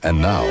And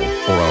now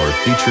for our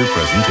feature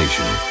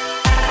presentation.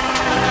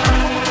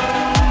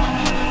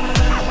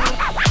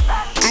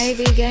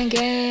 Ivy Gang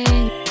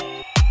Gang,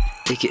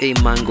 aka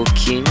Mango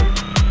King.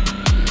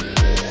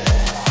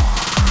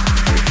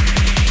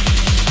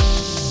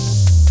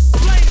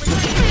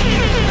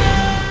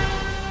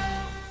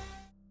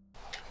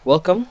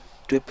 Welcome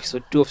to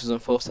episode 2 of season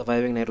 4 of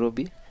Surviving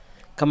Nairobi.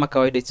 Kama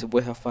kawaida, it's your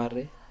boy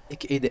Hafare,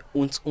 aka the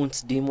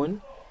Unts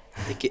Demon,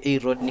 aka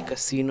Rodney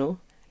Casino,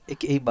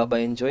 aka Baba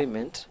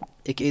Enjoyment,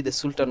 aka the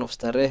Sultan of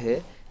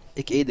Starehe,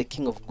 aka the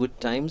King of Good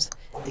Times,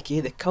 aka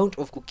the Count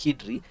of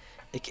Kukidri,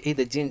 aka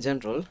the Jane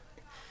General,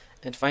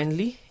 and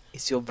finally,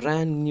 it's your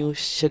brand new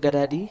sugar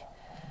daddy.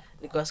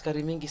 Niko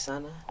askari mingi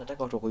sana,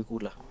 nataka watu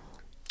wakuikula.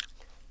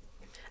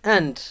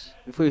 And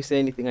before you say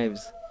anything,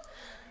 Ives,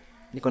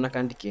 niko na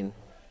candy cane.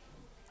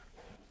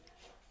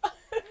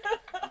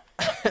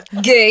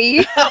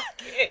 gay.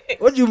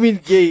 What do you mean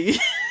gay?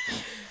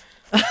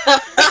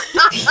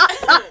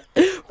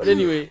 But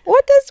anyway,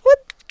 What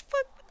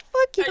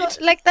fuck, you know,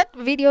 like that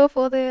video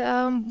for the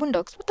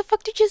Boondocks. What the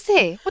fuck did you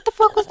say? What the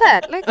fuck was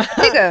that? Like,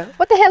 nigga,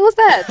 what the hell was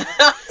that?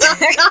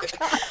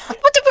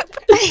 what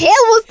the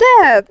hell was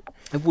that?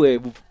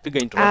 piga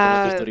intro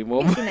hapo story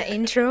mom. It's in an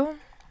intro,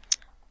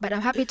 but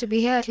I'm happy to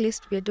be here. At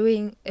least we're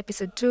doing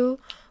episode 2.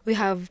 We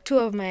have 2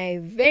 of my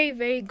very,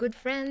 very good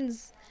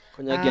friends.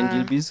 Konyagi and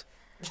Gilbis.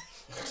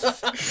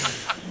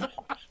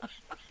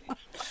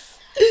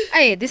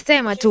 Hey, this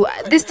time I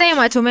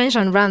to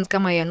mention brands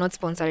kama you're not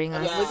sponsoring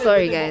us.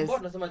 Sorry guys.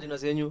 Nasema jina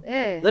zenyu.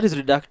 Yeah. That is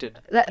redacted.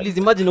 Please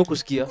imagine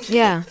ukusikia.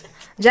 Yeah.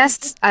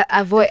 Just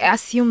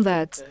assume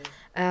that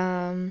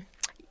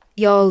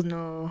y'all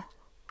know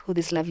who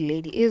this lovely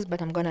lady is,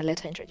 but I'm gonna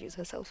let her introduce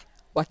herself.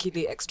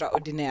 Wakili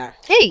extraordinaire.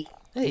 Hey.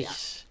 Hey.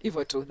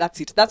 Hivyo tu. That's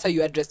it. That's how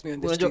you address me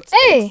on the Unajua- streets.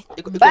 Hey.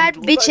 Bad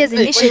Bitches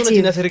Initiative.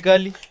 Jina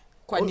serikali.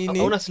 Kwa nini?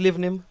 Hauna slave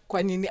name.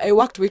 Kwa nini? I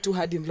worked way too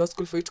hard in law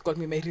school for you to call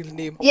me my real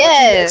name. Wakili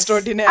Yes.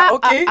 extraordinaire.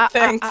 Okay,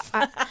 thanks.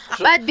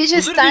 Bad Bitches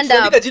Uzuri stand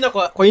tunaandika up. jina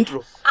kwa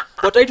intro.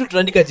 Kwa title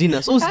tunaandika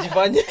jina. So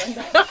usijifanye.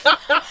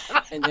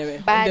 Anyway,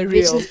 I'm Bad the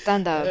real. Bitches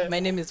stand up. My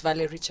name is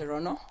Valerie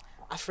Cherono,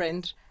 a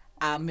friend,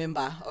 a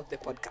member of the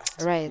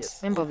podcast. Right.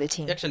 Yes. Member of the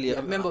team. Actually,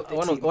 member of the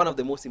one team. of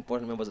the most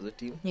important members of the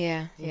team.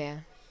 Yeah.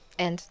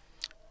 And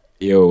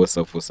Yo, what's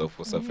up,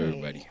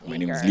 everybody? My Hey,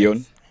 name is guys.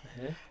 Leon.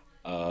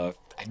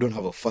 I don't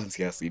have a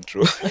fancy ass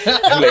intro.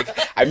 Like,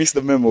 I missed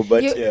the memo,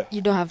 but yeah.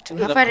 you don't have to.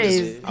 don't Hafare have to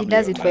is say. he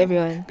does it for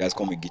everyone. Guys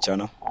call me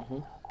Gichana.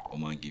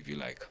 I'm gonna give you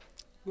like,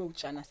 Wewe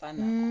uchana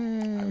sana.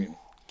 I mean,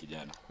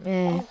 Kijana.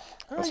 Yeah.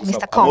 That's what's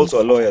Mr. up. I'm also a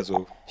Combs. lawyer,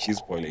 so she's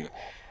spoiling.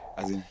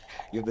 As in,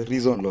 you're the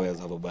reason lawyers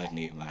have a bad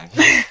name, man.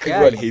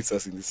 Everyone hates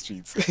us in the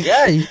streets.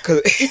 Yeah.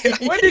 'Cause-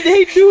 What did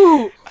they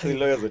do? as in,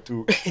 lawyers are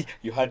too.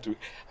 You had to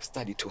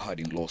study too hard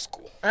in law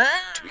school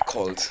to be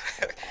called.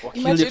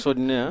 Wakili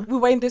extraordinaire. We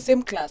were in the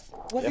same class.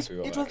 Yes, we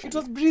were It actually.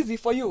 was breezy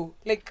for you.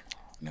 Like,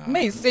 Nah.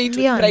 may say it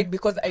Leon. with pride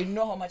because I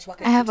know how much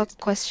work I have a put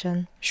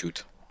question.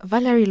 Shoot.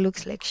 Valerie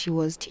looks like she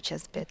was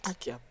teacher's pet.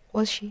 in.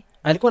 Was she?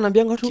 Alikuwa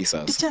anaambianga tu.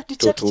 Kissers. Teacher.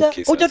 Total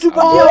kissers.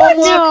 Hujatupatia I've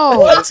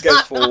no. Thanks,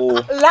 guys,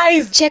 for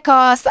Lies. Check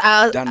us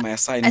out. done my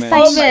assignment.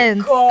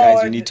 Assignment.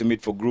 Guys, we need to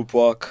meet for group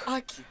work.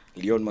 Aki.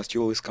 Leon, must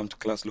you always come to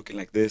class looking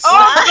like this?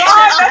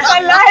 That's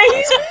a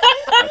lie.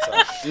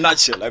 That's a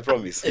nutshell, I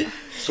promise.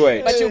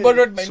 Swear. But you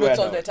borrowed my Swear notes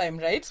all down. the time,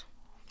 right?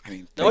 I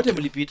mean, Na wote thank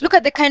you. mlipita. Look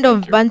at the kind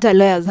of banter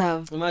lawyers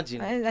have.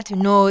 Imagine. That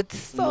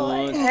notes. No.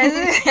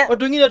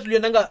 Watu wengine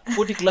tuliendanga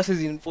 40 classes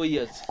in 4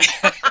 years.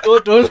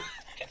 Total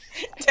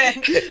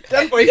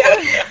 10 for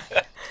year.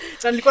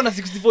 Sasa nilikuwa na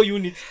 64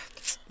 units.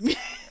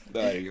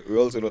 We're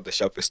also not the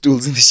sharpest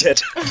tools in the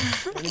shed.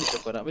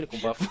 Mimi ni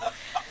kumbafu.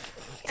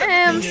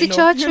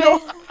 Msichochwe.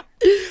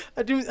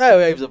 Ati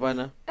wives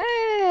hapana.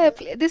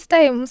 This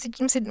time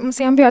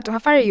msiambie watu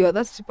Hafare you are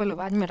those people of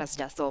admira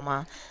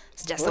sijasoma.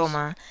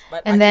 But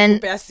And then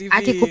akikupea CV.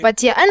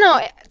 akikupatia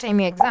no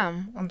time ya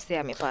exam msi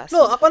amepass.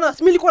 No, hapana,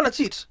 mimi nilikuwa na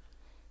cheat.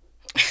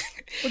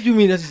 What do you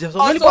mean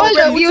asijasoma? Also, Nilikuwa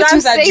All of you to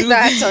Utanza say juzi.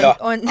 that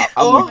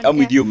on I'm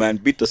with you, man.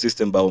 Beat the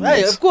system by all Hey,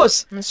 means. of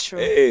course. That's true.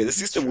 Hey, the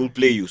system will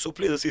play you, so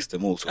play the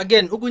system also.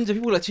 Again, huku nje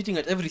people are cheating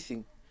at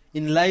everything.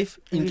 In life,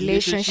 in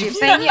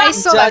Relationships. relationships, I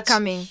saw that church,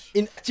 coming.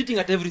 in cheating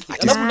at everything.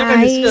 Ati- Alafu nataka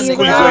nisikie School is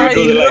niko- where you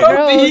draw the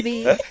line.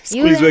 Nairobi,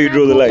 School is where you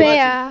draw the line.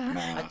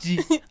 nakupea. ati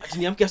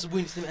niamke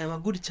asubuhi niseme I'm a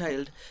good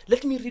child.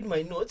 Let me read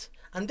my notes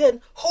and then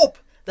hope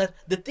that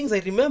the things I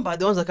remember are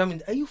the ones that come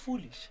in. Are you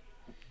foolish?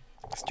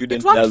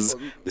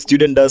 The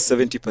student does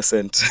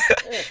 70%.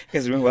 You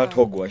guys remember that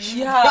hogwash?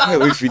 Yeah. Why are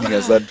we feeling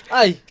as that?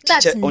 Aye.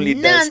 That's Teacher only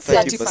does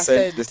nonsense.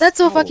 30%. This- That's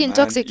so No, fucking man.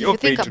 toxic if You're you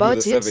think paid to do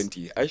about the it.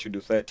 70. I should do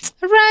 30.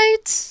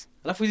 Right.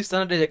 Alafu hizi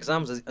standard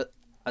exams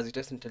as it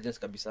test intelligence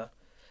kabisa.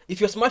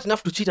 If you're smart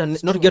enough to cheat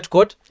and not get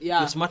caught, Yeah.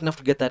 you're smart enough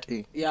to get that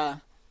A. Yeah.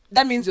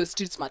 That means you're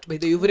street smart,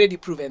 but you've already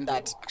proven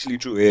that. Actually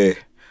true, yeah.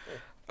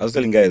 I was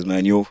telling guys,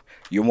 man, your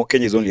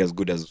Kenya is only as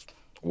good as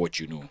what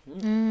you know.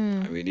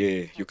 I mean,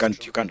 yeah, you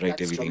can't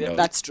write everything down.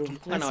 That's true.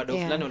 Kulikuwa na wadau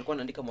Yeah. fulani walikuwa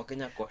wanaandika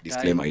Mwakenya kwa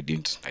Disclaimer, I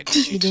didn't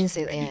cheat. didn't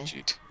say- I yeah. didn't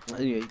cheat.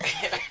 Anyway,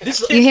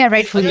 this You hear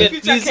rightfully.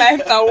 Again, Future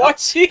clients are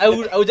watching. I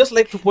would just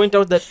like to point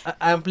out that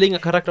I am playing a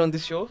character on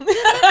this show.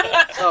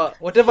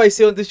 Whatever I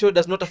say on this show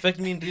does not affect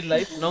me in real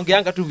life.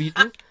 Naongeanga tu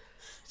vitu.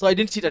 So I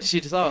didn't cheat at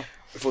shit, sawa?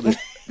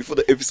 Before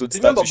the episode starts,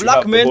 Remember, we should black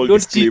have the men whole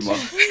don't cheat. disclaimer.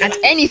 At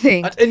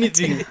anything. At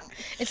anything.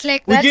 It's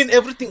like We that. gain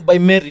everything by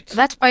merit.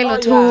 That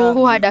pilot Oh, yeah.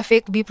 who had a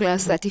fake B+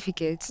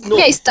 certificate. No.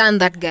 Yeah, I stand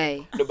that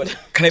guy. No, but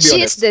can I be Cheats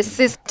honest? the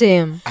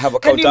system. I have a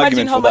Can you counter imagine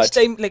argument how for much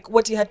that. time, like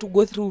what he had to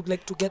go through,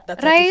 like to get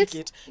that Right?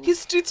 certificate? He's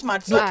street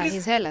smart, so at He's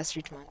least hella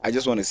street man. I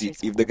just want to see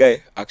if the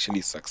guy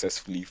actually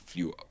successfully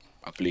flew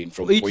a plane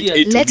from Wait, point yeah.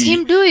 A to Let B.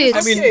 him do it.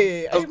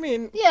 I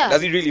mean, yeah.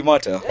 Does it really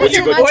matter? When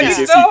Doesn't you got matter.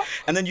 KCSE, No.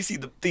 and then you see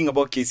the thing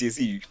about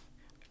KCSE,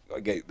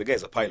 the guy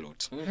is a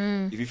pilot.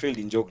 If he failed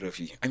in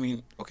geography, I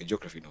mean, okay,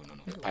 geography, no.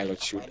 The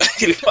pilot should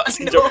actually pass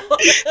in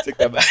geography. Take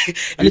that back.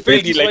 And he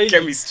failed in like Kiswahili.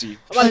 chemistry.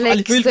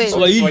 Alifail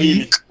Swahili.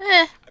 Kiswahili.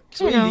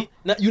 Swahili.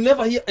 Na you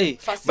never hear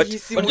first But- he but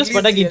just simulizi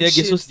padagi and ndege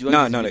shit. so sijui.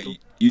 No.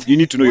 You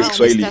need to know your Wow,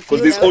 Kiswahili Mr.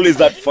 because there's Fielder. always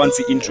that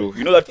fancy intro.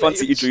 You know that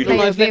fancy intro you No,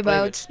 Like know? I fly a babe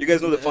private. out. You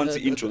guys know the fancy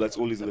intro that's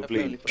always in the I fly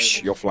plane. private.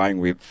 Psh, you're flying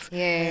with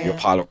Yeah. your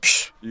pilot.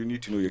 Psh, you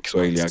need to know your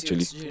Kiswahili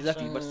actually.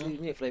 Exactly, but still,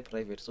 me I fly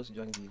private, so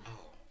sijuangi.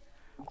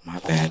 My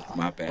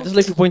bad. Just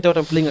like to point out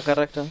I'm playing a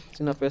character.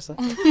 Sina pesa.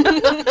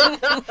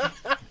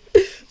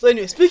 So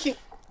anyway, speaking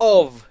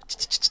of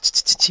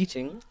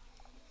cheating,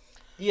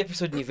 hii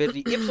episode ni very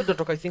episode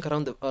natoka I think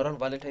around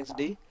Valentine's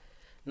Day.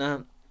 Na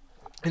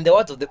in the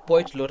words of the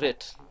poet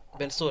laureate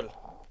Bensol.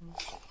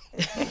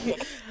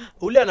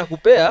 Ule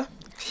anakupea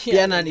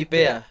pia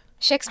ananipea.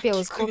 Shakespeare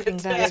was copying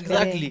that.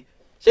 Exactly.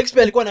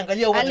 Shakespeare alikuwa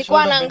anaangalia over the Alikuwa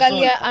shoulder of Bensol.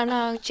 anaangalia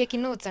ana cheki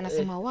notes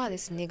anasema wow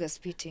this nigga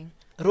spitting.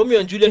 Romeo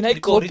and Juliet Can I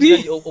ilikuwa copy?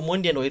 originally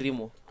Omondi and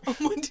Wairimu.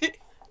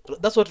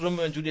 That's what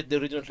Romeo and Juliet, the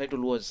original title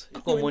was.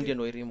 Ilikuwa Omondi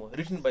and Wairimu,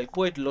 written by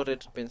poet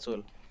laureate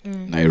Bensol.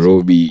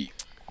 Nairobi.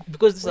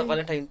 Because this is a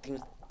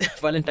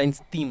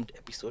Valentine's themed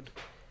episode.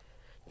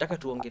 Nataka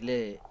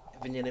tuongelee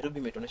venye Nairobi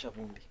imetuonesha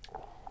vumbi.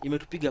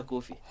 Imetupiga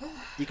kofi.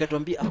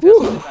 Ikatuambia affairs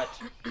of the heart.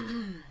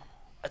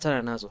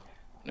 Achana nazo.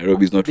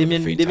 Nairobi is not for the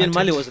Damian faint-hearted.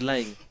 Marley was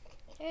lying.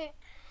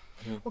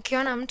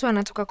 Ukiona mtu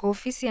anatoka kwa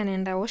ofisi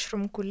anaenda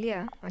washroom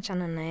kulia,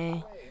 achana na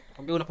yeye.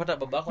 Kwambia unapata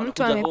babako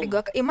Mtu anakuja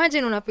amepigwa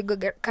imagine unapigwa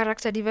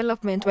character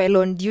development while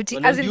on duty.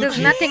 On As in there's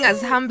duty. nothing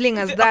as humbling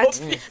as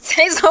that.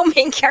 Sasa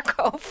umeingia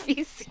kwa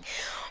ofisi.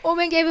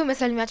 Umeingia hivi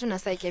umesalimia tu na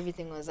psych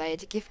everything was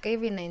right. Ikifika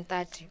hivi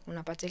 9:30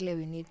 unapata ile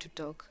we need to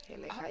talk.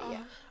 You're like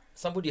yeah.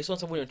 I saw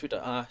somebody on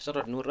Twitter, shout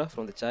out Nura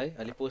from the Chai,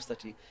 alipost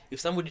that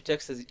if somebody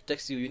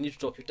texts you, you need to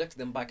talk, you text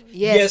them back.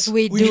 Yes,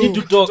 we do. need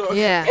to talk.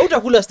 Yeah.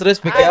 Hautakula stress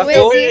peke yako.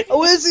 Hawezi.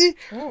 Hawezi.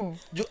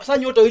 Sasa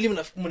nyote wawili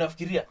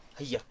mnafikiria,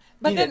 haya.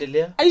 But Nini then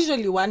inaendelea? I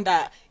usually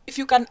wonder if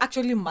you can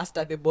actually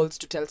muster the balls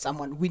to tell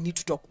someone we need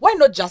to talk. Why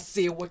not just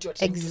say what you're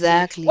trying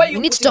Exactly. to say? Why We you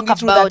need to putting talk me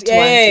through about that?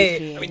 one, two, Yeah.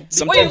 three. I mean, Why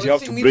sometimes you have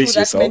putting to me brace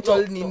through that yourself.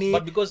 mental nini?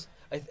 But because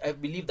I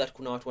believe that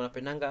kuna watu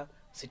wanapendanga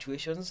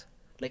situations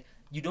like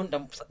you don't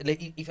dump,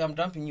 like if I'm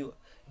dumping you,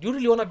 do you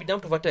really want to be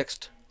dumped over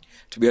text?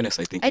 To be honest,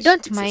 I think I it's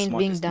don't the mind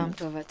being smartest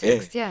dumped move. over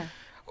text. Yeah.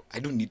 I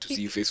don't need to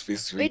see you face to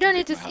face. We don't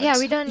need to Yeah,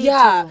 we don't need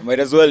Yeah. to. Might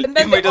as well. And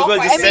then You might the as well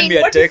awkward- just I send mean, me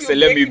a what if text you and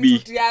let me break be.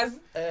 into tears?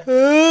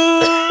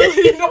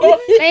 You know?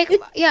 Like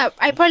yeah,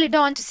 I probably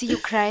don't want to see you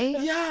cry.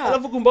 Yeah.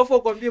 Alafu kumbafu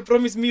akwambie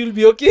promise me you'll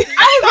be okay.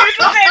 I was going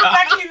to say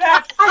exactly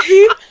that.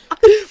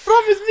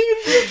 Promise me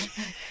you'll be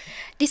okay.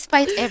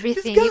 Despite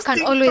everything, you can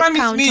Disgusting. always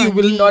Promise count me on you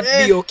will me not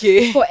be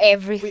okay. for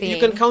everything. You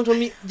can count on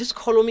me. Just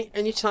call on me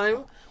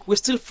anytime. We're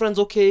still friends,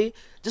 okay?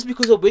 Just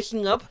because we're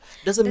waking up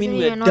doesn't mean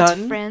you're we're not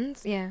done.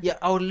 friends. Yeah. Yeah,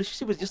 our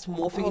relationship is just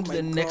morphing Oh into my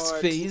the next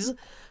God. phase.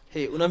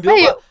 Hey, Why unaambiwa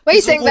you- why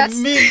you saying kizungu that?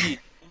 mingi.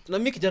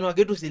 Tunaambia kijana wa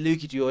getu usielewi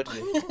kitu yote.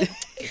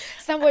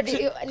 Somebody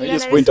I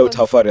just point out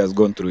how far he has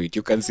gone through it.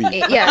 You can see.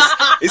 Yes.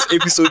 This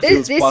episode This-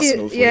 feels this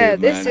personal is- for yeah,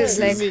 him, this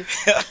man. is like-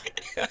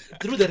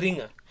 Through the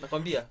ringer,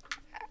 nakwambia.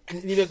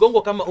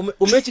 Nimegongwa kama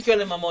umechi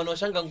wale mama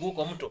wanaoshanga nguo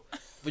kwa mto.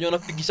 Venye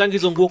wanapigishanga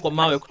hizo nguo kwa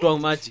mawe kutoa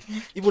maji.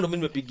 Hivyo ndo mimi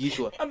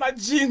nimepigishwa. Ama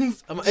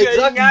jeans. Ama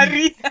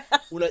Ngari. exactly.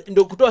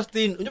 Ndio kutoa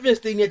stain. Unajua vile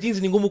stain ya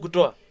jeans ni ngumu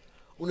kutoa.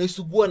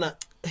 Unaisugua na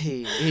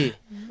hey.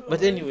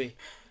 But anyway,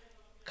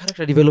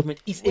 character development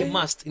is a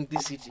must in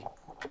this city.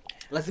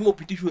 Lazima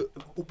upitishwe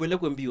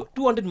upelekwe mbio.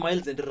 200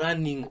 miles and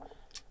running.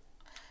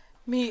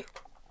 Me,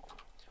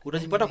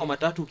 Utajipata kwa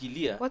matatu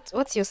ukilia.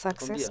 What's your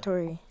success Kwambia.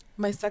 story?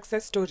 my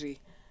success story,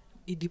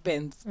 it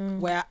depends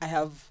where I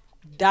have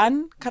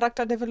done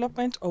character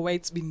development or where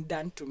it's been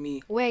done to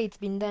me. Where it's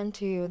been done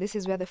to you. This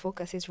is where the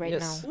focus is right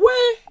Yes. now.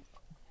 Where?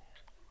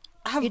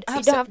 I have, You I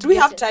have don't se- have to do we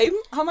get have it. time?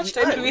 How much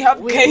time do we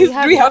have, We- guys? we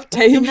Do we have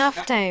time?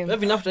 Enough time. We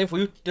have enough time for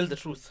you to tell the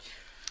truth.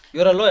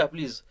 You're a lawyer,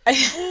 please.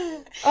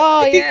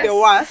 Oh I think the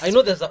worst. I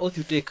know there's an oath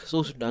you take, so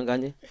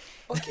usidanganye.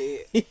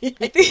 Okay.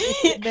 I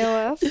think There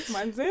was.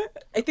 Manze,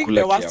 I think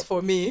Kula the worst kiapo.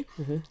 for me,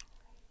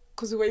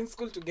 because we were in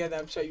school together,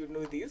 I'm sure you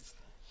know this.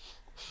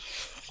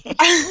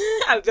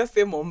 I'll just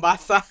say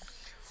Mombasa.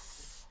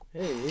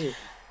 Hey.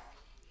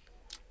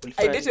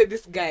 I dated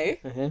this guy.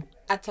 Uh-huh.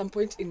 At some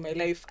point in my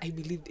life, I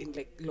believed in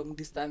like long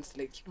distance,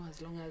 like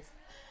as long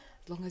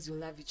as you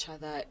love each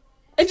other.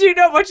 And you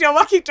know what you're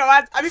working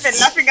towards. I'm even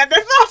laughing at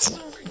the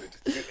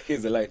thought.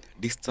 Here's the line: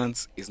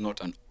 distance is not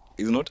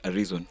a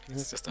reason.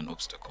 It's just an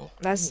obstacle.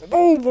 That's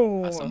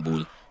That's some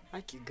bull.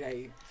 Lucky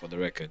guy. For the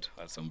record,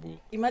 that's some bull.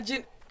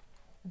 Imagine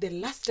the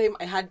last time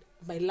I had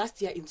my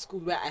last year in school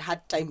where I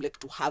had time like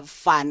to have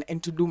fun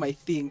and to do my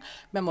thing.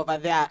 Remember over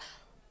there,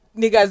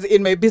 niggas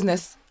in my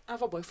business. I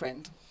have a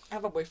boyfriend.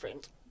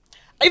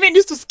 I even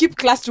used to skip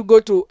class to go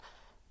to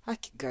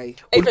Lucky guy.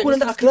 I even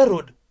used to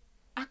skip-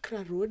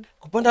 Accra Road.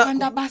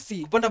 Kupanda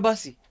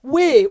basi.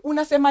 We,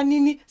 unasema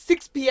nini?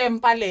 6 p.m.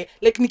 pale.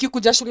 Like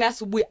nikikuja shule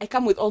asubuhi, I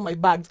come with all my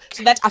bags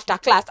so that after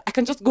class, I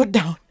can just go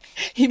down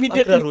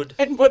immediately Accra Road.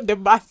 and board the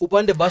bus.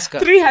 Upande baska.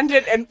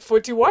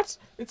 340 what?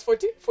 It's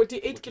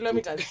 48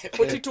 kilometers.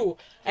 42.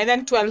 And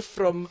then 12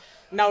 from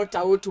now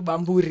Tao to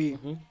Bamburi.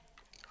 Mm-hmm.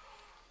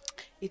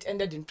 It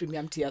ended in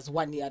premium tiers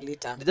 1 year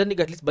later. Did that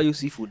nigga at least buy you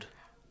seafood?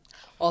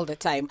 All the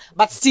time.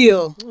 But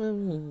still,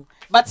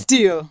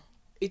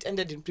 it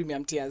ended in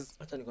premium tiers.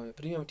 Hata nikwambia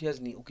premium tiers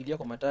ni ukilia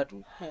kwa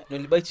matatu na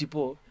ulibuy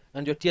chipo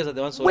and your tears are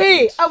the ones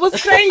Wait, I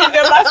was crying in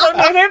the bus on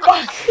my way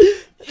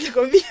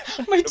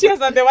back. My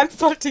tears are the ones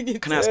salting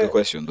it. Can I ask a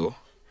question though?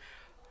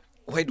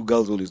 Why do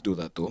girls always do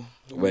that though?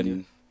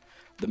 When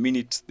the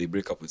minute they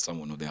break up with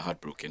someone or they're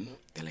heartbroken,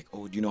 they're like,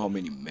 "Oh, do you know how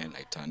many men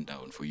I turned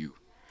down for you?"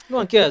 No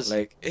one cares.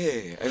 Like,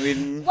 hey, I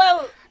mean,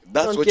 Well,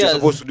 that's one what you're cares.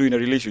 supposed to do in a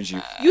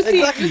relationship. you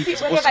see, Supposed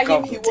to whenever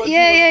come. he was,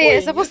 yeah.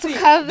 Supposed to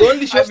cover. the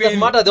only shots that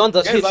matter are the ones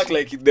that Guys hit. act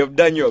like they've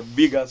done you a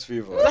big ass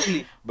favor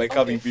by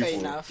carving fair people.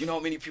 enough. You know how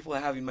many people I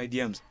have in my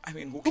DMs? I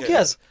mean, Who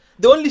cares?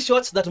 The only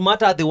shots that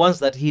matter are the ones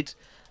that hit.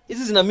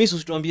 Hizi zina miss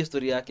usituambie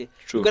story yake.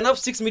 True. You can have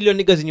 6 million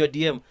niggas in your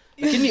DM.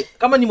 Lakini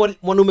kama ni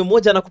mwanaume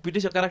mmoja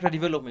anakupitisha character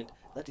development,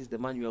 that is the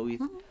man you are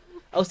with.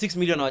 Au 6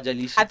 million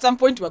hawajalishi. at some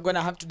point, we're going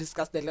to have to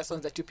discuss the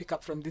lessons that you pick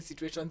up from these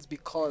situations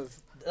because...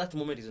 That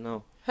moment is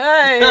now.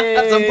 Hey!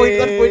 At some point,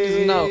 that point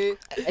is now.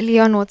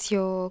 Leon, what's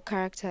your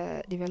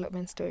character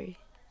development story?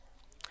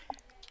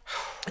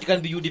 It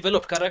can be you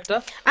develop character,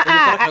 or your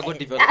character got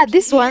developed.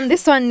 This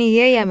one ni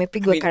yeye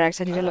amepigwa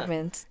character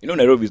development. You know,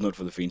 Nairobi is not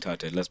for the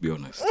faint-hearted. Let's be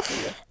honest.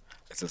 Yeah.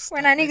 It's just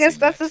When a nigga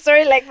starts a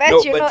story like that,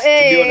 no, you but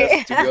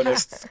know, to be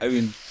honest, I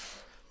mean,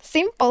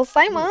 simple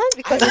Simon,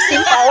 because it's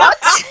simple what?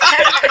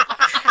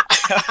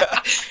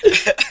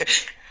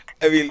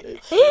 I mean,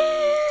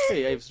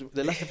 Hey,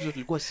 the last episode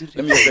ilikuwa serious.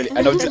 let me just tell you,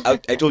 and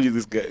I told you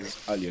this guys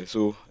earlier.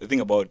 So the thing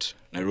about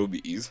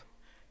Nairobi is,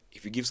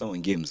 if you give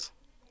someone games,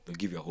 they'll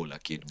give you a whole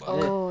arcade back.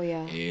 Oh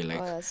yeah. Yeah, like,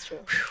 oh, that's true.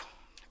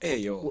 hey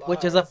yo,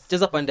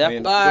 Cheza pande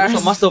yako. Bars.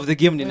 The master of the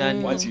game ni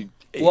nani? once you,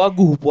 hey.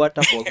 Wagu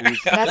hupata kwa guzi.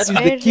 That is the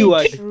very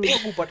keyword. true.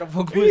 Wagu hupata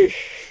kwa guzi.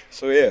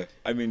 So yeah,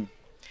 I mean,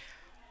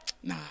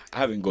 nah, I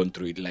haven't gone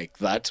through it like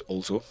that.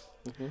 Also,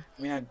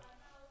 I mean,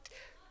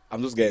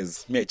 I'm those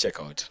guys. Me, I check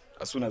out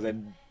as soon as I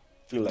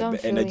feel like Don't the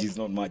feel energy it. is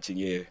not matching.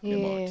 Yeah, I'm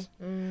Yeah. out.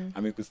 I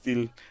mean,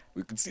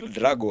 we could still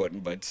drag on,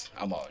 but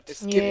I'm out.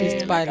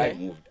 Escapist Like, I pale.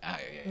 moved.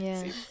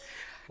 Yeah. Safe.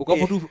 Uko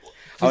hapo tu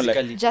I'm like,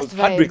 physically. Just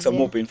heartbreaks vibes, are yeah.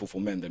 more painful for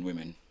men than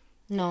women.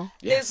 No.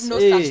 Yes. There's no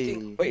Hey. such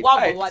thing. Wait, Wow,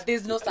 alright. wow,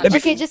 there's no such Let me-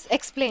 Okay, just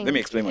explain. Let me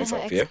explain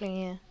myself, yeah?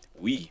 Explain, yeah.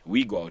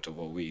 We go out of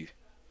our way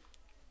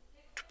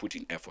to put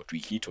in effort. We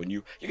hit on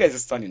you. You guys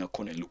just stand in a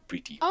corner and look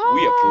pretty.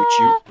 We approach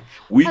you.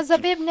 We Has a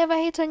babe never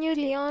hit on you,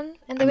 Leon?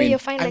 And the I way mean- you're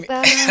fine I like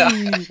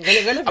mean-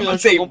 that? I'm not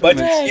saying, but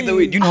either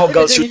way, do you know how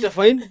girls shoot?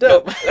 Find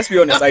No, let's be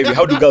honest, Ivy.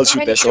 How do girls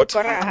shoot their shot?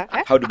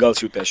 Chokora. How do girls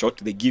shoot their shot?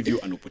 They give you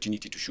an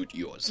opportunity to shoot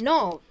yours.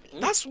 No.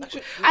 That's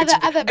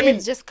Other babes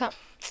mean- just come.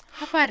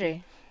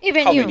 Hafare.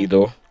 Even how you. many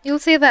though? You'll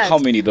say that. How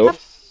many though?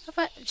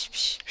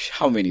 Shh.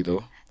 How many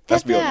though?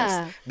 Let's be There.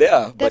 honest. There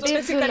are, The but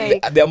babes who basically-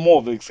 like. they are more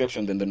of the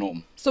exception than the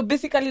norm. So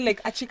basically, like,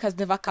 a chick has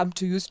never come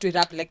to you straight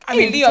up, like, I hey,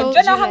 mean, Leon, told do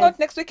you wanna you, hang like- out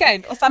next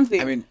weekend or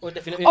something? I mean, Or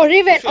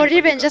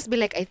even just be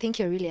like, I think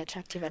you're really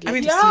attractive. I'd like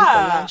to see you for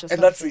Yeah. lunch or and something.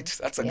 that's it.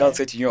 That's a girl Yeah.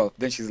 setting you up.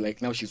 Then she's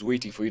like, now she's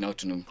waiting for you now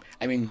to know.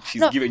 I mean,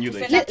 she's No, giving you the.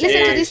 Listen to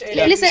this.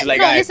 Yeah. Listen. She's like,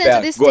 No, "Alright, listen fair.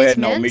 to this Go ahead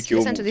now, statement. make your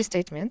Listen to move." this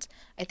statement.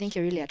 I think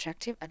you're really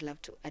attractive. I'd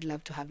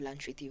love to have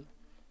lunch with you.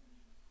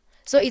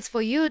 So it's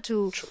for you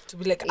to to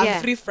be like, I'm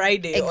Yeah. free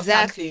Friday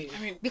Exactly. or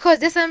something.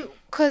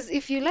 because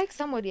if you like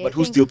somebody, But I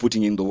who's think still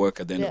putting in the work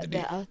at the end of the day?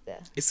 they're out there.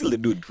 It's still the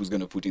dude who's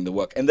gonna put in the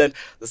work. And then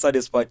the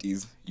saddest part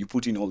is you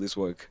put in all this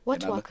work.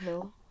 What and work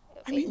though?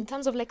 mean- In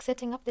terms of like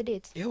setting up the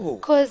date. Yo,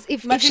 Because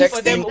if Imagine if for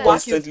you them say texting that- work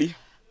is- constantly.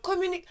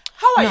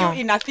 How are No. you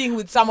in a thing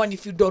with someone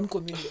if you don't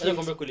communicate? Let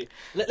me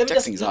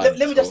Texting is just hard,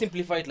 let me just so-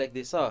 simplify it like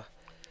this.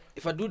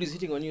 If a dude is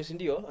hitting on you,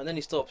 Sindio, and then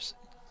he stops,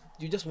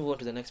 you just move on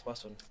to the next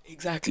person.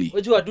 Exactly.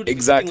 What you are doing?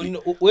 Exactly.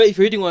 Where if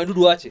you're hitting on a dude,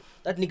 watch it.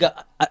 That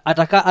nigga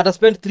ata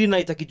spend 3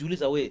 nights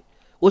akijiuliza away.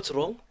 What's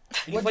wrong?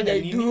 What Ulifanya did I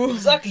nini? do?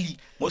 Exactly.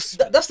 Most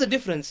That's the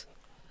difference.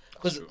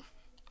 Because True.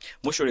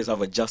 most shows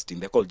have a Justin.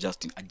 They're called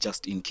Justin. A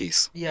just in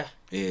case. Yeah.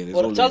 Yeah, there's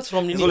Or always, Charles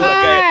from there's Nini. always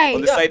a guy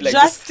on the Yeah, side like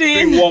Justin. just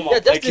doing warm up. Yeah,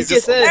 just like in he's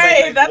just case, on the hey,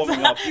 side, like, that's-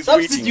 warming up. He's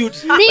waiting.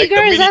 Substitute. Like, the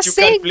Niggers minute are you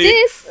saying can play,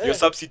 this. your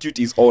substitute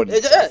is on.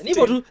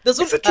 Nibo tu. There's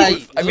It's a always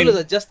truth. I mean-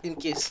 a just in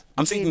case.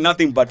 I'm saying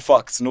nothing but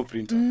facts, no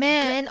printer.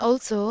 Men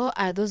also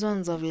are those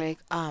ones of like,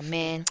 ah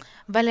man,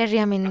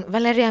 Valeria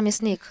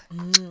Misnik.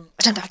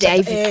 Acha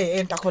Ivy.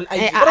 Nitacall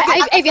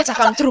Ivy ata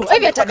come through.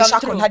 Ivy ata come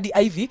through. hadi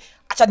Ivy.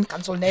 Acha ni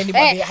cancel na yeye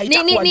Eh,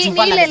 nimwambie ni haitakuwa ni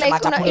Juvan ile alisema like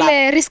kuna atakula.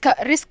 ile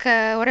risk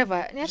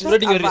whatever. Ni ata-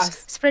 Spreading your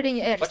risk. Spreading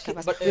your risk.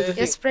 But here's the You're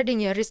thing.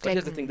 spreading your risk But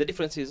here's like the thing. The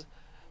difference is,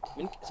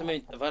 sema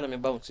Vala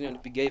amebounce,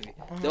 nipiga hivi.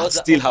 I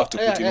still have to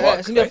put in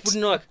work, Sindio right? put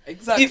in work.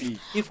 Exactly.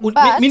 If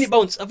But- mini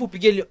bounce, afu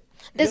upige ile.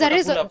 There's a ile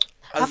reason. pull up.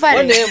 As Hafari.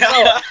 one name,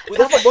 sawa. With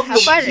half a bottle of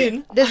Hafari,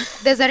 gin,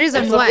 there's a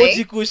reason and some why.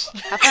 OG Kush.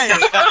 Hafari.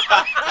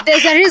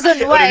 There's a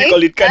reason What do we call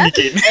why. it? Candy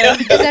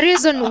cane. There's a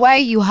reason why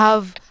you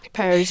have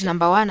priority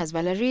number 1 as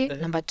Valerie,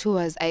 number 2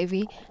 as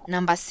Ivy,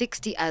 number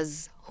 60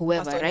 as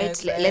whoever, Person right?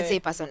 X, Let's say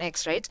person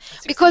X, right?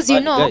 Because you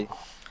Bad know, guy.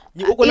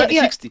 Ni uko na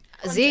hiyo- 60.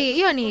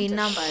 hiyo ni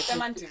number tu.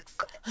 Semantics.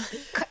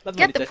 Lazima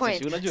Get the nitouch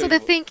point. you, unajua So hivyo.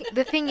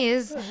 the thing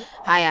is,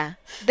 haya,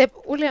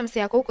 ule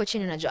msee ako huko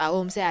chini unajua,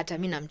 au msee hata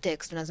mimi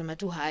namtext unasema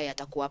tu haya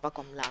atakuwa hapa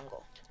kwa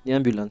mlango. Ni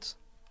ambulance.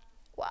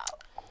 Wow.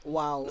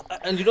 Wow.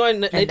 And you know I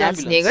need And that's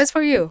ambulance. niggas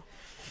for you.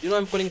 You know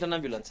I'm calling it an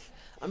ambulance.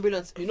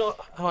 Ambulance, you know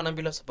how an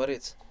ambulance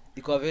operates?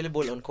 Iko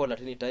available on call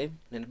at any time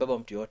na nibeba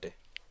mtu yote.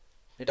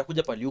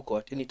 Nitakuja pali huko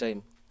at any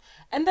time.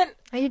 And then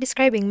Are you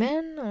describing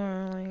men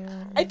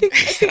or I think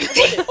okay,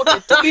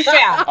 to be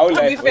fair. I would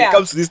To be like, when it fair.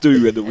 comes to this story,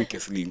 we're the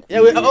weakest link. Yeah,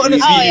 honestly.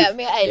 Oh yeah,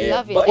 me I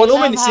love it. But I one love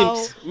woman is how-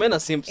 simps. Men are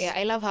simps. Yeah,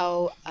 I love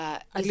how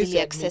At least easily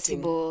you're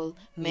accessible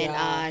men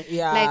Yeah, are.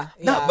 yeah, Like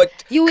yeah. No, but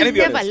you can I will be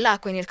never honest?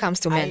 lack when it comes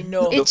to men. I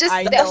know. It's just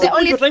I the, know. the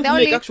only You're trying the to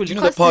only make actually- Do you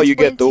know the power you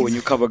get though constant when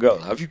you cover girl?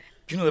 Do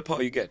you know the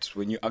power you get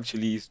when you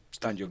actually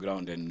stand your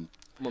ground and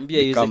Mwambie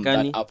become that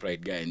haiwezekani.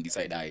 upright guy and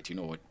decide, alright, you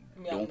know what?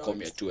 Yeah, Don't no, call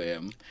me it's- at 2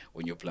 a.m.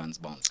 when your plans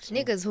bounce.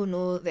 niggas who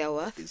know their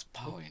worth. There's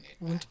power in it.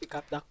 Won't pick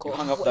up that You call.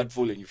 hang up that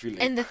fool and you feel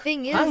like, And the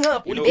thing is, Hang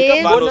up. you know,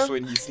 babes, Thanos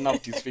when he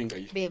snapped his finger.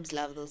 babes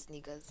love those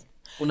niggas.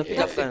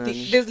 Unapiga fan.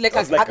 There's like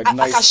That's a, like a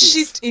nice a face.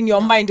 shift in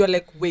your mind. You're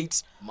like,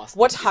 wait, Must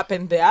what be.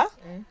 happened there?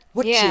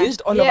 What Yeah,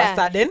 changed all yeah. of a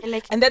sudden? And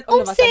like, and then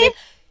all of a oopsie. sudden,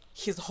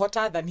 he's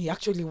hotter than he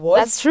actually was.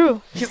 That's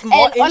true. He's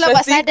more And all of a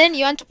interesting. sudden,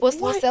 you want to post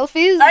more What?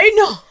 selfies, I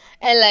know.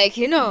 and like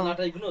you know,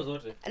 Hata ignore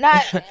zote.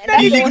 that's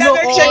You the know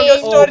most all your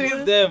pain-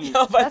 stories. Them.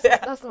 Over there.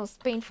 that's the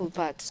most painful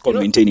part. It's called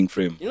maintaining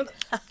frame. You know,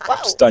 You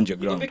have to stand your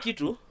nikwambie ground.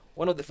 kitu,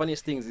 one of the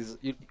funniest things is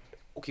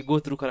go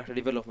through character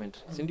development,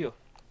 si ndio?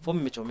 Form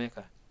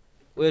imechomeka.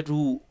 Wewe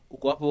tu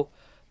uko hapo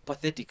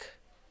pathetic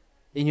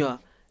in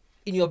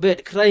your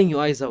bed crying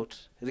your eyes out,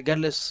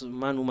 regardless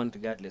man woman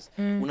regardless.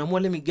 Unaamua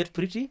let me get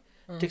pretty,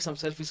 take some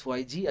selfies for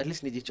IG, at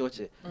least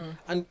nijichoche.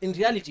 And in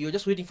reality you're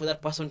just waiting for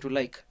that person to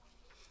like.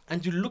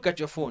 And you look at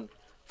your phone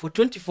for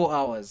 24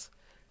 hours.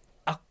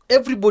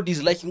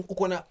 Everybody's liking,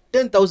 uko na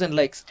 10,000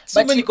 likes, so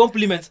But many you-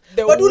 compliments.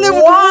 The But ule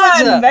mtu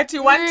one mmoja, that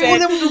you wanted.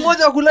 ule mtu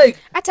mmoja wa kulike.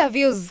 Hata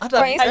views Hata-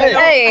 kwa Insta, I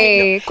know,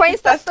 hey, kwa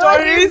Insta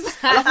stories.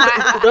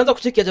 Alafu utaanza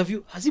kucheki aja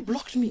view, has he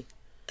blocked me?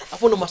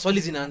 Hapo ndo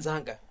maswali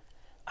zinaanzanga.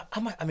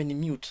 Ama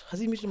amenimute, has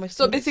he muted my So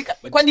stories?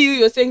 basically, when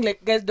you're saying like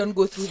guys don't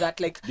go through that,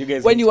 like You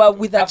guys when need you to are go.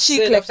 with a I've chick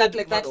said- like I've said that,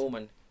 like man that. or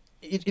woman.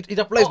 It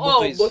applies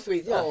both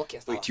ways. Yeah. Oh, okay.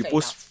 So Wait, you fair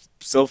post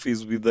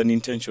selfies with an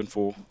intention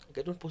for.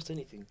 I don't post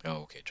anything. Oh,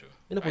 okay, true.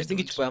 Mimi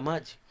napostingi chupa ya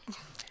maji.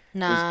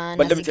 Na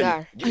But na let me tell you,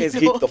 cigar. you guys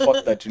hate the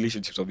fact that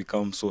relationships have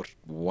become so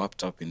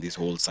wrapped up in this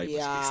whole cyberspace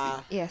Yeah.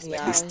 thing. Yes, Like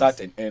Yeah. the start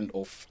and end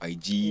of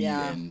IG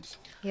Yeah. and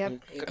Yep.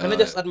 Can I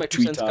just add my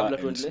 2 cents Twitter kabla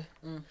and-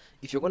 tuendelee?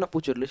 If you're gonna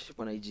put your relationship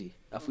on IG,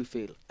 if we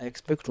fail, I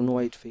expect to know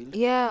why it failed.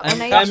 Yeah,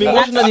 I'm, on I'm IG.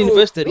 emotionally true.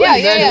 invested. Yeah, Why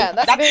is yeah, that? yeah.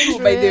 That's That's very true,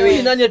 true. by the yeah. way.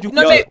 Hii nani atu-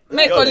 No, You're-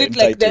 may you're call it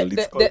like the,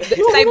 entitled, it's the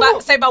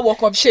cyber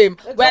walk of shame,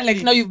 where like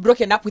Exactly. now you've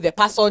broken up with a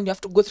person, you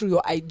have to go through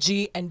your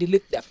IG and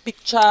delete their There's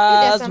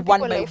pictures some one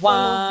people by like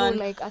follow who one.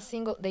 like are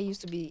single. They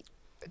used to be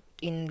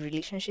in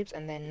relationships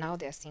and then now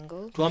they're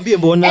single. Tuambie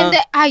mbona.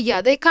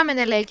 And they come and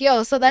they're like,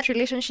 yo, so that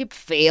relationship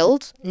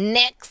failed.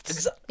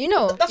 Next, you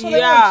know. That's what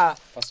Yeah,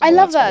 First of I all,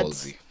 love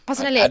that's that. ballsy.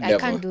 Personally, I'd I never.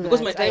 can't do Because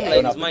that. my I- I timeline don't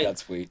is have mine.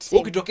 guts for it.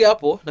 Ukitokea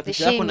hapo na The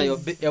picha yako shame na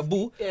is- ya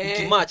boo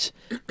mkimatch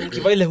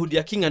mkivaa ile hoodie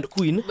ya king and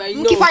queen. but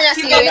no, Mkifanya he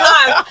silhouette. then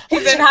has, he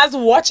then has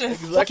watches.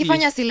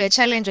 Wakifanya silhouette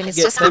challenge and it's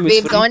Yes, just for time is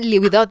babes free. only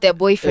without their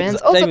boyfriends.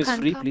 Exa- Also, time is can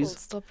free, couples please.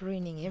 stop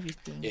ruining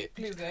everything? Yeah.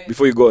 Please,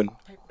 Before you go on,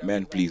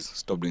 man, please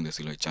stop doing the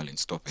silhouette challenge.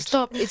 Stop it.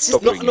 Stop. It's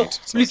Stop just doing No, it.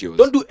 It's please not yours.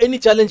 don't do any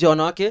challenge ya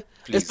wanawake,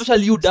 Please.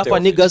 especially you Stay dapper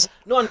off it. niggas.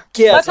 No one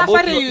cares But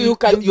about Safari, you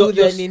can do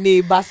the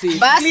nini basis.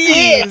 Basis.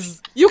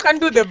 Please, you can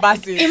do the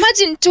basis.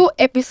 imagine 2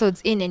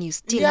 episodes in and you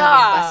still Yeah.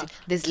 haven't busted.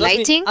 There's Trust me,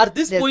 lighting. at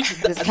this there's, point,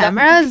 there's that-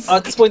 cameras.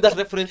 At this point, that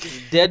reference is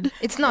dead.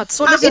 It's not.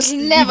 let's just It's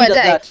leave never it at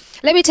die. that.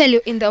 Let me tell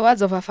you, in the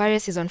words of Afari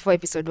season 4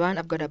 episode 1,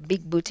 I've got a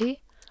big booty.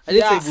 I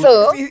didn't Yeah. say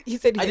So- he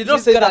said I did he's not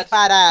say got that. a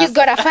fat ass. He's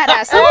got a fat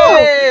ass.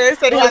 Hey,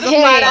 said he has a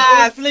Hey. fat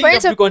ass. Playing Point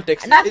up the of-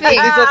 context. nothing.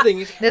 It's a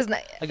thing. There's not.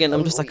 Again,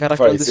 I'm just a character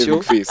Far on is this saying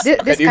show. face. This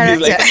And he's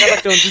character. like,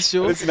 Character on this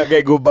show. I've seen a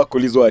guy go back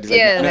on his word. He's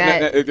Yeah,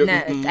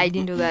 like, I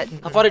didn't do that.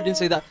 Afari didn't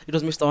say that. It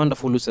was Mr.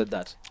 Wonderful who said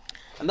that.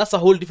 And that's a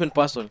whole different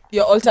person.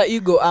 Your alter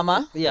ego,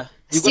 Ama. Yeah.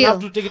 You're Still. gonna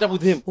have to take it up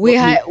with him.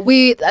 not me.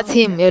 We that's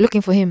him. You're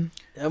looking for him.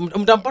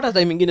 Mtampata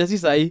time ingine si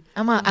sahi.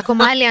 Ama ako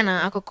mahali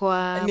ako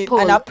kwa And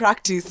Paul. I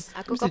practice.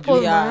 Ako kwa Mr.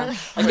 Paul. Yeah. man.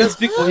 I can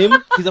speak for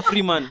him. He's a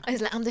free man.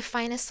 He's like, I'm the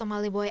finest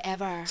Somali boy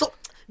ever. So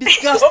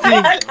disgusting.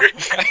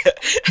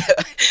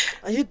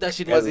 I hate that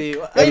shit, Mazi.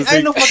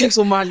 I know fucking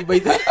Somali by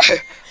the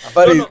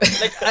no,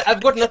 like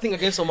I've got nothing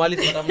against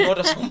Somalis, but I'm not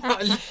a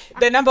Somali.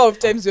 The number of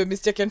times you're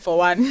mistaken for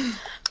one.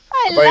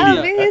 I Apparently,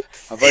 love it.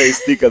 Apparently,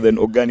 it's thicker than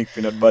organic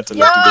peanut butter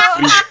left in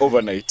the fridge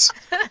overnight.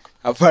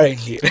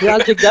 Apparently. Yeah, I'll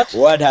take that.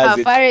 What has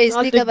it? Afari is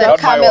I'll thicker take than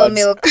that. Not my camel words.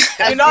 milk.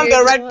 In all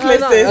the right As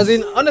places.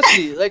 in,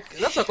 honestly, like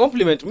that's a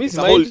compliment. Me, It's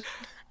a whole...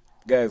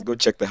 Guys, go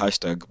check the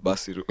hashtag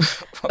Basiru.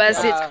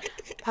 Bust it.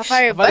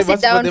 Afari, Afari, bust it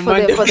bust down for for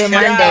the the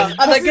Monday. Monday.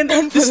 And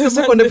again, this is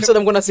the second episode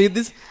I'm gonna say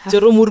this.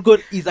 Jerome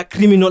Murgod is a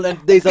criminal, and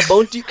there is a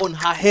bounty on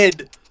her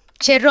head.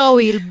 Chero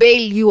will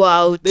bail you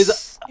out. There's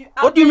a.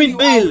 What do you mean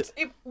bail?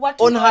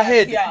 On her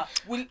head. Yeah.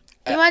 Will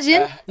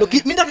Imagine. No,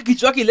 mi nataka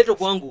kichwa yake iletwe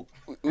kwangu.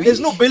 There's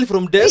no bail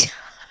from death.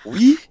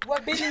 We?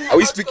 Are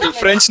we speaking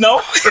French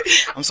now?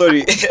 I'm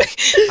sorry.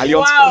 Alliance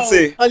Wow.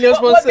 Française. Alliance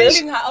We're Française.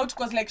 bailing her out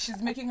because like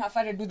she's making her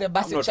father do the I'm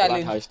basket not for that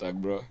challenge. hashtag,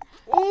 bro.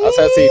 As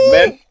I said,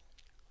 man.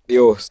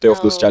 Yo, stay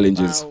off those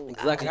challenges.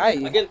 Exactly.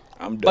 Right. Again,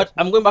 I'm done. but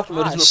I'm going back to my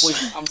original Gosh.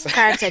 point. I'm sorry.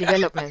 Character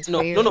development. No,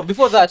 for you. no, no.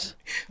 Before that,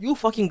 you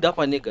fucking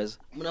dapper niggas.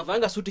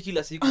 Mnavanga suti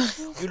kila siku.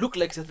 You look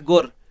like Seth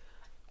Gore.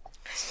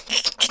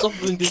 Stop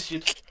doing this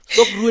shit.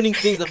 Stop ruining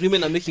things that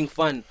women are making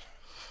fun.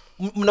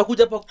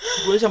 Mnakuja hapa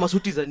kuonyesha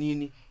masuti za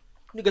nini?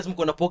 Niggas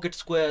mko na pocket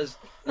squares,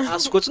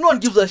 ass squats. No one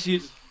gives a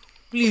shit.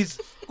 Please,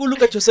 go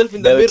look at yourself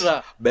in the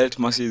mirror. Belt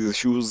matches the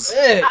shoes.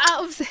 Hey,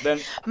 Then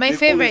My they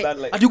favorite- pull that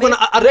like are you gonna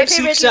a red silk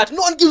favorite shirt?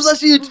 No one gives a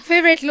shit.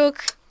 Favorite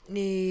look.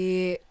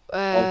 The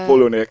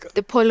polo neck.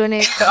 the polo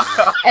neck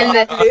and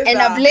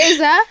a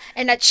blazer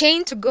and a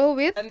chain to go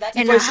with And that's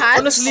and if a I- hat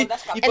honestly,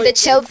 if and I- the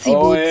Chelsea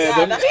Oh, boots. yeah.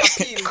 Yeah, that's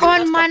cute.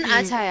 Con man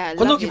attire.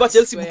 Kwanza Love ukiva it.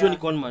 Chelsea boot ni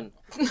con man.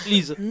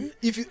 Please,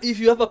 if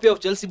you have a pair of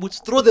Chelsea boots,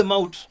 throw them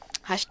out.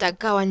 Hashtag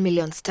Ka 1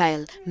 million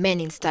style. Men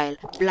in style.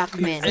 Black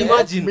men.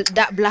 Imagine.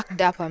 Black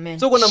dapper men.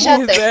 So gonna Shut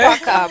move the there.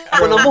 fuck up.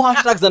 Kuna more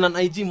hashtags than an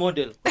IG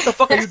model. What the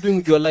fuck are you doing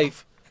with your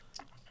life?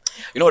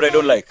 You know what I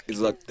don't like? It's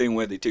that thing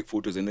where they take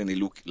photos and then they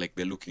look like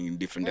they're looking in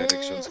different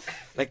directions.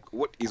 Like,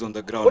 what is on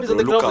the ground? What is on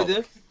bro? the Look ground up.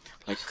 with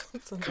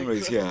Like, camera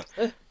is here.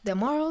 The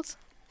morals.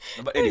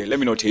 But anyway, let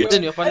me not hate.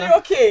 Then your Are partner. you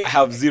okay? I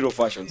have zero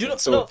fashion You know,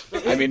 sense. So, no,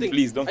 here's I the mean, thing.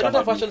 please don't I come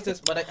don't at have me. fashion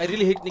sense, but I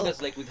really hate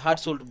niggas like with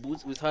hard-soled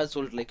boots, with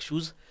hard-soled like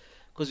shoes,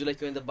 because you're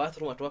like you're in the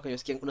bathroom at work and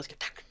you're unasikia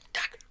tak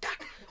tak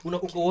tak.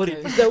 Uko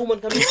worried. Is there a woman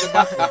coming to the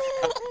bathroom?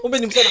 Kumbe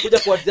ni msana kuja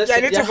kuadjust Yeah,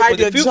 I need yako to for hide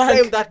the your fifth junk.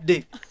 time that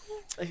day.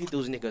 I hate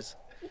those niggas.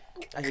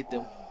 I hate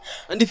them.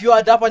 And if you are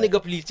a dapper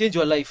nigga, please change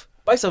your life.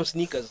 Buy some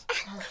sneakers.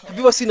 Have you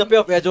ever seen a pair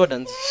of Air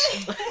Jordans?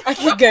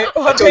 Okay.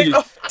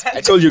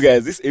 I told you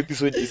guys, this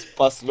episode is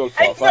personal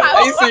for Afari.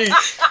 I see.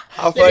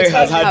 Afari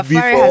has had beef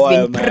Afari for a has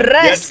while, been man. He had to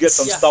pressed. get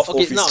some stuff off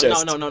his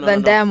chest. No.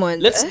 Van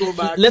Diamond.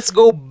 Let's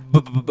go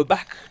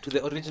back to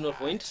the original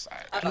point.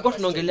 Tulikuwa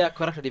tunaongelea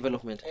character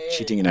development.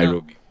 Cheating in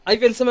Nairobi.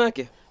 Ivy alisema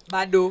yake.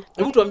 Bado.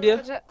 Hebu tuambie. Eh,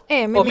 Oh,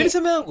 mimi maybe.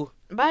 niseme yangu.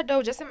 Bado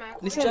hujasema yako.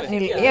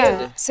 Niseme.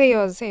 Yeah, say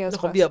yours first.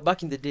 Nakwambia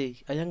back in the day,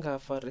 ayanga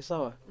Afari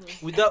sawa.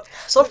 Without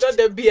Without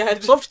the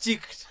beard. soft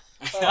cheek.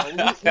 Sawa.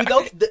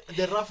 Without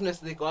the roughness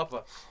they go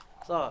hapa.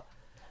 Sawa.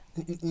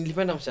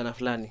 Nilipenda msichana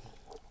fulani.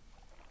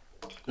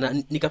 Na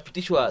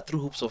nikapitishwa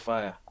through hoops of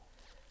fire.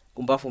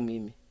 Kumbafu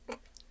mimi.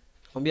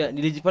 Kwambia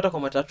nilijipata kwa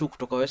matatu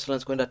kutoka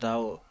Westlands kwenda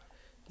Tao.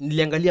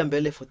 Niliangalia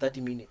mbele for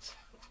 30 minutes.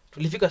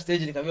 Tulifika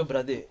stage nikamwambia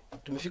brother,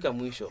 tumefika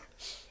mwisho.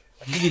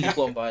 Akili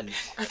ilikuwa mbali.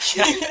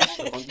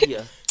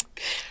 Nakwambia.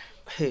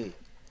 Hey,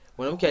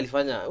 mwanamke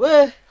alifanya,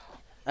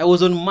 I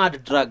was on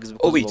mad drugs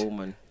because Oh, wait. of a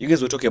woman. You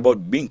guys were talking about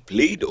being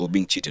played or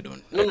being cheated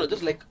on? No,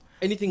 just like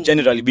anything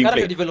Generally being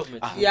character played.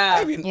 development. Yeah.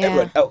 I mean, Yeah.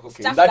 everyone. Oh, okay. In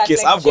Stuff that that,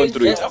 case, like, I've gone change-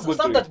 through it. Yeah, I've gone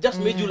stuff through that it. just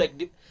made you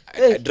like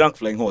I drank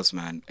flying horse,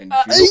 man. And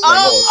if you know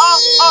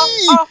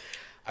flying horse,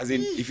 as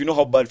in, if you know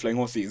how bad flying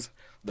horse is,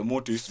 the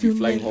motto used to be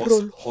flying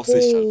horse,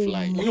 horses shall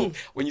fly. You know,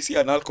 when you see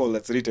an alcohol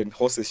that's written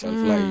horses shall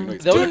fly, you know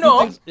it's the only you know?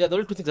 two things, yeah, the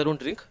only two things I don't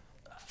drink.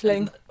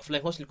 Flying.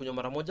 Flying horse nilikunywa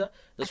mara moja. There's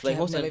Actually, flying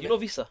horse I've and never you know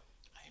Visa.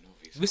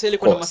 Visa. Visa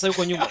ilikuwa na Of course. Masai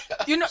huko nyuma.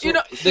 You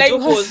know, The flying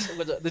joke horse.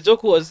 was the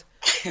joke was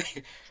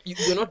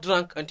you're not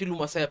drunk until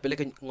Masai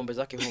apeleke ng'ombe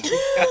zake home.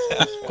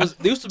 Because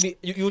there used to be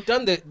you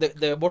turn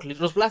the bottle, it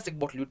was plastic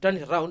bottle, you turn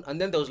it around and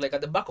then there was like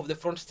at the back of the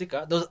front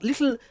sticker there was a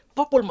little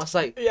purple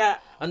Masai. Yeah.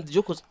 And the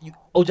joke was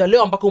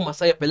hujalewa mpaka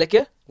Masai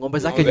apeleke ng'ombe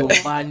zake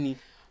nyumbani.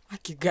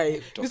 Aki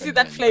guy. You see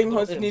that flying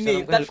horse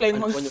nini? That flying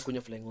horse.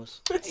 Kunywa flying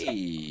horse.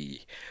 Hey,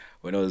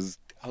 when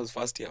I was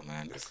first year,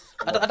 man.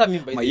 Hata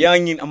mimi by I'm the a way.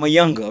 youngin, I'm a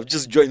younger. I've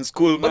just joined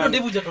school, Bado man.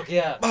 ndivyo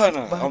hujatokea.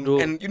 Bana, Bado.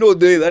 and you know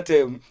the way that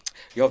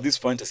you have these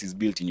fantasies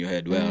built in your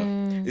head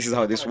where this is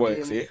how this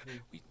works. Eh?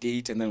 We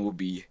date and then we'll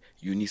be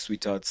uni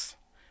sweethearts.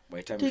 By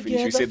the time we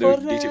finish, we say that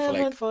we dated for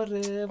like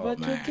forever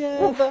man.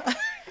 together.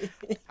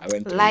 I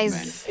went through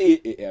Lies.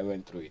 it, man. I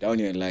went through it. I don't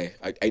even lie.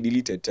 I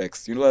deleted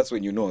text. You know, that's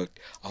when you know a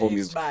home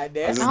It's is bad, I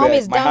eh? was just A home there,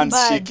 is my done hands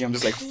bad. shaking. I'm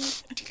just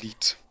like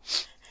delete.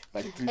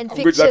 Like And I'm going to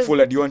that pictures.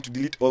 folder. Do you want to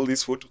delete all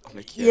these photos? I'm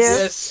like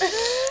yes.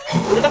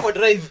 Unaenda kwa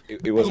drive.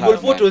 It was Google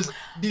hard, man. photos. I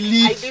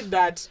Delete. did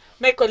that.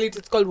 May call it,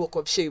 it's called walk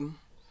of shame.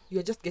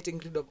 You're just getting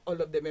rid of all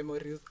of the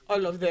memories,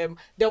 all of them.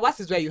 The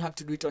worst is where you have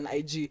to do it on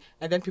IG,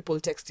 and then people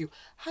text you,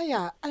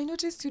 "Hiya, I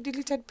noticed you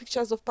deleted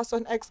pictures of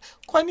person X.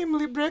 Kwani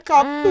mli break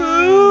up?"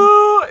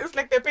 It's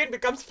like the pain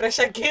becomes fresh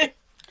again.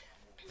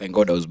 Thank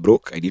God I was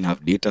broke. I didn't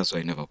have data, so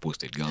I never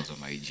posted girls on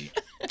my IG.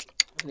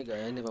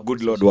 Nigga, I never Good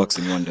posted Lord so. works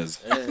in wonders.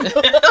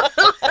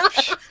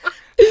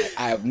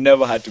 I have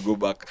never had to go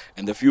back,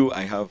 and the few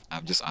I have,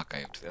 I've just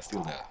archived. They're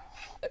still there.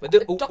 But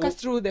then, Talk us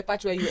through the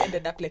part where you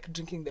ended up like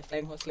drinking the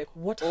flying horse. Like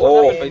what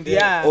Oh, happened?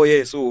 Yeah. Oh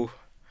yeah. So,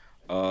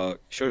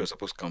 sure you're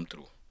supposed to come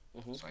through.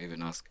 So I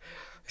even asked.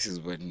 This is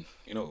when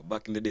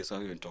back in the days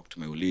I even talked to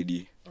my old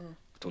lady.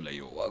 Told her,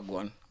 yo,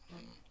 wagwan.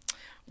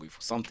 Going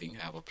for something.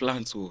 I have a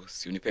plan, so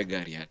siunipe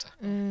gari hata.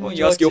 When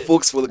you ask your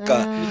folks for the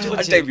car,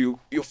 at time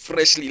you're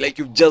freshly like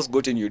you've just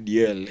gotten your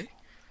DL. Eh?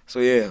 So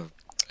yeah,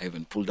 I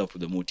even pulled up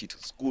with the moti to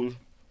school.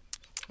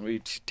 Ready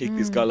to take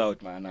this girl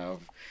out, man.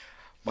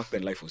 Back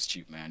then life was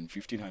cheap, man.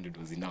 1,500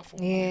 was enough for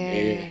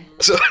me. Yeah.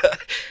 So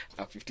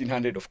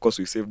 1,500, of course,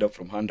 we saved up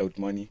from handout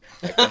money.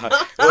 Like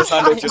those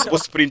handouts you're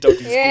supposed to print out in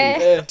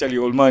school. Tell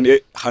your old man,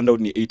 handout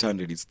ni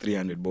 800, it's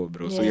 300 bob,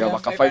 bro. So you have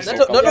like a 5 Not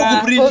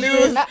to print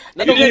news. Not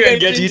I to didn't even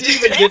get print, it.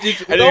 even get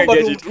it. I didn't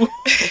Naomba get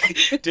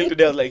tu- it. Till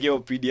today I was like, yo,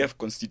 PDF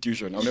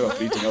constitution. I'm never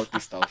printing out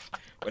this stuff.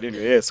 But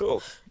anyway, yeah,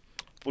 so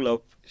pull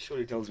up.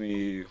 Shorty tells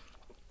me,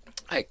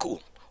 hey, cool.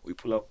 We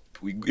pull up.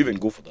 We even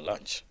go for the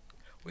lunch.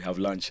 We have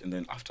lunch, and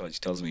then afterwards she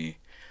tells me,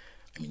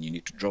 you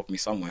need to drop me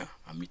somewhere.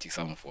 I'm meeting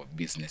someone for a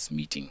business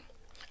meeting.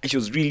 And she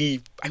was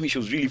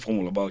really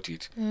formal about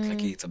it. It's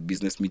like, hey, it's a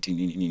business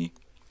meeting.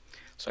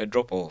 So I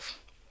drop off.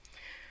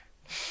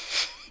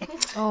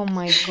 Oh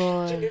my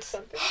god.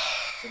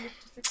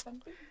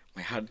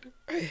 My hand.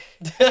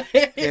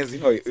 Yes,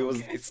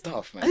 it's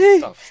tough, man.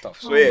 It's tough.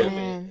 So yeah.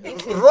 Man.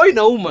 Roy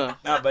Nauma.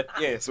 Nah, but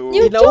yeah, so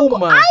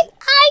Inauma.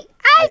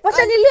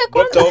 Wacha nilie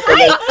dropped kwanza. off and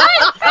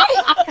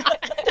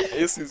then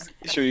this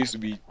issue used to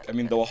be,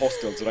 there were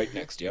hostels right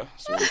next, yeah.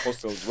 So the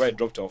hostels, where I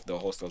dropped off, there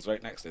were hostels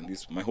right next, and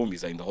my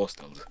homies are in the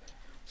hostels.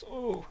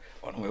 So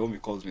one of my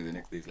homies calls me the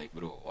next day. He's like,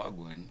 bro,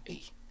 wagwan,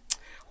 hey,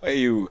 why are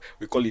you?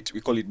 We call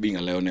it being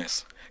a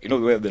lioness. You know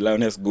where the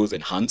lioness goes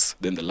and hunts,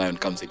 then the lion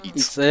comes and eats.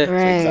 It's So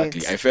Right.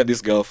 exactly. I fed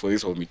this girl for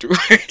this homie too.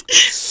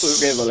 So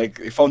these guys were like,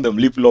 they found them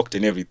lip locked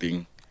and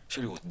everything.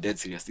 She was dead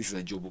serious. This is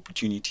a job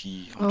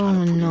opportunity. I'm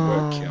trying to put in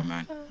work here,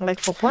 man. Like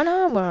for 1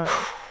 hour.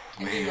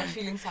 You're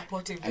feeling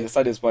supportive. And the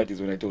saddest part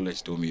is when I told her,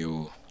 she told me,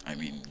 oh,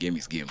 game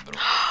is game, bro.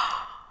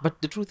 But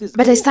the truth is,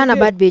 But I stand a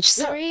bad bitch.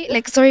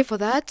 Sorry for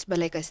that, but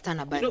like I stand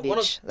a bad You know, one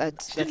of- bitch.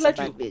 That's a like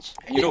bad you. bitch.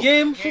 You know,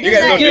 game. you guys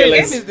don't Game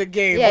realize is the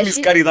game. Yeah, homies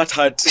she- carry that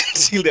heart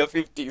till their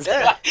 50s.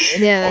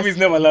 Yeah. Homies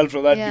never learn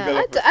from that Yeah,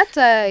 development.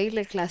 hata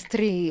ile class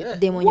 3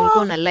 demo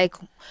ulikuwa una like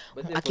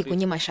But then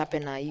akikunyima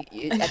sharpener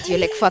at you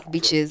like fuck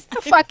bitches.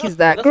 The fuck is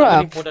that? That's Grow a very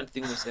up. important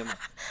thing Musema.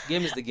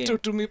 Game is the game.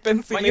 To me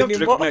pencil Man, you have to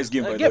anymore. recognize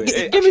game, by the Game,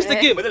 way. game is the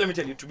game. But then let me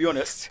tell you, to be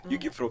honest, you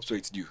give props so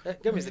it's due.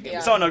 Game is the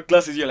game. Someone out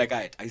classes, you're like,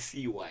 alright, I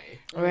see why.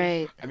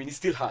 Right. It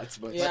still hurts,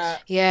 but Yeah.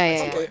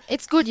 Yeah. Okay.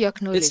 It's good you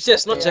acknowledge. It's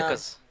chess, not Yeah.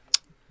 checkers.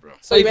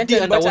 So you 5D went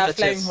and bought a underwater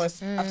flying chess.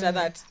 horse after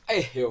that.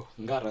 hey, yo,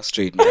 Ngara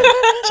straight, man.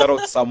 Shout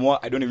out Samoa.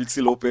 I don't know if it's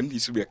still open. It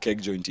used to be a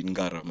keg joint in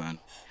Ngara, man.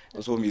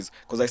 Those homies,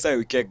 because I started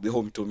with keg, the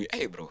homie told me,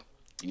 hey, bro,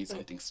 you need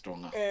something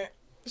stronger.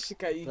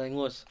 Shikai. Flying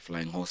horse.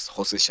 Flying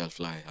horses shall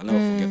fly. I'll never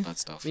forget that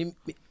stuff. Mi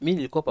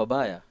nilikuwa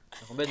pabaya.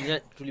 Nakwambia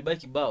tulibai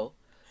kibao.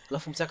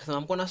 Alafu msaka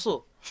akasema mko na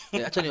so.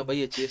 Acha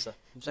niwabaie chesa.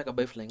 Msaka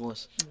buy flying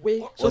horse.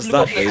 Wait. So What's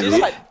that, by the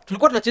way?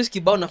 tulikuwa tunachase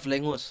kibao na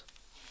flying horse.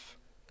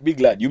 Big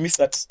lad, you missed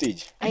that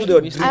stage. I- You know, there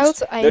were I drinks,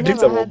 also- I there were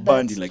drinks that never were had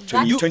banned that. in like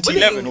You-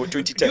 2011 or Do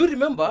 2010. you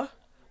remember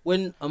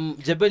when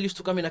Jebel used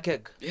to come in a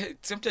keg? Yeah,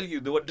 I'm telling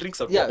you, there were drinks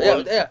that Yeah, were yeah,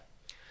 old. yeah.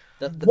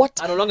 That What?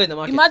 are no longer in the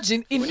market.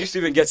 Imagine When in you used to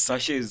even get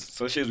sachets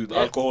with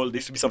alcohol, there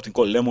used to be something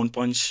called lemon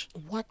punch.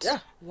 what? Yeah.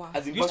 Wow.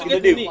 As in Used back to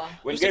in the get day, me-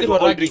 when used to guys get were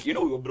all waragi. drinking,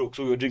 we were broke,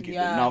 so we were drinking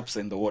Yeah. the naps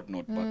and the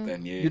whatnot. Back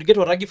then, yeah. You'd get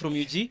waragi from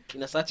UG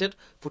in a sachet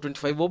for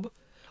 25 bob.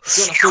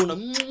 Ukiwa na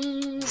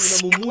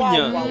so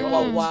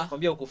unamumunya. Wow.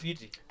 Kwambia uko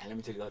fiti. And let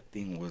me tell you, that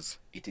thing was,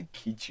 it'd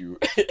hit you.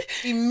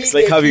 Immediately. It's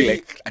like having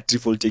like a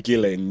triple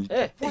tequila and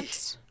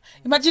What?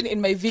 Imagine in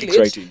my Kicks village.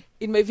 right in.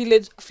 In my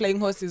village, flying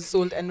horse is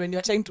sold, and when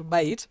you're trying to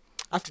buy it,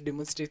 I have to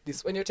demonstrate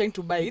this. When you're trying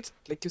to buy it,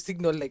 like you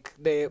signal like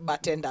the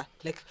bartender,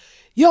 like,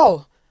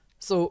 yo.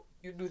 So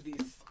you do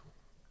this.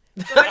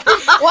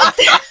 What?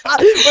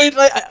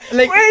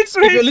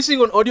 If you're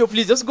listening on audio,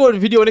 please just go on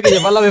video.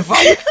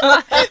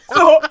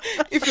 So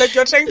if like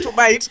you're trying to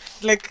buy it,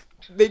 like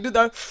they do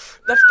that's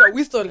the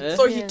whistle.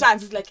 So he Yeah.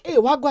 turns. It's like, hey,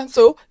 wagwan.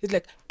 So he's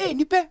like, hey,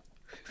 nipe.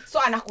 So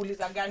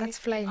anakuuliza gani? That's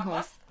flying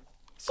horse.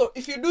 So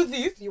if you do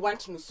this, you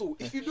want nusu.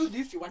 If you do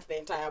this, you want the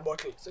entire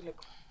bottle. So like,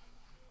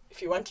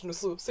 if you want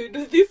nusu, so you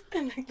do this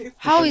and like this.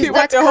 How If is you that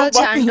want the whole culture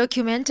bottle.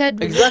 undocumented?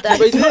 We need Exactly. that.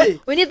 By the way,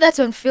 We need that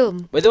on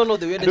film. by the one of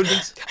the weirdest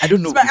things. I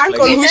don't know. It's my if,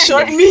 uncle who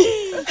showed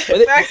me.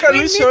 My uncle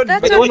who showed me.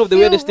 that. But the one of the Feel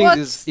weirdest things what?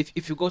 is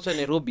if you go to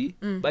Nairobi,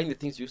 buying the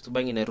things you used to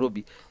buying in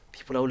Nairobi,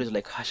 people are always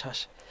like hush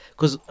hush.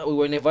 Because we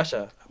were in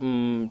Naivasha,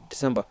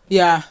 December.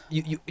 Yeah.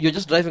 You're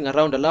just driving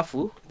around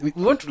Alafu. We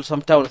went to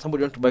some town,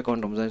 somebody went to buy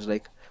condoms and it's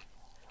like,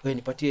 we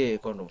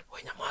nipatie condom.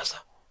 We nyamaza.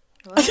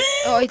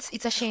 Oh,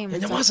 it's a shame.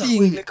 It's, Nyamaza.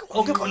 thing. Like,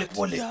 okay, pole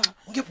pole.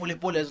 Okay, pole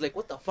pole. I was like,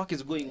 what the fuck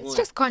is going on?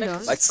 just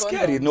condoms. It's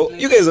scary. No,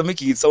 you guys are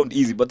making it sound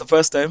easy, but the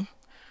first time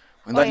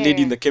when that Oh, lady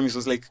yeah. in the chemist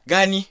was like,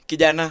 "Gani,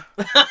 kijana."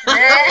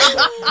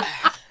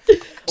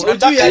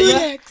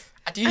 Unataka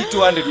Ati hii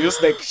 200, you're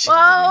just like, shit.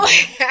 Wow.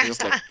 You're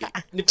just like,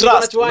 Ni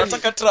trust. chwani.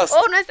 Unataka trust.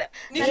 Oh, nice.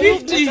 ni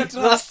 50.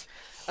 Trust.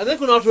 And then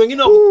kuna watu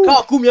wengine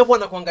wakukaa 10 hapo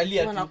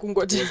wanakuangalia tu.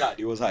 Wanakungoja.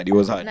 It was hard. It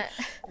was hard.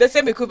 The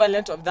same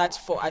equivalent of that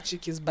for a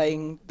chick is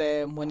buying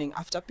the morning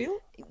after pill.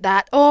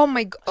 That. Oh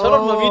my god. Shout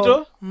out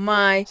Mamito.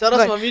 My. Shout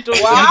out God. Mamito.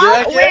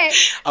 Wait.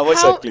 I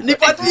watched How- that clip.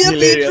 Nipatie It's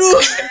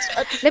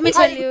hilarious. Let me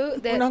tell you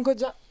that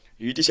Unangoja.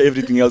 You eat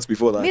everything else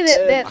before that. me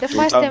the Actual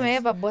first time terms. I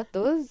ever bought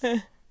those,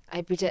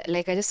 I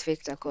just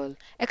faked a call.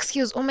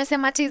 Excuse,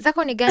 umesema ati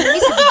zako ni gani? Mimi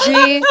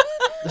sijui.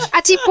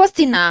 Ati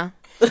postina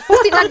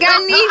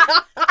gani?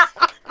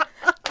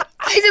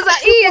 Hizi za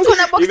hii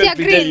kuna box Even ya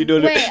pretend you green.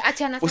 don't know. Wait,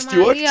 ati Posti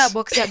anasema what? hii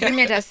box ya green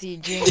hata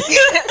sijui.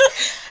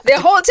 The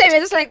whole time it's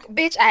just like,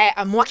 bitch,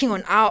 I'm working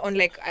on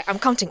like I'm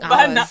counting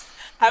Bana, hours.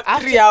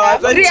 have 3 hours.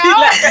 Have 3 until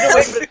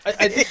hours?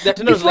 I think that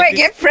was Before I like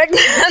get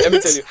pregnant. Let me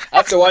tell you.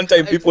 After one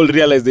time, people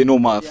realize they know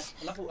math.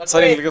 Alafu-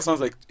 Suddenly, it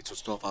sounds like it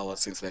was 12 hours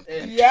since then.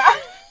 Yeah.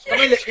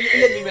 Kama ile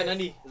meme ya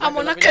nani? I'm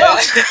on a Zaka-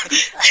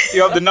 clock.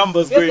 You have the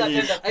numbers Yes, going in.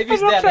 attendant. Ivy is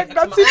there, like,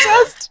 Pregnancy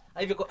akasema, test.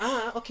 Ivy go,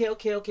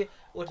 okay.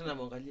 Wote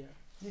namwangalia.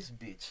 This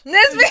bitch.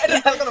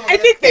 I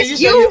think they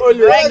usually You always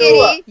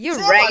raggedy. You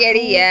raggedy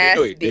They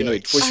know yes. it. They know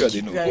it. For sure,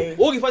 they know. Guy.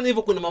 Wewe ukifanya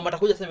hivyo kuna mama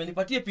atakuja sema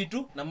nipatie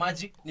pitu na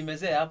maji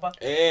nimezee hapa.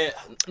 Eh,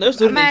 Na hiyo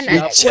story Man,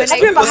 inaishia hapo.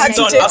 when I Have you ever had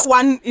to Sit take down.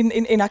 one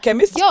in a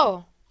chemist?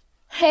 Yo,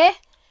 hey.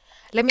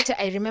 Let me tell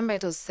I remember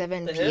it was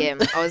 7 p.m.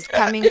 I was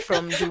coming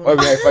from why Dune. we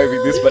high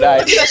fiving this? But I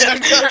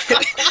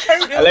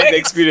like the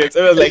experience.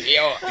 I was like,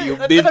 yo,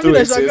 you've been through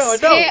it,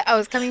 sis. Hey, I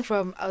was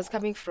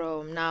coming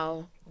from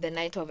now the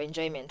night of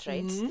enjoyment,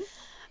 right?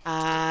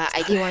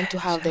 I didn't want to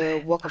have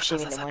the walk of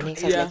shame in the morning.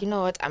 So I was Yeah. like, you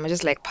know what? I'm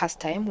just like past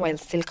time while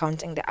still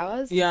counting the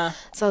hours. Yeah.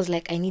 So I was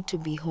like, I need to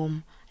be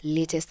home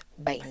latest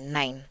by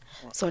 9.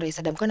 So I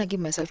said, I'm gonna give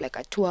myself like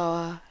a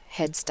 2-hour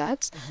head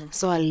start.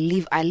 So I'll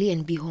leave early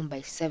and be home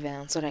by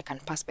 7 so that I can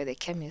pass by the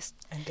chemist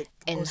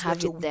and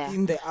have it there.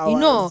 Within the You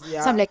know, hours,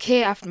 yeah. so I'm like,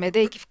 hey, after my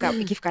day ikifika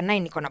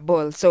 9 niko na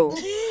ball. So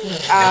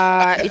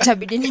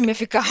itabidi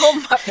nimefika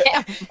home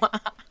mapema.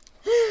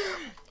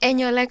 And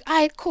you're like,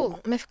 alright, cool.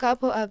 Umefika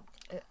hapo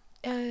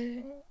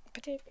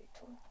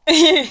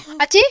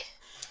ati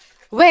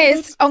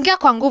wes ongea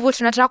kwa nguvu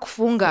tunataka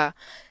kufunga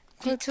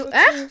pitu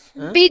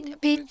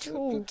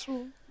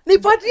pitu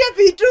Nipatie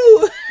vitu.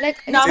 like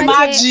Na nipatie-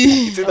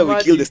 maji. It's either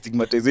we kill the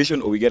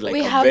stigmatization or we get like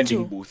We a have vending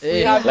to. booth.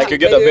 We have Like to. you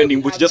get a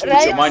vending booth, just put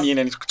your Right. money in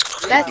and it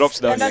That's- drops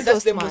down. And that's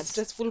that's so the most smart.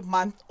 stressful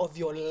month of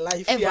your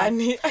life. Ever.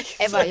 Yani.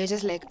 ever you're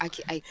just like I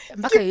Keep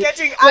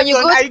getting when ads you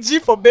on go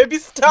IG for baby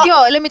stuff. yo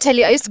let me tell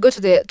you I used to go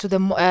to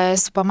the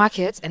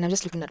supermarket and I'm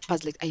just looking at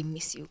pads like I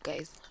miss you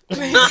guys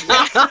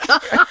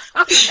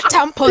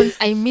tampons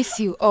I miss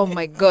you oh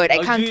my god I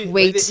can't Hujui-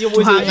 wait hiyo to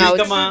mwezi hang hujui out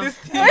kama-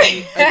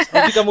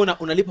 hujui kama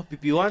unalipa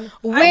PP1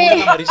 Wait.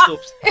 ama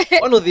Aristops.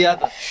 One or the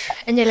other.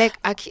 and you're like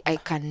I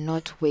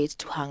cannot wait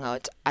to hang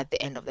out at the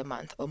end of the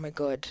month oh my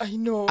god I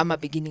know. I'm a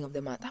beginning of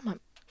the month I'm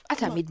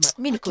at a mid-month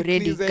mi niko ready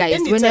Please, guys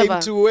anytime whenever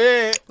to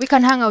wear. we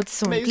can hang out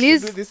soon I used to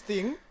please do this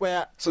thing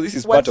where So this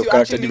is once part of you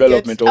character actually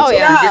development get- also. Oh,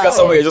 yeah. You figure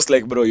somewhere you're just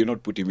like, bro, you're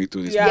not putting me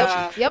through this.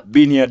 Yeah. yep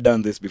Been here,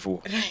 done this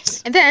before.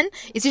 and then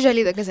it's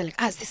usually the guys are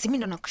like sisi mi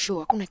ndo nakushow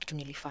hakuna kitu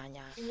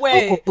nilifanya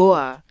We. uko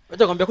poa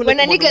Wacha kwambia kuna When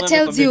a mtu nigga mwanaume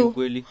tells amekwambia you- ni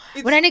ukweli.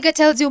 when a nigga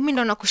tells you mi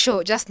ndo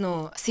nakushow just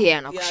know si yeye Yeah,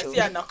 anakushow see,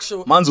 I'm not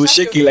sure. Mans was That's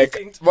shaky your like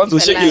instinct. mans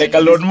was It's a shaky lie. like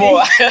a lot more.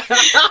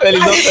 Well,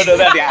 he's not under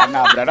that. Yeah,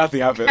 nah, bro,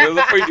 nothing happened. There was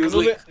a point he was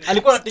like,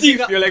 Alikuwa Steve,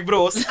 anatinga- you're like,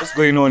 bro, what's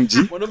going on, G?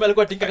 mwanaume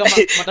alikuwa anatinga kama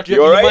matatu ya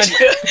You alright?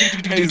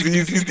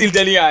 Kilimani. he's still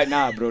telling you,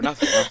 nah, bro,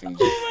 nothing,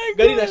 G.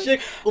 Gari na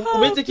shake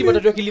umecheki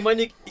matatu ya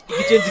Kilimani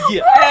ikichange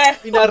gear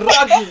ina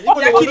ragi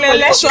Hivyo Ya ndio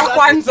kileleshwa watu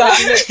kwanza.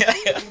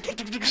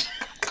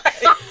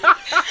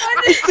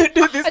 I used to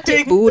do this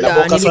thing. buda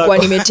Naboka nilikuwa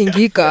sako.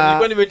 nimetingika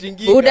Nilikuwa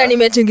nimetingika. buda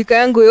nimetingika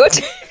yangu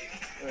yote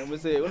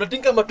Mzee,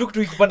 unatinga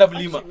matuktuk ikipanda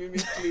mlima. Mimi,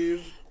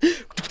 please.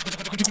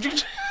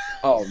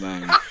 Oh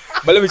man.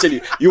 But let me tell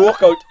you, you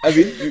walk out, as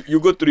in you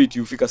go through it,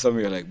 you figure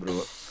somewhere you're like,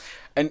 bro.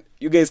 And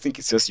you guys think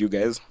it's just you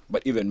guys,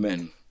 but even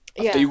men.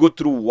 After Yeah. you go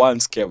through one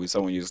scare with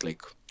someone, you're just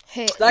like,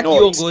 hey Like No,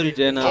 hiyo it's- ngori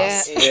tena.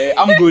 Yeah.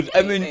 yeah, I'm good.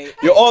 I mean,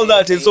 you're all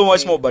that and so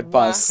much more, but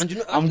pass. And you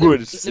know, I'm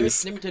good. Let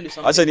me tell you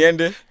something. Acha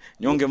niende,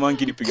 nyonge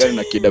mangi nipigane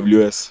na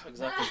KWS.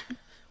 Exactly.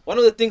 one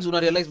of the things when I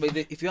realize by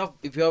the if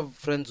you have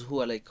friends who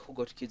are like who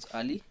got kids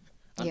early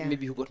and Yeah.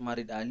 maybe who got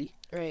married early,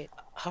 Right.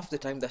 half the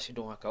time that shit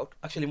don't work out.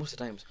 Actually, most of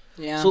the times.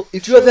 Yeah. So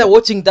if you're there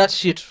watching that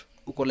shit,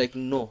 you go like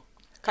no.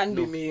 Can't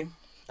be No. me.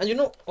 And you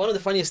know, one of the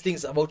funniest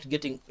things about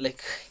getting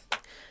like,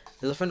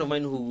 there's a friend of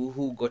mine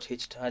who got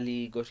hitched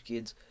early, got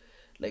kids.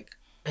 Like,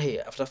 hey,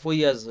 after 4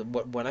 years,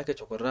 bwanake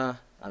chokora,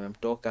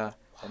 amemtoka,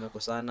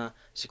 wamekosana.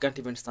 She can't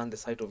even stand the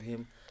sight of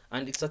him.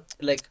 And it's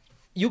like,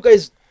 you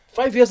guys,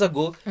 5 years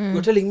ago, you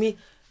were telling me,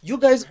 you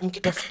guys,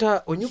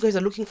 mkitafuta, when you guys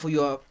are looking for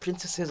your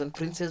princesses and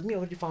princes, me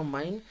already found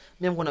mine.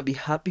 Me, I'm gonna be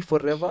happy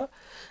forever.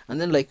 And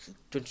then like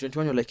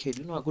 2021, you're like, hey,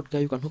 do you know a good guy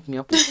you can hook me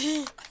up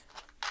with?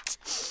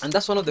 And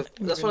that's one of the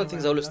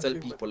things I always tell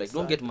people, like,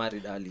 don't get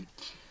married early.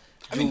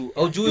 You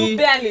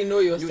barely know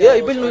yourself. Yeah,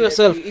 you barely know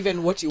yourself.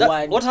 Even what you That-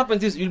 want. What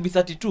happens is you'll be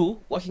 32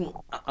 working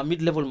a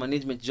mid-level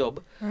management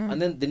job, and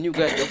then the new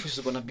guy at the office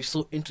is gonna be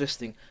so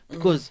interesting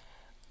because,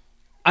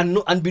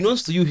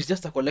 unbeknownst to you, he's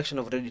just a collection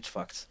of Reddit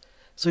facts.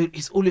 So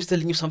he's always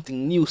telling you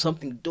something new,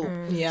 something dope,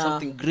 Yeah.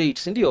 something great,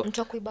 sindio?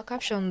 Mtakuiba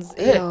captions.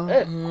 Eh, yo.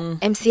 eh.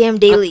 MCM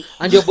daily.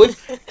 And your boy,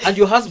 and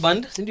your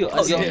husband, sindio?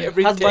 And your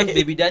Every husband, day.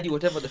 baby daddy,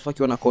 whatever the fuck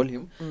you wanna call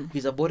him,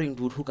 he's a boring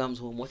dude who comes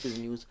home, watches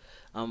news,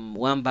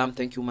 wham bam,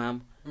 thank you ma'am.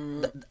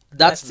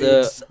 That's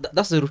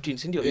the routine,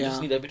 sindio? You Yeah.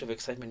 just need a bit of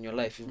excitement in your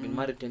life. You've been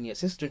married 10 years,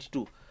 since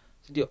 22,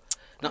 sindio?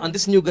 Now, and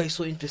this new guy is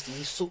so interesting.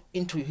 He's so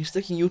into you. He's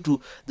taking you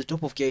to the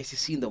top of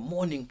KICC in the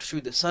morning to show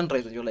you the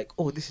sunrise, and you're like,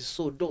 oh, this is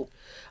so dope.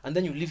 And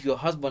then you leave your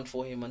husband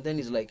for him, and then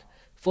he's like,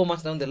 4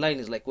 months down the line,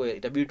 he's like, well,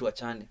 itabidi to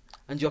achane.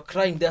 And you're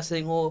crying there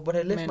saying, oh, but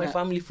I left my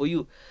family for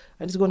you.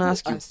 And he's gonna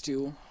ask you, asked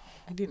you.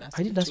 I didn't ask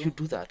I didn't ask to. you to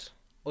do that.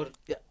 Or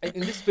yeah, in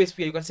this space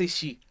here, you can say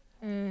she.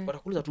 But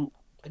akuuliza tu,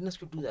 I didn't ask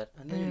you to do that.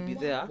 And then you'll be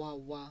there.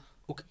 Wow.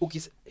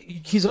 Okay,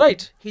 he's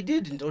right. He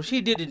didn't or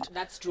she didn't.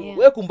 That's true. Yeah.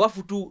 Wewe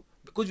kumbafu tu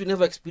because you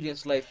never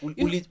experienced life.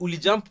 Uli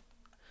jump,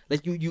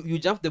 like you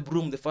jump the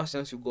broom the first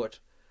chance you got.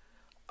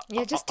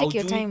 Yeah, just I'll take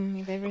your do it. time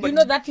with everything. You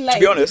know that line. To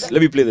be honest,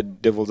 let me play the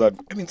devil's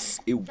advocate. I mean,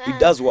 it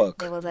does work.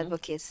 Devil's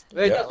advocate.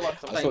 Well, Yeah. that's what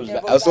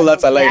sometimes. I saw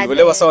that's a line. Yeah,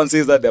 Whenever yeah. someone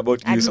says that, they're about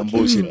to give you some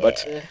Advocate. bullshit.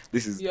 But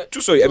this is Yeah.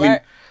 true story. I mean,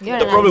 You're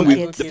the an problem with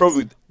advocate. the problem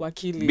with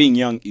Wakili. being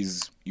young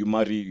is you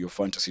marry your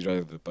fantasy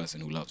rather than the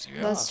person who loves you.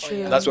 Yeah? That's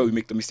true. That's why we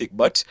make the mistake.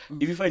 But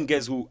if you find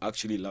guys who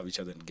actually love each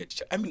other and get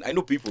each other, I mean, I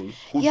know people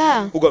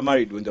who got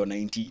married when they were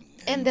 19.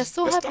 And they're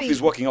so the happy. stuff is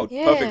working out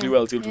Yeah. perfectly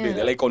well till today. Yeah.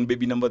 They're like on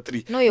baby number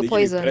 3. Know your they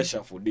poison. Give me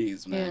pressure for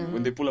days, man. Yeah.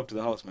 When they pull up to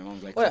the house, my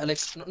mom's like, Oh, yeah, like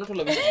not all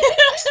of it.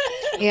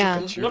 Yeah.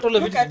 Not all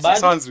of it is bad.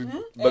 sounds with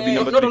baby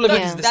number Not all 3. of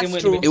it is the That's same way.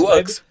 true. they It describe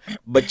works,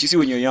 but you see,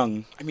 when you're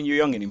young, I mean, you're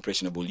young and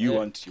impressionable. You Yeah.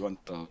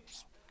 want the.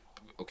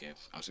 Okay,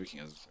 I was speaking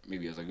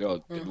as a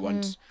girl. You'd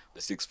want the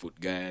 6-foot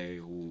guy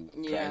who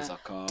drives a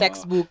car,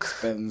 Textbook.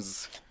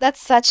 spends.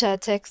 That's such a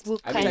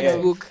textbook I mean, kind yeah. of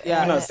Textbook.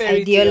 Yeah. Yeah.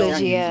 Fairy ideology.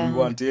 tale. Yeah. You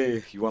want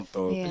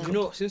the. Yeah. You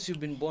know, since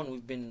you've been born,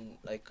 we've been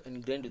like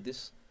ingrained with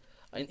this.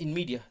 In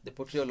media, the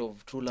portrayal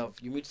of true love.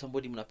 You meet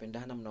somebody,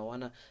 mnapendana,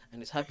 mnawana,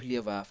 and it's happily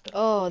ever after.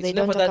 Oh, It's they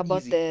never don't talk that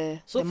about easy. the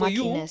So for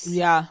you, murkiness.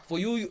 Yeah. For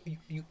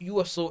you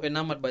are so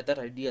enamored by that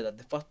idea that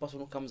the first person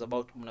who comes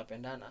about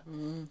mnapendana,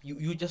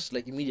 you just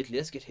like immediately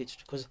let's get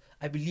hitched, because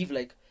I believe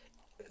like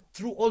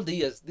through all the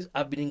years,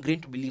 I've been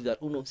ingrained to believe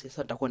that uno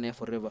sesa takuwa naye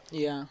forever.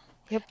 Yeah.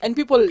 Yep. And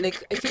people,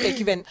 like, I feel like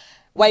even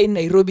why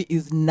Nairobi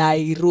is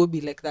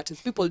Nairobi like that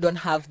is people don't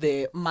have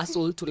the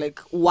muscle to like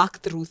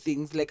work through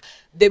things. Like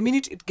the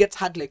minute it gets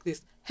hard like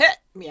this, hey,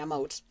 me, I'm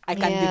out. I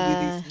can't deal Yeah.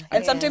 with this.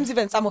 And Yeah. sometimes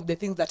even some of the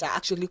things that are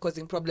actually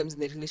causing problems in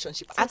the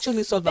relationship are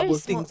actually solvable very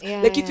small. things.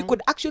 Yeah, like if yeah. you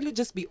could actually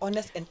just be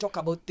honest and talk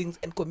about things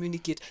and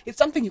communicate, it's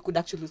something you could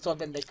actually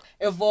solve and like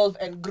evolve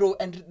and grow,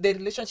 and the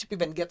relationship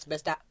even gets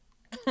better.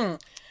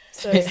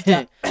 Sorry.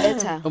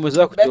 Better.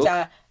 Umezoea kujoke.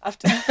 Better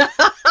after.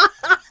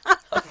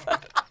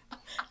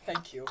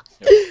 Thank you.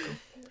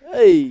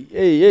 Hey,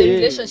 The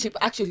relationship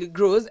actually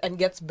grows and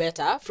gets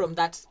better from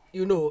that,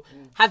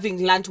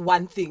 having learned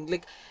one thing.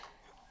 Like,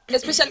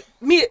 especially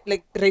me,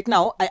 like right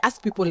now, I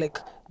ask people, like,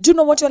 do you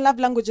know what your love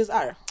languages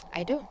are?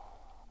 I do.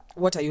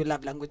 What are your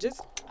love languages?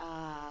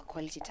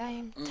 Quality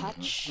time,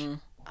 touch,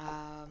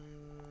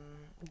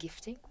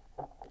 gifting,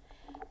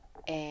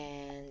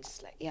 and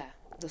just like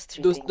those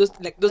three Those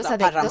things. those are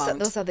paramount.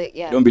 Those are the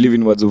Don't believe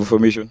in words of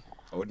affirmation.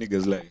 Or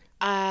niggas lie.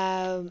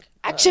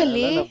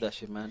 Actually, I love that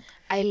shit, man.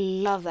 I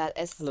love that.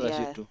 As, I love that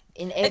shit too.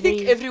 In I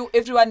think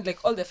everyone, like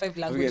all the 5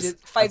 languages,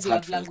 5 that's love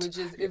heartfelt.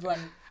 languages, everyone.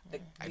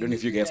 Like, I don't know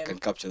if you guys them. can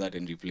capture that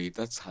and replay it.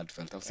 That's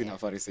heartfelt. I've seen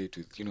Hafari say it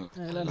with,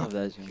 I love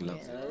that shit. he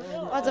loves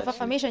it. words of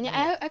affirmation.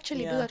 Yeah, I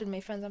actually Yeah. do that with my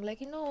friends. I'm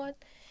like, you know what?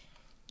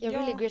 You're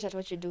really great at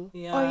what you do.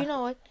 Yeah. Or you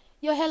know what?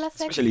 You're hella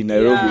sexy. Especially in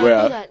Nairobi, Yeah. where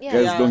I do that, yeah.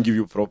 guys Yeah. don't give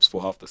you props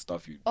for half the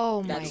stuff you.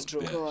 Oh That's my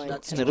true. god.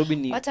 That's Nairobi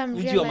ni What I'm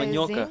mji wa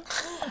realizing,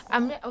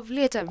 manyoka. of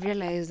late I've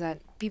realized that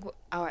people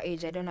our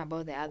age, I don't know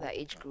about the other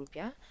age group,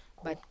 yeah,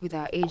 but with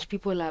our age,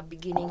 people are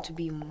beginning to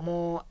be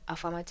more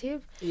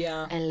affirmative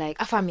Yeah. and like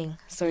affirming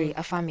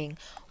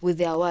with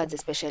their words,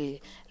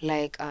 especially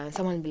like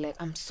someone be like,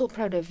 "I'm so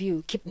proud of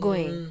you, keep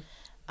going."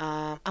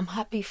 I'm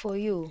happy for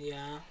you.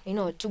 Yeah. You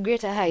know, to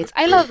greater heights.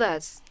 I love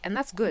that, and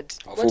that's good.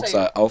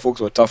 Our folks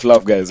were tough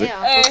love guys. Yeah,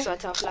 our folks are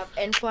tough love.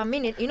 And for a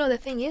minute, you know, the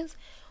thing is,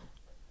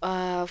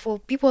 for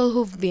people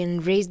who've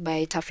been raised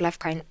by tough love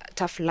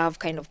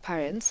kind of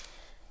parents,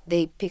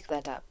 they pick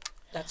that up.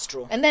 That's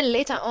true. And then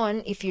later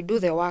on, if you do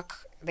the work,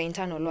 the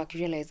internal work,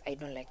 you realize I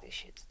don't like this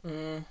shit.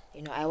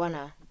 You know, I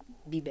wanna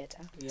be better.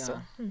 Yeah. So,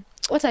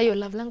 what are your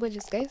love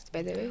languages, guys?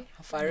 By the way,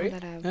 Hafari? Now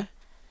that I've-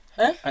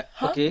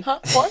 Okay.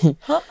 What?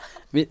 Huh?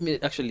 Me,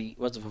 actually,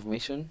 words of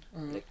affirmation,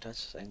 like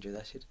touch, I enjoy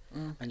that shit.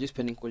 And just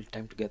spending quality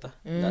time together.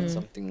 That's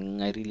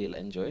something I really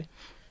enjoy.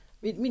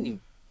 Meaning,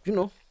 you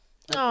know.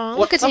 Oh, what-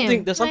 look at something,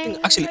 him. There's something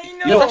Actually, I you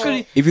know. know, there's actually,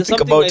 if you there's think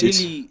something about I it,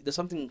 really, there's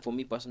something for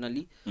me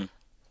personally.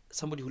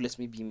 Somebody who lets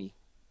me be me,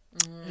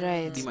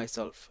 Right. be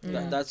myself.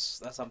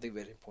 That's something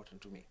very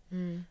important to me.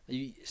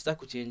 You start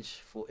to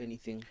change for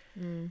anything.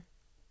 you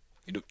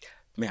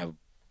know,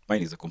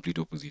 mine is a complete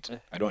opposite.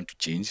 I don't want to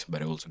change,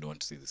 but I also don't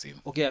want to stay the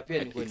same. Okay,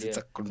 appear It's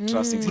a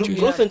contrasting situation.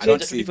 growth and I don't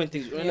change are two see- different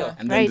things. Remember?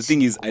 And then the Right.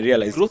 thing is, I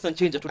realize Growth and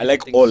change are two I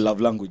like different all things.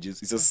 love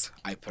languages. It's just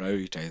I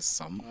prioritize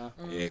some.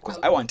 Because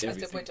I want That's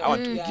the everything. point I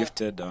want of to it. be Yeah.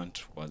 gifted. I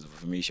want words of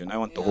affirmation. I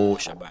want the whole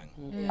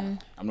shebang.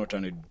 I'm not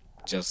trying to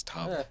just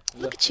have. Yeah.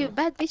 Look at you,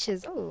 bad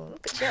bitches. Oh,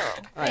 look at you.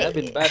 I've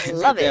been bad since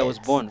Love the day I it. was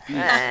born.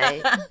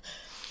 Right.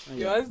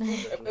 Yours?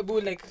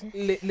 Able like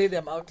lay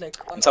them out like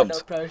on Some- order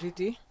of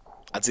priority.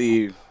 I'd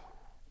say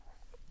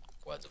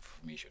words of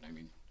affirmation. I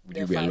mean, would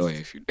you They're be a fast. lawyer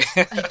if you?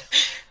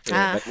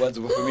 But words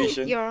of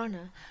affirmation, Your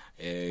Honor.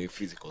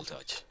 physical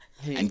touch,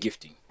 and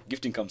gifting.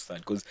 Gifting comes third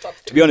because,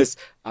 to be honest,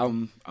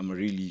 I'm a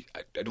really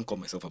I don't call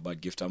myself a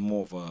bad gifter.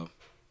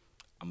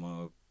 I'm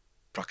a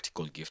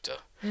practical gifter.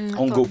 I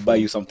won't go buy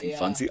you something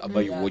fancy. I'll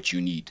buy you what you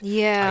need.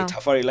 Yeah.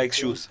 Tafari likes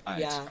shoes.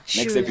 Alright. Yeah. Next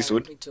Shoes.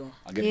 episode, Me too.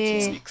 I'll get Yeah.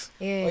 some sneaks.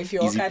 Yeah. Or if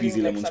you're Easy carrying peasy,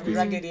 like lemon some squeezy.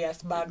 raggedy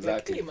ass bags,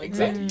 Exactly. like,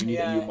 Exactly. You need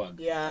a new bag.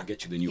 Yeah. I'll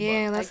get you the new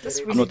Yeah, bag. that's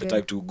I'm really I'm not the good.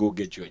 type to go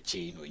get you a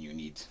chain when you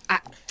need.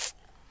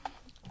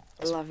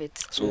 Love it.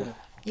 So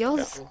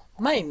Yours?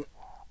 Mine,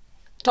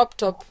 top,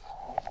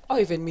 or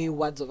even me,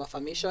 words of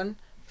affirmation,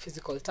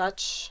 physical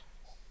touch,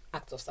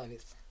 acts of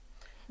service.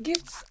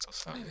 Gifts. acts of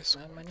service.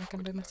 Man, I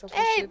can buy myself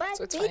Hey, shit, bad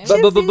so it's bitch.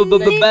 fine.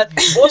 Bad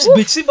boss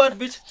bitch. See bad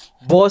bitch.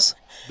 Boss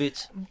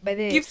bitch. By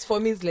the Gifts for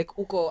me is like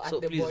uko at So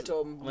the please,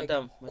 bottom.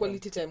 madam.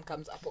 Quality time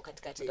comes up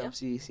katikati. Yeah?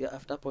 See,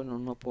 after point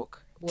on no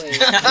pork. Wait.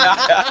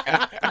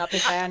 Na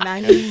pesa ya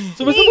nani?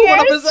 So umesema uko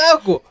na pesa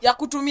yako. Ya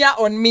kutumia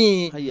on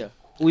me. Haya.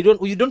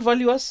 You don't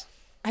value us?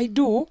 I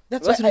do.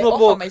 That's Basi why I nunua offer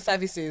pork. my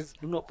services.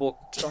 Do not pork.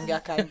 Tutaongea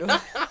kando.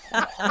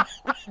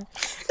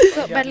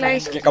 So, but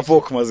like, Keka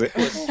pork, maze.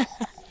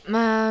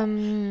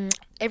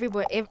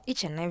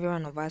 each and every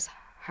one of us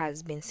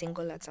has been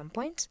single at some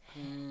point,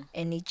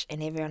 and each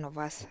and every one of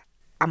us,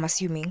 I'm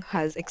assuming,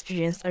 has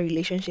experienced a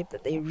relationship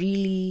that they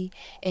really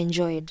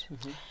enjoyed.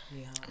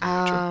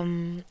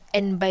 And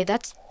by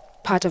that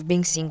part of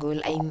being single,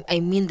 I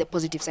mean the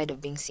positive side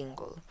of being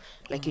single,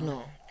 like you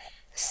know.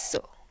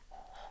 So,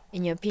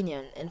 in your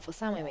opinion, and for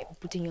some I might be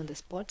putting you on the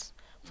spot,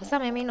 for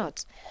some I may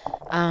not.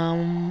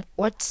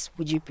 What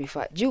would you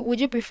prefer? Would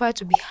you prefer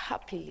to be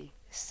happily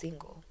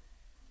single,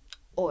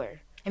 or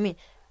I mean,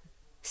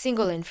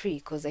 single and free?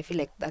 Because I feel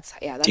like that's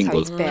how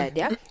Tingle. it's paired,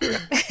 yeah.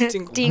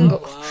 Tingle. Tingle.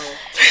 Wow.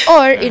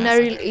 Or in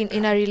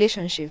a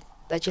relationship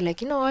that you're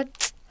like, you know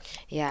what?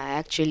 Yeah,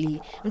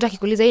 actually, mtu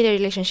akikuuliza in a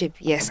relationship,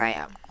 yes, I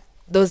am.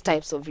 Those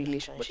types of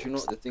relationships. But you know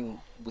the thing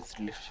with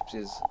relationships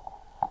is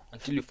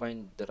until you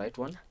find the right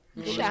one,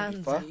 you always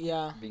Shanzi. prefer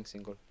Yeah. being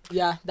single.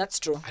 Yeah, that's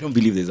true. I don't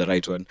believe there's a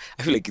right one.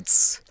 I feel like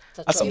that's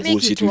some choice. Make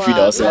bullshit it we feed work.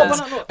 ourselves.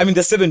 No. I mean,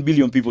 there's 7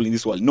 billion people in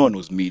this world. No one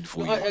was made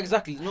for you.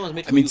 Exactly. No one's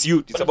made I for mean, it's you.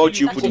 It's But about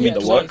until you putting in the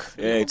commit work. twice.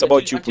 Yeah, it's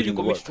about you until putting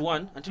the commit work. to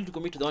one, until you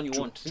commit to the one you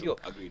want. True.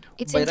 Agreed.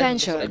 It's By right,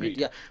 intentional. agreed.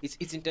 Yeah,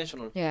 it's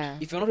intentional. Yeah.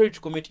 If you're not ready to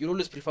commit, you'll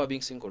always prefer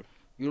being single.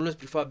 You'll always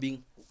prefer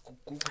being.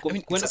 I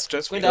mean, it's a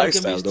stressful kwenda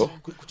lifestyle, alchemist,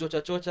 though.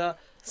 kuchocha.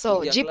 So,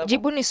 kuingia club.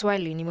 jibuni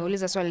swali,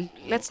 nimeuliza swali.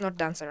 Let's not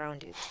dance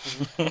around it.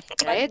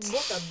 Right?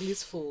 Both are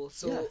blissful.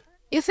 So Yeah.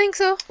 You think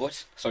so?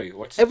 What? Sorry,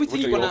 what? Everything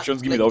What are you your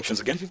options? Give me the options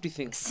again. 50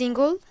 things.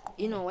 Single,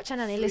 you know,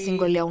 wachana na ile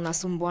single ya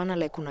unasumbuana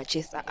like una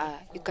chase.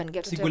 You can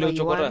get Single whatever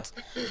ya you uchokora. want.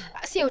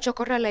 Si ya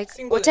uchokora, like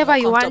Single whatever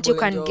and you want you comfortable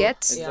can and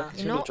get. yeah.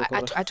 You know, Single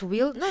uchokora. at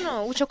will.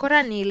 No,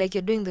 uchokora ni like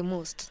you're doing the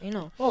most, you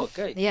know. Oh,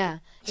 okay. Yeah,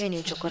 hiyo ni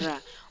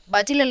uchokora.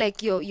 But ile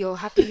like you're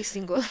happily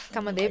single,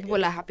 kama the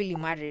people are happily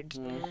married.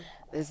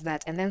 There's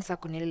that. And then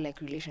sakunele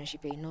like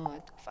relationship, you know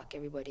what? Fuck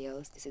everybody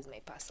else. This is my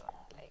person.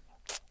 Like,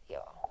 yo.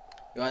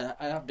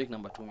 I have dick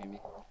number 2 maybe.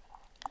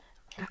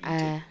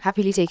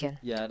 Happily taken.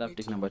 Yeah, I'd have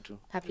dick number 2.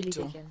 Happily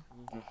taken.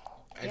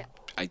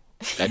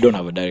 I don't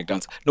have a direct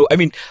answer. No, I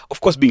mean,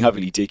 of course, being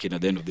happily taken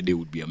at the end of the day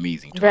would be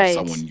amazing to Right.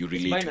 have someone you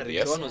relate to. binary,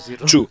 Yes, 1 or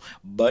 0. true.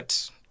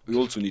 But we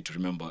also need to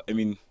remember. I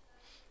mean,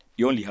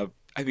 you only have.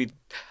 I mean,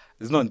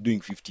 there's not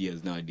doing 50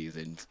 years nowadays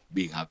and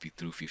being happy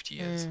through 50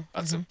 years.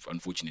 That's an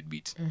unfortunate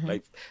bit.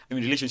 Like, I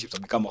mean, relationships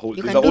have become a whole.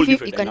 You There's can a whole do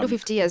different you can do dynamic.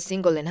 50 years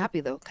single and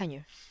happy though, can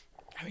you?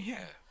 I mean,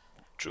 yeah.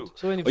 True.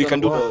 So when or you can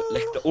do wow.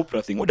 the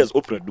Oprah thing. What does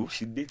Oprah do?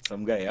 She dates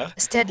some guy, yeah?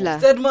 Stedler.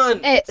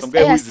 Stedman. Some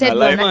guy who's in her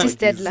life. Not but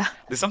Stedler.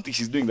 there's something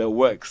she's doing that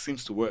works,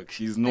 seems to work.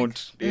 She's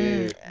not.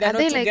 They're Are not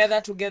they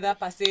like- together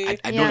per se.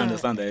 I Yeah. don't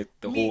understand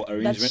the Me, whole that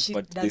arrangement, shit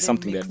but there's doesn't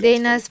something make there. They're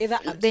in a, Either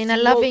I'm they're in a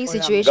single loving or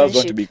I'm- situation. Girls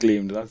want to be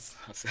claimed. That's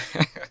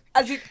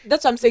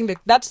That's what I'm saying. Like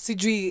that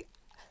CG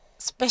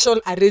special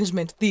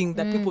arrangement thing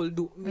that people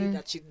do. Me,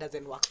 that shit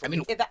doesn't work. For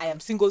me. Either I am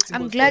single.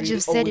 I'm for glad real,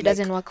 you've or said it like-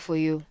 doesn't work for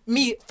you.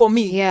 For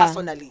me Yeah.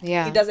 personally,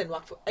 Yeah. it doesn't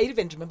work. I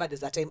even remember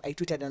there's a time I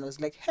tweeted and I was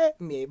like, "Hey,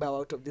 me I bow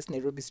out of this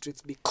Nairobi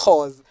streets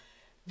because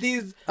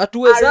these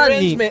Hatuwezani.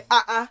 arrangement."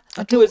 Atu-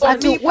 For me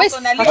atu- wes-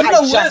 personally, Hatuna I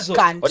just uwezo.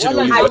 can't. Wacha I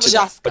niulize,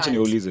 just wacha can't.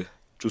 niulize.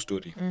 True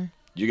story. Do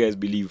you guys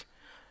believe?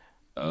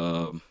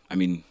 I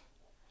mean,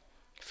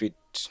 fate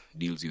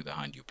deals you the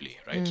hand you play,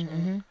 right?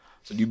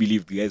 So do you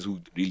believe the guys who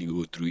really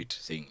go through it,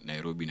 saying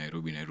Nairobi,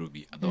 Nairobi,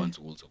 Nairobi, are the ones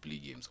who also play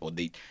games, or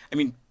they?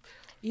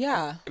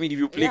 Yeah. I mean, if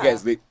you play Yeah.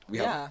 guys, we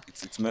Yeah. have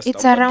it's messed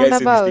It's up. a But guys say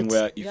this roundabout. thing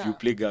where if Yeah. you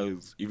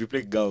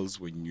play girls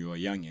when you are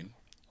youngin,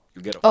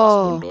 you get a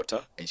Oh. firstborn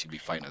daughter and she'll be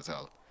fine as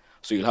hell.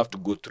 So you'll have to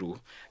go through.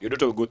 Your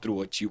daughter will go through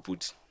what you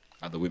put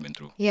other women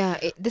through. Yeah,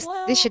 this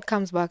shit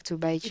comes back to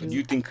bite So you. do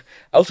you think?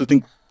 I also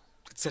think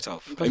it's set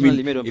up. I Personally,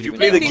 mean, made of if you believe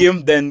play in the that.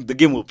 game, then the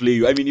game will play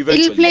you. I mean,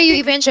 eventually. It'll play you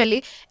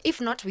eventually, if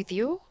not with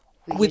you,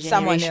 With your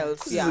someone generation.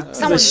 else. Yeah. There's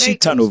Someone a very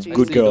shit ton close of to you.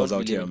 good I still girls don't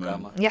out here, believe in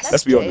man. karma. Yes,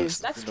 Let's be there honest. is.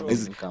 That's true.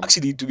 There's- in karma.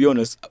 actually, to be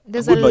honest,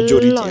 There's a good a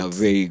majority lot. are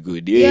very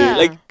good. Yeah, Yeah.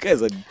 like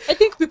guys are. I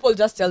think people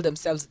just tell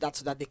themselves that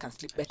so that they can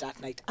sleep better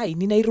at night. Aye, in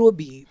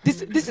Nairobi.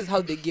 This is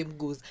how the game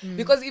goes.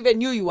 Because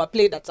even you are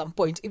played at some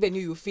point. Even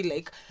you feel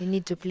like You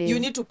need to play. you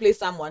need to play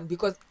someone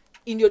because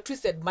in your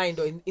twisted mind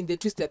or in the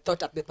twisted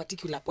thought at the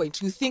particular point,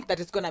 you think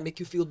that it's gonna make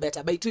you feel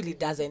better, but it really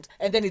doesn't.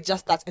 And then it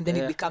just starts, and then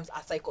Yeah. it becomes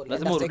a cycle, and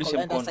lazima a urudishe cycle,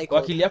 and a mkono kwa cycle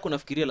akili yako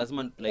nafikiria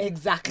lazima like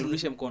Exactly.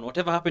 urudishe mkono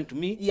whatever happened to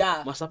me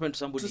Yeah. must happen to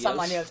somebody to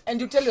someone else.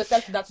 And you tell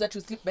yourself that so that you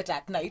sleep better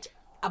at night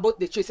about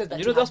the choices that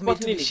You you, know have that's made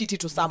part to be nini? shitty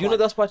to Do someone. you know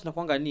that's part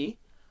nakwanga ni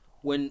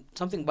when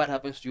something bad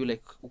happens to you,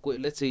 like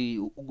let's say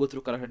you go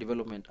through character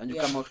development and you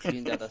Yeah. come out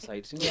clean the other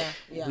side.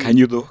 Yeah. Can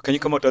you though? Can you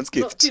come out No,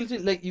 unscathed? still,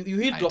 like you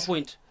hit to a Right.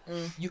 point.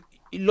 You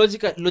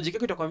logic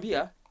yako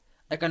itakwambia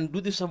I can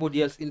do this to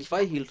somebody else, and if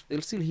I heal,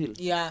 they'll still heal.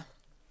 Yeah.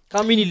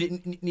 Kama mimi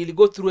nili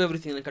go through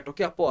everything and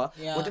katokea poa,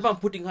 Yeah. whatever I'm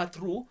putting her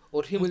through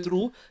or him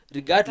through,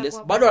 regardless,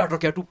 bado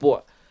anatokea tu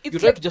poa. It's You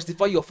try like- to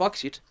justify your fuck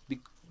shit,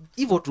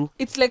 evil too.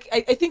 It's like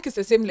I think it's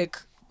the same like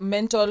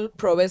mental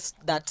prowess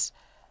that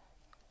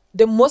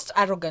the most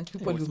arrogant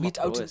people it's you not meet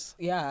out prowess.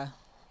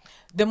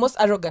 the most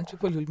arrogant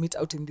people you'll meet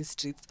out in these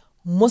streets,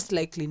 most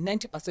likely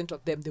 90%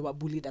 of them they were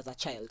bullied as a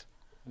child.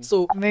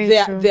 So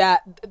Very true.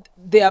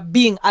 they are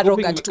being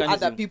arrogant to mechanism.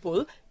 other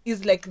people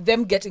is like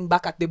them getting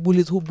back at the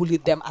bullies who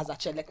bullied them as a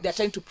child. Like they're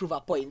trying to prove a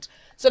point.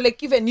 So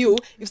like even you,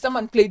 if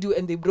someone played you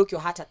and they broke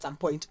your heart at some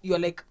point, you're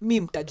like, me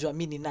mtajua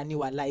mi ni nani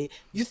walai.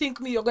 You think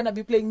me you're gonna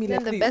be playing me Then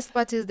like the this? best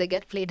part is they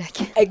get played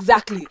again.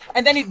 Exactly.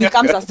 And then it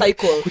becomes a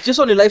cycle.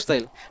 Kucheza ni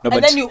lifestyle. No,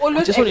 And then you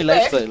always just only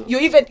expect lifestyle. you're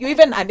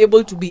even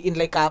unable to be in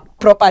like a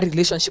proper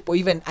relationship or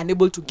even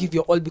unable to give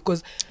your all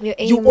because Your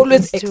you aim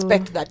always is to-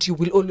 expect that you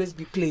will always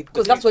be played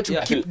because that's what you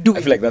Yeah. keep I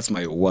doing. feel like that's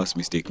my worst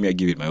mistake. Me, I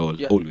give it my all,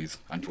 Yeah. always,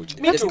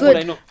 unfortunately. Me There's too. people Good.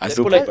 I know. I There's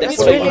still people put there's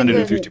That's people really I know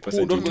good. 150%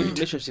 who don't go in into it.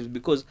 relationships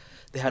because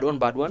they had one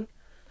bad one,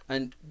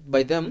 and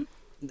by them,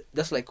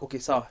 that's like okay,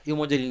 sawa. Hiyo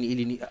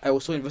moja I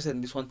was so invested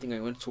in this one thing, I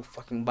went so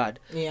fucking bad.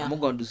 Yeah. I'm not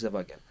gonna do this ever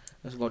again.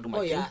 I'm just gonna do my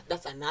Oh thing. yeah,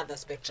 that's another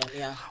spectrum.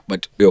 Yeah.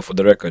 But yo, for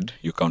the record,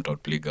 you can't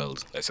outplay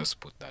girls. Let's just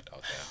put that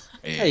out there.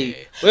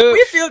 Hey,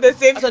 We feel the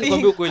same Acha nikwambie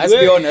thing. ukweli. Let's be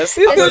Wewe- honest.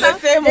 We feel the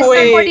same There's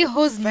way. somebody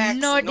who's nodding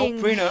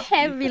no-brainer.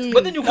 heavily.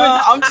 But then you No,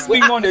 I'm just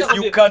being honest.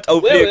 You can't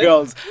outplay Wewe-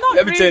 girls. Not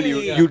Let me tell you,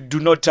 really. you do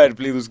not try to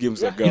play those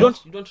games like You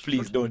girls. don't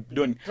Please don't.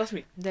 trust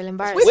me. They'll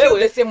embarrass. We feel Wewe-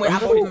 the same way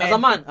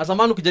about men. as a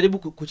man ukijaribu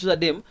kucheza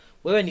dem,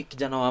 wewe ni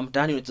kijana wa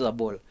mtaani unacheza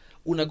ball.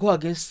 Una go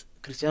against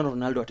Cristiano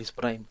Ronaldo at his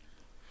prime.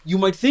 You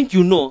might think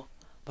you know,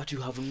 but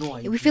you have no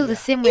idea. We feel the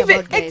same way Even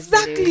about guys.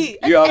 exactly.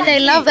 You have- And I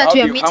love that have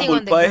we are your meeting humble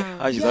on the pie,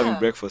 ground. and she's Yeah. having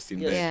breakfast in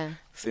bed. Yeah.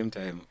 Same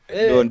time.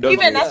 Eh, Don't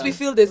Even yeah. as we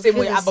feel the same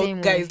feel way the about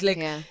same guys, way, like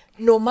yeah.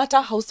 no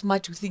matter how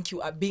smart you think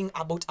you are being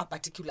about a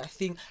particular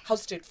thing, how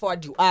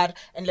straightforward you are,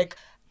 and like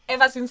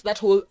ever since that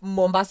whole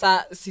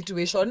Mombasa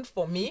situation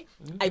for me,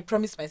 I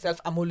promise myself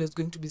I'm always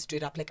going to be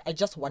straight up. Like I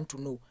just want to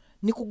know.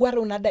 Nikugwara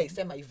unadai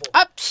sema hivyo.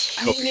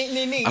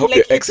 I hope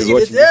your ex is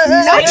watching this.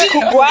 Not I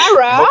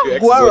Kugwara. hope your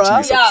ex is watching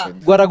this Yeah.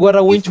 episode. Gwara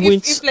gwara winch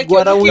winch. If like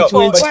Gwara you're winch looking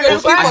winch. for, But you're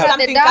also looking I for have-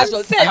 something the dance.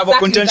 casual, say I have a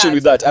exactly contention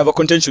with that. I have a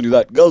contention with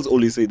that. Girls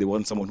always say they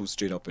want someone who's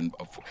straight up and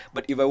up.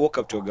 But if I walk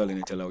up to a girl and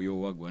I tell her, yo,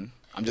 wagwan,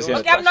 I'm just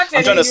Okay, I'm not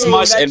trying to telling you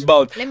smash that- and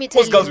bounce. Let me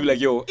tell Most girls you. will be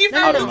like, yo, If No,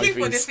 I'm no, out of my looking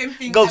for the face. same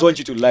thing, Girls I want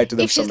you to lie to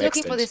them If to she's some looking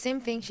extent. for the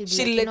same thing, she'll be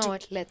She'll like, you let know you-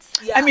 what, let's.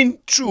 Yeah. I mean,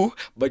 true,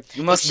 but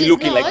you must be she's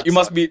looking like not- you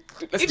must be.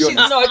 Let's if be she's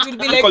honest. not, you'll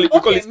be we like, call it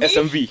okay, it me?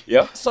 SMV,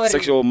 yeah. Sorry.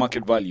 Sexual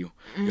market value.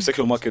 Your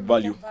sexual market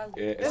value.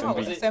 Yeah,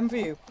 SMV.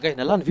 SMV. Guy,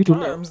 na learn vitu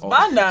leo.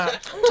 Bana.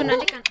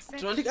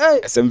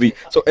 Tunaandika- SMV.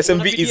 So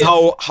SMV is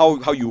how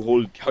you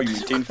hold, how you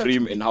maintain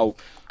frame, and how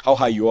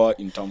high you are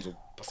in terms of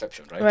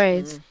perception, right?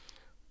 Right.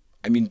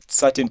 I mean,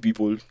 certain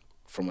people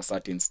from a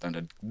certain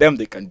standard, them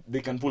they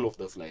can pull off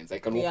those lines. I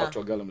can walk Yeah. up to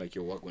a girl, I'm like,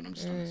 yo, what when I'm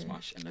just gonna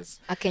smash, and that's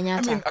A Kenyatta.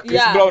 I mean a Chris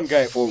Yeah. Brown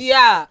guy for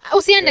Yeah.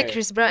 Usiende Yeah.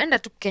 Chris Brown,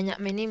 enda to Kenya.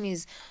 My name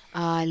is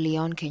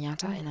Leon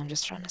Kenyatta and I'm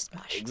just trying to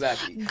smash.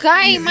 exactly.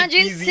 Guy,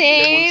 imagine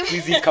same.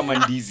 Squeezy, come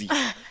and easy.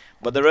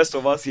 But the rest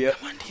of us here,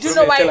 Do you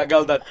know why- tell a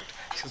girl that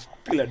she's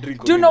spill a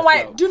drink. Do you on know me in the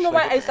why? club. Do you know She's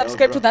why like, I "Okay,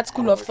 subscribe to drunk." that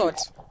school of thought?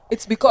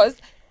 It's because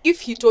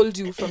if he told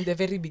you from the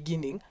very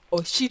beginning,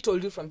 or she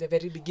told you from the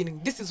very beginning,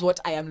 this is what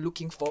I am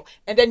looking for,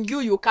 and then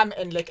you come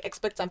and like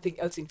expect something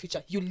else in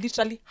future, you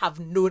literally have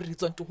no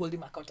reason to hold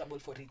him accountable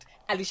for it.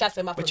 Alisha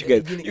Sema from But the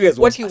beginning, you guys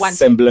what want he a wanted.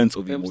 semblance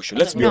of emotion.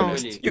 Let's be No.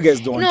 honest. You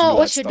guys don't want to No, do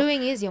what that you're stuff.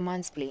 doing is you're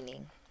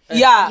mansplaining.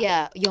 Yeah.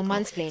 Yeah, you're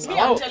mansplaining. Me,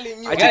 I'm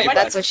telling you, I take it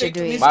That's back. what you're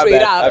doing. My Straight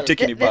bad. up. I've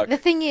taken the, it back. the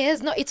thing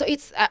is, no,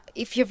 it's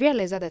if you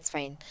realize that, that's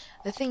fine.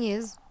 The thing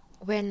is,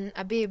 when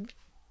a babe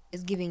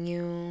is giving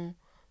you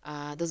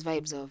those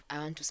vibes of I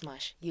want to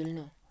smash, you'll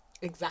know.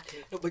 Exactly.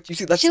 No, but you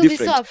see, that's She'll be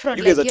different. so upfront,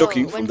 You guys like, are yo,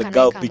 talking when from the can I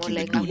girl come? picking Or the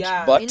like, dude.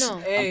 yeah, But you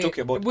know. I'm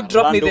talking about would a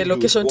drop me the random dude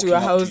location to your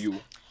walking up house. you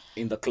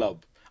in the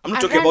club. I'm A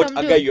not talking about random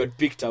a guy dude. you had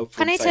picked up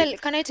from Can I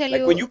side. tell Like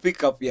you? when you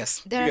pick up,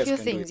 yes. There you are a guys few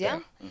can do things, it,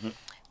 yeah.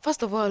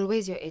 First of all,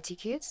 where's your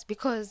etiquette?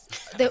 Because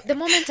the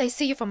moment I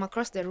see you from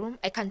across the room,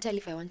 I can tell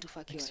if I want to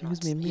fuck you or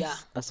not. miss. Yeah.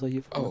 I saw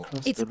you from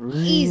across It's the room.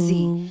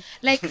 easy,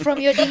 like from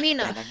your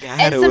demeanor, gotta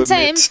and admit.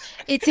 sometimes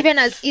it's even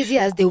as easy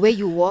as the way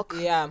you walk.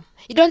 Yeah.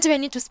 You don't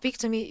even need to speak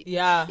to me.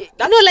 Yeah. You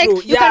That's know, like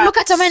true. you can look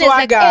at a man and it's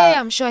like, Swagger. hey,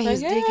 I'm sure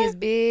his Like, dick yeah, is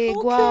big.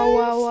 okay, Wow, wow,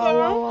 wow, sir.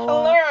 wow, wow,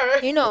 wow.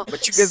 Hello. You know.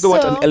 But you guys don't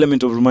want an So,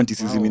 element of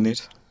romanticism in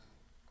it.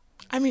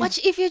 I mean, What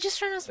if you're just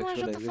trying to smash?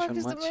 What the fuck Sexualization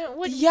is the match.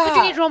 what do Yeah.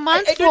 you need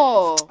romance I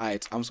don't- for?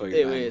 alright, I'm sorry.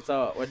 Hey, man. wait,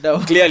 so what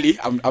now? Clearly,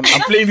 I'm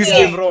playing this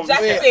game wrong.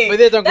 Just Wait, say. but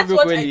they don't That's go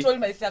what I Kweli. told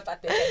myself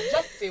at the time.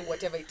 Just say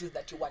whatever it is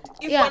that you want.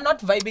 If Yeah. we're not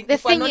vibing, The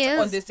if we're thing not is-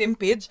 on the same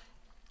page,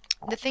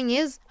 The thing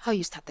is, how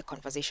you start the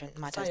conversation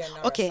matters.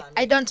 Sayonara, Okay, Sandy.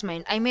 I don't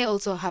mind. I may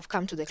also have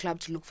come to the club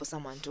to look for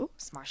someone to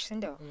smash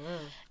Cinder.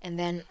 And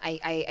then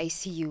I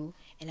see you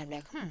and I'm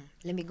like,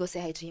 let me go say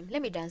hi to him.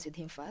 Let me dance with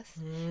him first.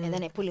 And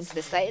then I pull him to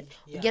the side.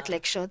 We get Yeah.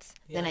 like shots.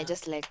 Then I Yeah.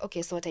 just like,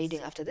 okay, so what are you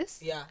doing after this?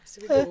 yeah. So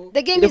we go.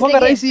 The game The is the Conga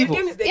game. Rice Evo. The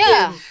game is the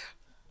Yeah. game.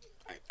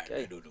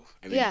 I don't know.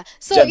 I mean, Yeah.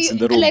 So gents you in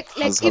the room. like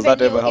has even that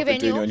you, ever happened even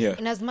to anyone you, here?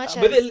 in as much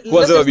But as then, Who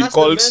has let's ever just been ask the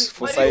called men,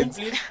 for why do you sides?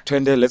 please-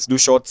 Twende, let's do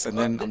shots, and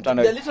then I'm trying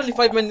There are to. literally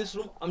 5 men in this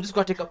room. I'm just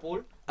gonna take a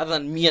poll, other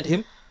than me and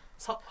him.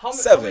 So how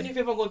 7. many of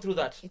you have ever gone through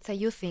that? it's a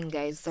you thing,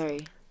 guys.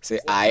 Sorry. Say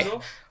You aye.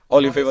 know?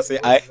 All in favor say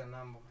aye.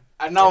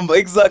 A number,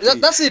 exactly.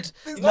 That's it.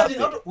 nothing.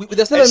 Imagine,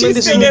 there's 7 men in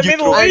this she's room, singing it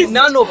through. and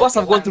none of us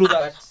have gone through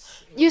that.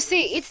 You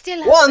see, it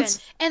still Once.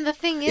 happened. And the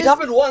thing It is,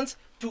 happened once.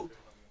 To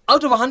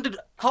out of 100,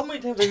 how many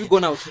times have you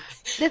gone out?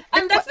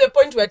 And that's the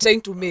point we're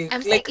trying to make.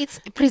 I'm saying it's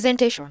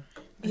presentation.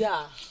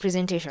 yeah.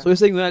 Presentation. So you're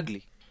saying we're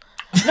ugly?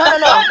 No.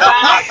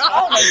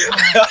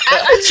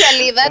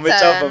 Actually, that's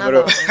Umechapa, another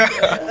bro. one.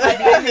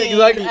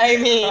 Exactly. I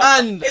mean,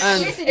 And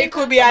it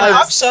could be an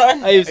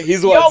option.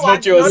 His words,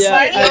 not yours.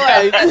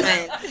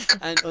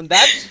 and on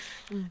that,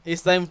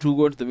 it's time to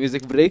go to the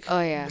music break.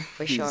 Oh yeah,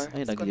 for Please, sure. I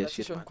ain't ugly as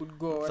shit, Conversation man. could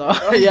go So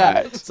on.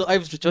 yeah, so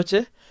Ives to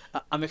Choche.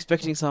 I'm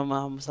expecting some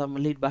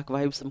laid back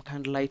vibes, some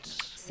candlelight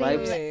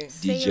vibes.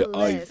 Say DJ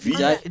Ivy.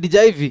 DJ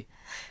Ivy.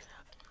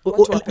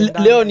 Watu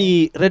wapendane. Leo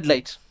ni red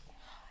light.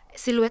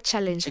 Silhouette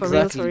challenge for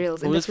reals, for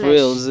reals. In the For flesh.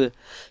 reals.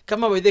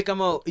 Kama wethe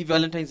kama if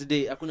Valentine's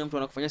Day hakuna mtu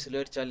anakufanya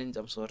silhouette challenge,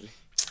 I'm sorry.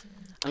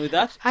 And with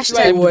that, it's Hashtag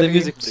time to the worry.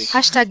 music break.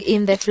 Hashtag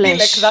in the Feel like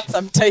flesh. that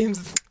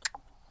sometimes.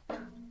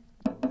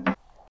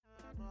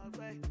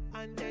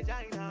 And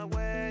designer,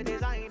 wear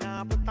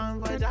designer, put on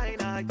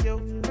vagina, kill.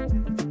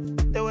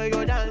 The way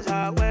you dance,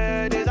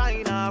 wear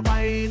designer,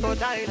 fight or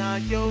China,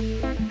 kill.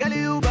 Girl,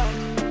 you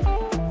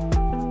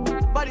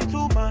bad, body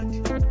too much,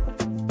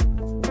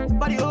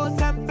 body oh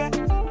sempe,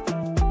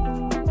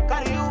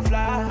 carry you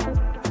fly.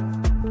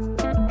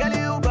 Girl,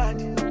 you bad,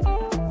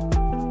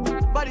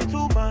 body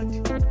too much,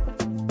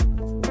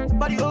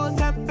 body oh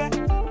sempe,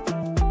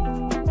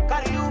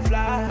 carry you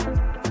fly.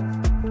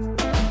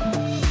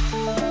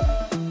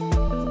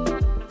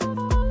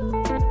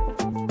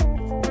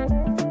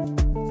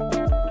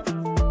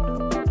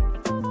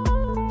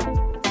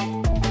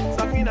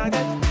 Safina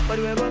get, but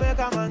we go make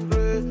a man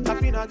grow.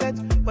 Safina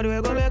get, but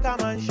we go make a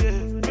man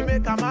shake. You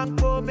make a man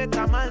go, make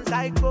a man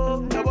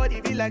psycho. Your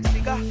body be like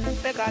cigar,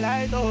 make a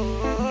light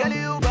oh. Girl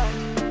you bad,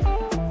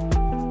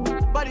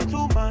 body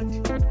too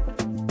much,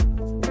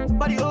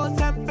 body oh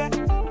sempe,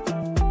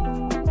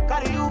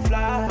 carry you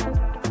fly.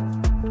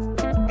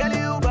 Girl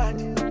you bad,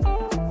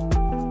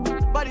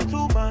 body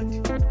too much,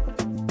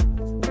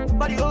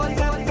 body oh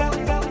sempe,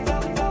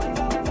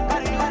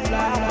 carry you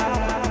fly.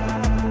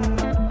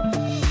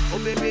 Oh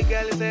baby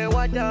girl, say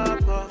what up?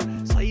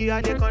 So you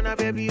at the corner,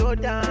 baby, oh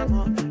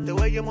damn. The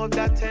way you move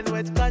that 10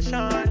 with caution.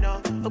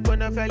 Oh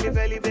gonna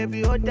felly,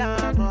 baby, oh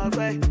damn.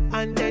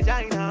 And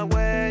designer,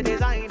 wear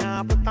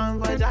designer, put on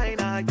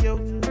vagina, yo.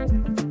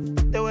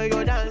 The way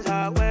you dance,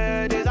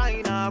 wear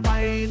designer,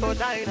 fight or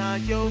China,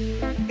 yo.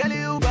 Girl,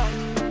 you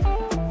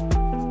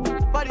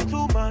bad, body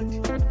too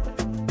much,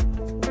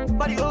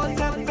 body oh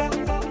sempe,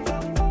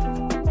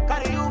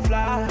 carry you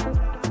fly.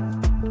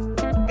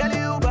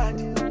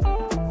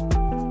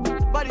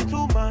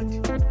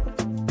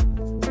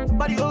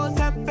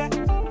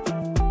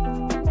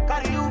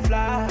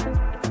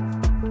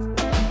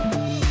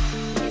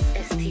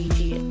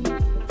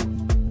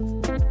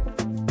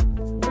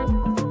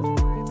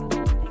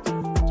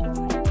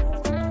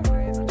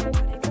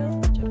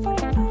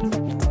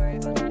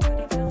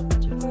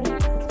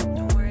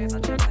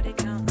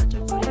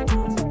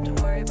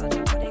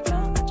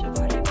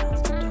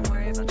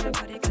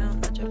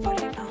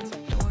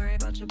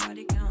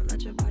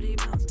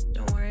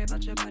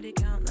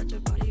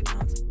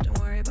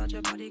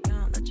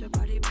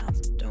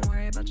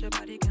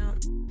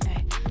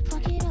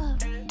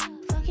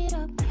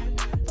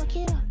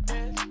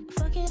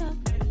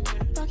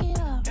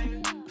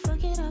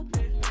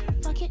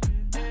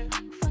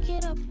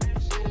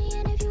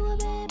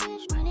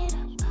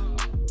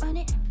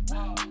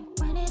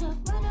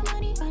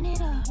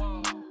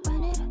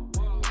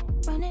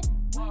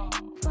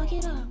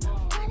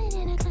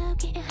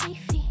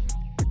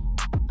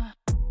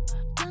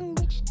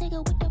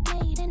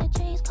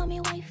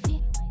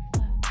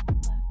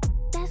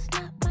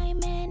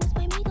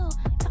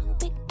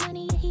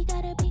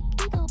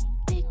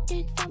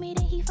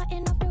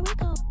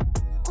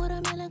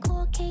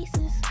 cold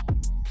cases.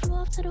 Flew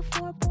off to the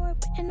floorboard,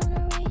 putting on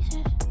the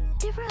razors.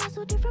 Different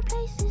hustle, different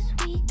places.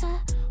 We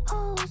got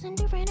hoes in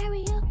different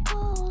area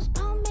codes.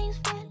 Pound mains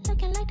fat,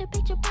 looking like the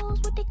picture pose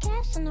with the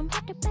cash and I'm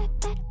had the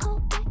backpack,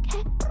 cold black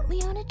hat.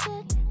 We on a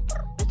jet,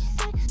 rich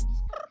sex.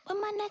 With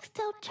my next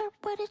tail chirp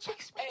where the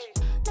checks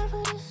bitch.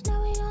 Never this,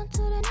 now we on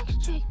to the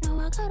next chick. No,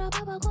 I got a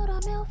papa, got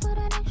a meal for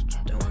the next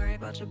trip. Don't worry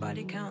about your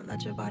body count,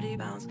 let your body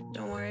bounce.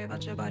 Don't worry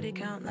about your body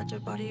count, let your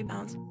body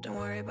bounce. Don't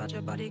worry about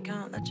your body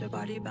count, let your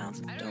body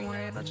bounce. Don't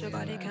worry about your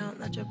body count,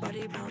 let your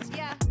body bounce.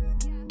 Yeah.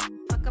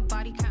 Fuck a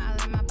body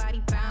count, I let my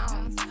body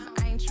bounce.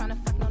 I ain't tryna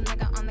fuck no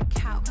nigga on the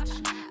couch.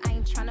 I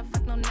ain't tryna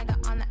fuck no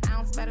nigga on the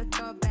ounce. Better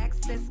throw it back,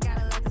 sis,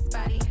 gotta let this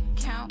body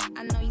count.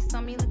 I know you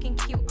saw me looking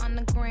cute on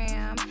the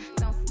gram.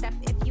 Don't step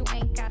if you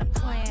ain't got a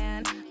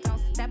plan.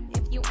 Don't step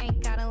if you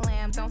ain't got a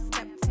lamb. Don't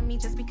step to me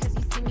just because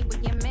you see me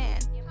with your man.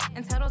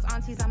 And tell those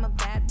aunties I'm a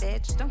bad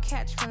bitch. Don't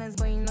catch feelings,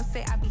 boy, you know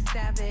say I be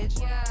savage.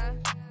 Yeah.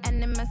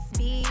 And it must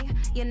be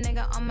your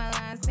nigga on my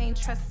line saying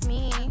trust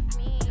me.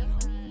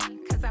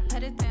 Cause I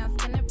put it down,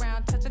 spin it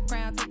round, touch the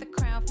ground, take the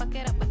crown, fuck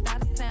it up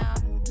without a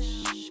sound.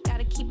 Shh,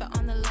 gotta keep it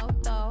on the low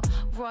though.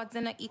 Raw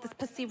dinner, eat this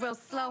pussy real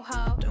slow,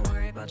 ho. Don't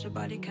worry about your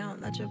body count,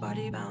 let your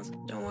body bounce.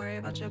 Don't worry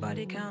about your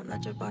body count,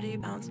 let your body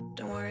bounce.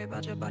 Don't worry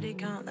about your body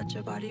count, let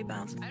your body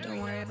bounce. Don't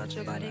worry about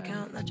your body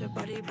count, let your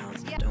body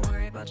bounce. Don't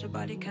worry about your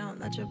body count,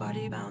 let your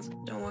body bounce.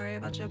 Don't worry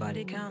about your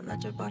body count,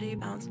 let your body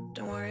bounce.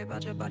 Don't worry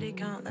about your body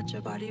count, let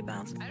your body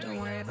bounce. Don't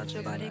worry about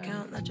your body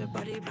count, let your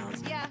body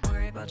bounce. Don't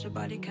worry about your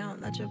body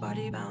count, let your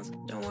body bounce.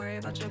 Don't worry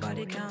about your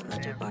body count,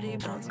 let your body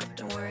bounce.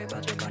 Don't worry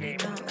about your body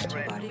count, let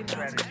your body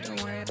bounce.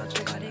 Don't worry about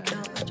your body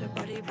count, let your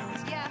body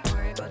bounce. Don't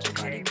worry about your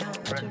body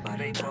count, let your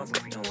body bounce.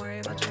 Don't worry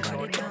about your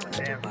body count,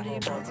 let your body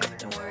bounce.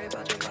 Don't worry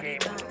about your body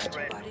count, let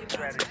your body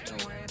bounce.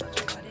 Don't worry about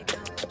your body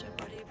count, let your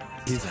body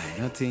bounce.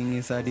 Designer thing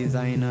is a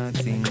designer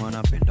thing.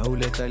 Wanapenda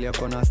uletal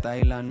kona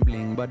style and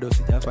bling. Bado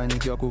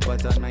sijafanikiwa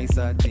kupata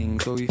nicer thing.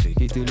 So we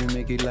fake it till we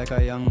make it like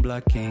a young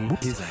black king.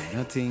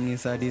 Designer thing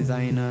is a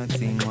designer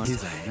thing.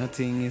 Designer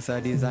thing is a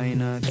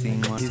designer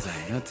thing.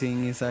 Designer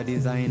thing is a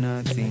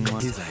designer thing.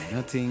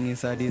 Designer thing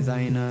is a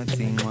designer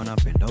thing.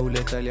 Wanapenda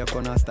uletal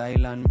kona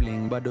style and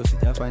bling. Bado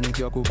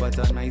sijafanikiwa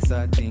kupata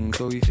nicer thing.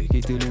 So we fake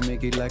it till we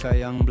make it like a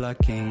young black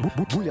king.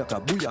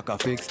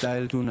 Buyaka fake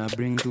style tuna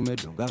bring.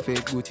 Tumedunga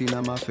fake Gucci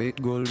na ma fake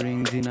gold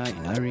rings in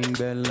a ring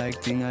bell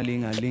like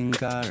ting-a-ling-a-ling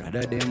car.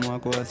 Rather them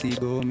walk or see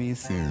go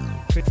missing.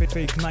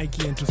 Fake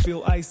Nike and to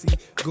feel icy.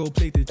 Gold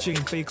plated chain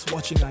fakes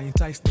watching I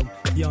entice them.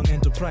 Young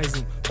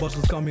enterprising,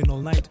 bottles coming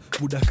all night.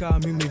 Budaka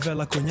mimi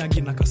vela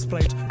konyagi na ka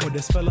Sprite.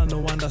 Modest fella no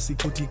wonder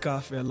sikuti ka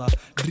fella.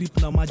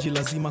 Drip na maji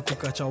lazima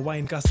kukacha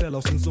wine kasela.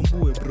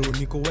 Usinisumbue bro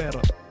niko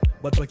wera.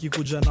 But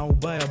wakikuja na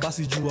ubaya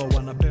basi jua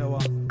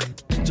wanapewa.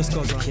 Just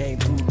cause I came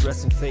through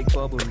dressing fake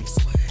bubbery.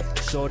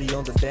 Shorty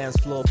on the dance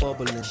floor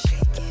bubbling.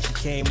 She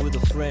came with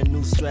a friend,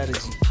 new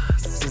strategy.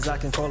 Since I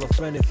can call a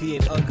friend if he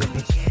ain't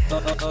ugly.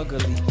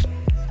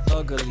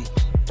 Ugly.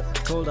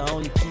 Told I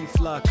only keep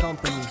fly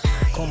company.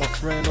 Call my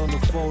friend on the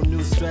phone,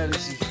 new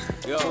strategy.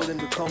 Yo. Told him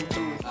to come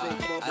through and fake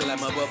bubbly. I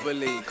like my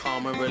bubbly,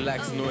 calm and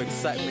relaxed, no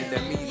excitement.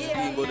 That means being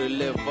able to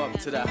live up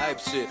to the hype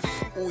shit.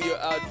 Ooh, your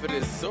outfit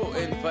is so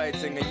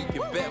inviting, and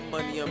you can bet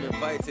money I'm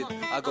invited.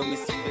 I got me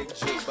some big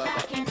drip,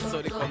 baba.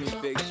 So they call me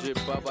Big Drip,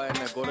 baba. And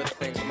I gotta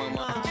thank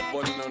mama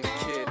for balling on the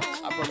kid.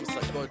 I promise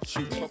I got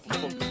you, proper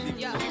from the deep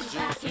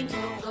in the dream.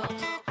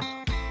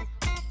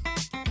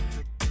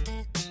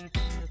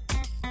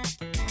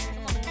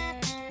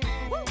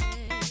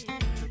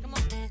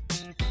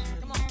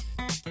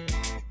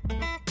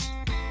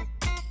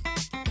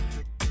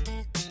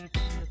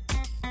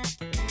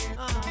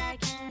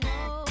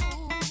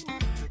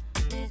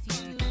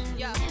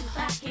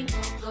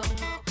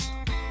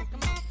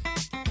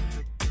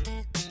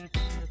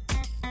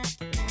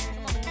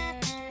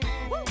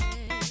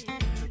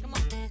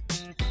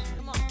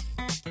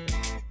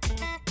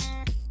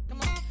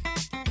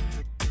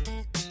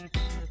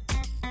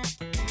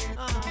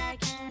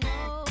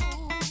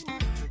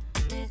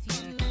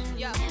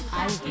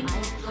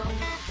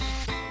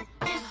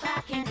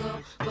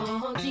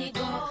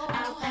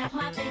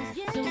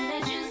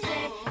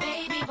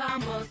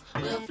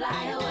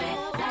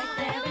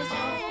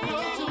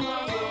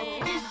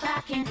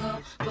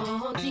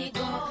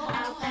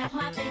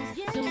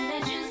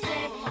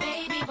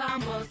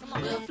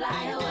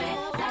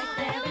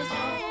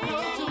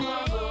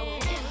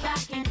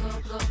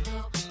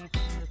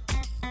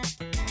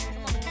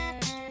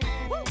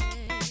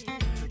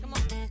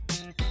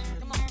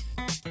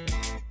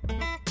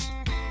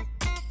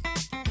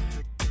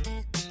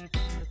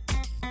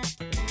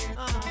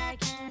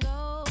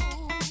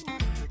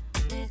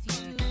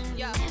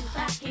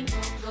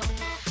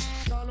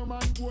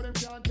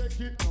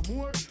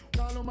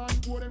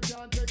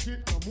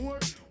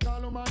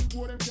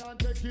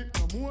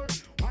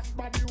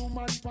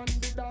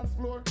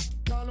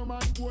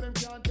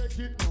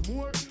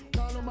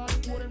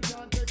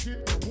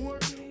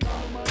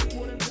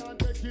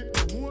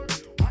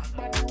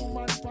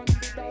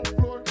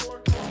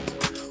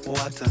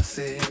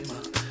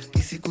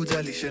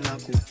 isikujalishe na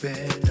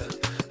kupenda,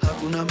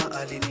 hakuna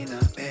mahali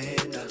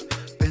ninaenda,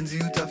 penzi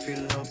utafeel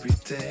no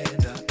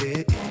pretender.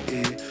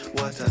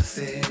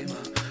 Watasema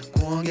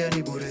kuongea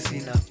ni bure,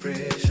 sina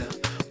pressure,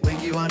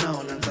 wengi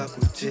wanaona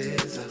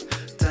nitakucheza,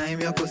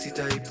 time yako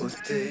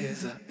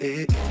sitaipoteza.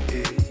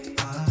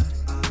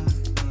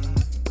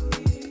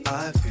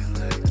 I feel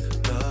like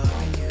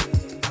loving you.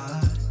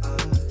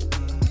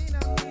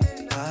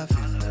 I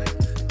feel like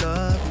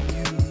loving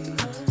you.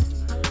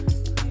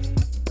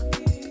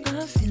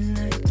 I feel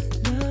like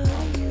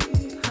loving you.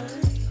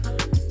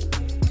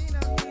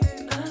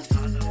 I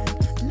feel like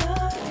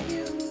loving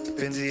you.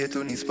 Penzi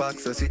yetu ni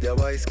sparks,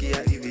 sijawahi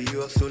sikia hivi. You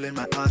have stolen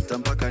my heart,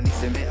 mpaka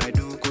niseme I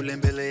do. Kule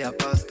mbele ya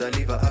pasta,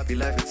 live a happy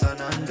life, it's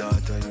an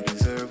undaughter. You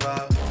deserve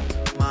a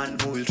man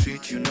who will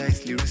treat you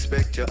nicely,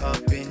 respect your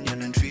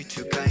opinion and treat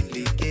you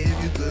kindly.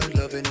 Give you good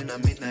loving in a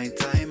midnight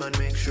time and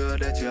make sure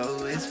that you're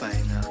always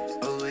fine now,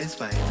 always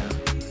fine now.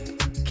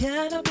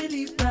 Cannot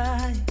believe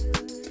I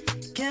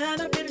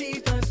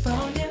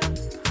found you.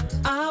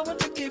 I want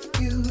to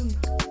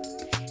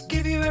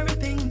give you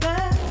everything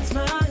that's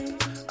mine.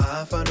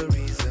 I found a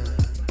reason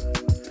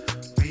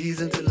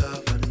to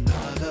love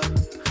another.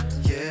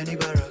 Yeah, ni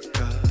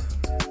baraka,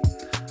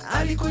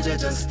 alikuja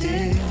just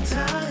in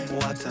time.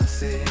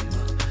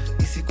 Watasema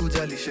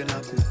isikujalishe na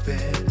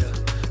kupenda,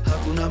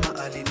 hakuna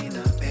mahali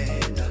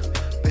ninaenda,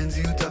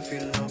 penzi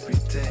utafeel no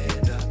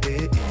pretender.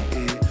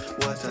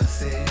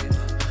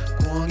 Watasema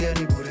kuongea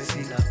ni bure,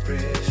 sina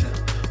pressure,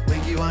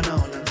 wengi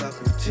wanaona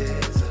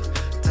nitakucheza,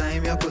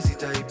 time yako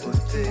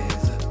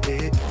sitaipoteza.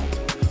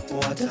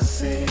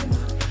 Watasema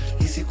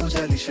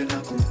isikujalishe na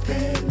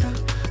kupenda,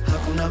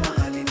 hakuna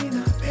mahali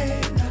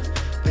ninaenda,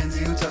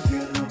 penzi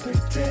utafeel no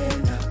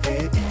pretender.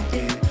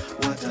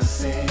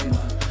 Watasema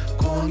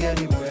kuongea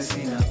ni bure,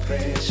 sina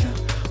pressure,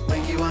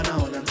 wengi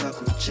wanaona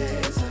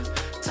nitakucheza,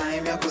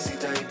 time yako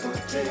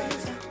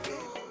sitaipoteza.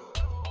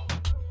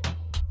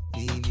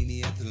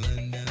 Meet at the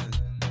London.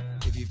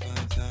 If you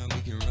find time,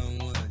 we can run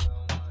one.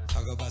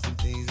 Talk about some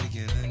things we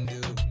can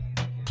undo.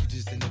 You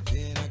just in the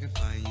pen, I can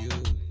find you.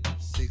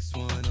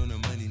 6'1" on the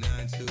money,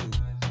 9'2".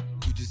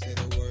 You just say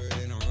the word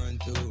and I run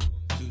through.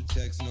 2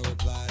 texts, no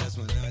reply, that's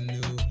when I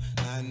knew.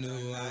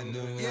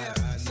 Yeah,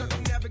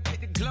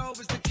 circumnavigate the globe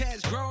as the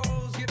cash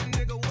grows. Get a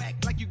nigga whack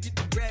like you get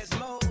the grass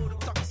mowed. I'm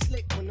talking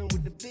slick when I'm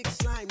with the big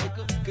slime,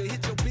 nigga. Could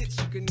hit your bitch,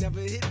 you can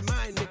never hit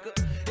mine, nigga.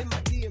 In my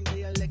DM,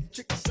 they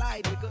electric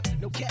slide, nigga.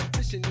 No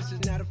catfishing, this is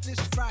not a fish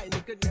fry,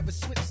 nigga. Never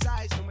switch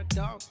sides from my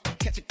dog.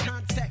 Catch a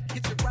contact,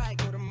 hit your ride,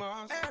 go to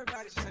Mars.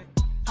 Everybody sing.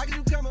 How can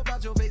you come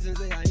about your face and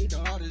say I ain't the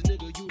hardest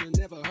nigga you done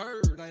never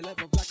heard? I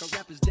left off like a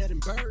rapper's dead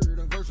and bird.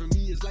 A verse for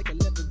me is like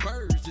 11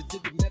 birds. Just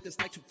did the math, it's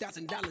like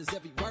 $2,000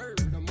 every word.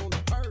 I'm on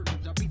the purge,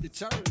 I beat the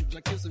church.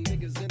 I killed some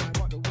niggas and I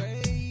walked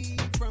away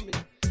from it.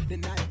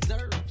 Then I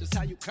observed just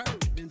how you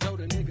curved and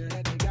told a nigga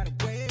that they gotta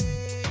wait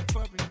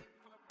for it.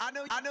 I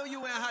know you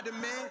ain't hot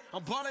demand.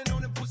 I'm balling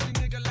on the pussy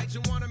nigga like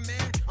you want a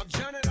man. I'm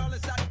drowning all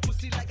inside the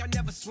pussy like I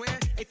never swam.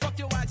 Hey, fuck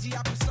your IG,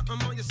 I put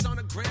something on your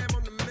sonogram.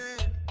 I'm the man.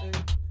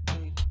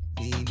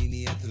 Meet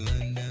me at the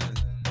London.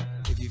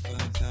 If you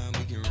find time,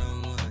 we can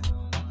run one.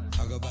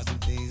 Talk about some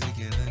things we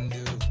can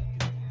undo.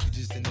 You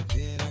just in the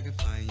pen, I can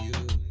find you.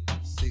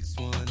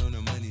 6'1" on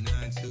the money,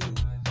 9'2".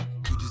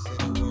 You just say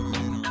the word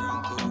and I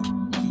run through.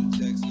 2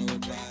 texts, no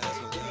reply, that's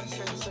what I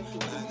knew.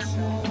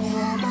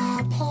 You're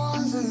my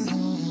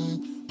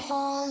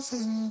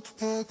poison,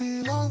 baby,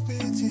 love me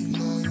till I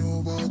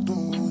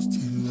overdose,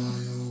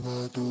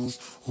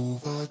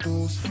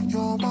 overdose.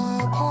 You're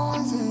my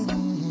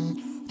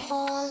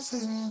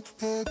poison,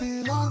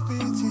 baby, love me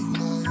till I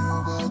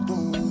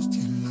overdose.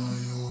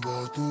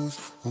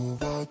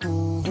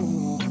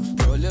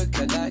 Bro, look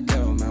at that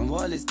girl, man,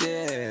 what is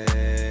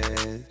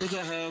this? Look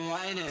at her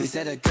whining. He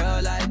said a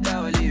girl like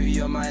that will leave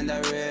your mind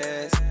at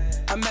rest.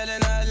 I'm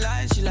telling her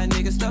line, she like,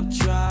 nigga, stop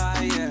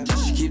trying.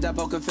 She keep that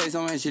poker face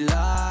on when she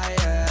lying.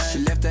 She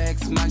left her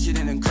ex-man, she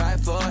didn't cry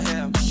for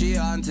him. She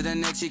on to the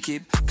next, she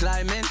keep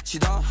climbing, she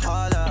don't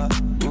holler.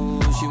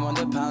 Ooh, she want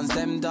the pounds,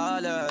 them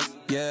dollars.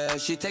 Yeah,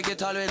 she take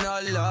it all with no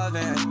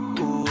loving.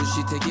 Ooh,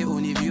 she take it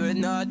only if you ain't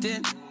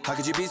nothing. How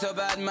could you be so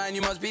bad, man,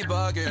 you must be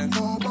bugging.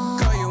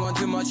 Girl, you want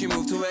too much, you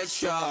move too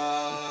extra.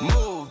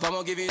 Move, I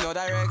won't give you no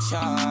direction.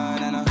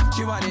 And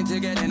she wanting to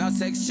get in her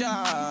section.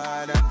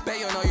 Bet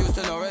you're not used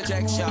to no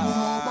rejection.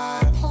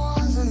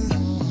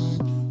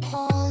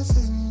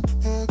 Poison,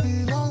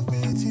 baby, love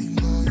me till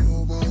I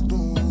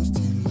overdose,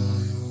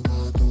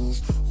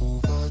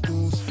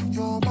 overdose.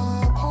 You're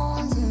my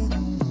poison,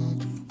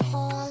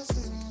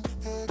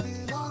 baby,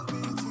 love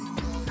me till I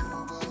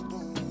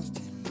overdose,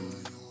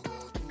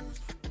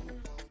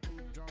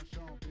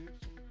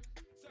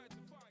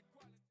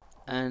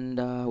 And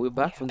we're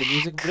back from the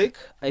music break.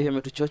 Ivy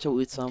ametuchocha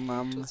with some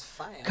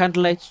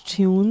candlelight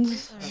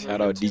tunes.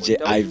 Shout out DJ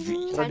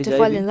Ivy. Time to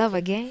fall in love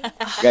again.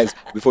 Guys,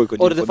 before we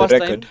continue, the for the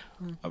first record,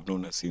 time? I've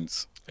known her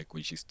since like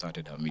when she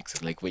started her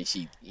mixes, like when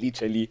she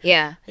literally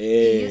Yeah. He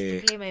hey,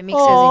 used to play my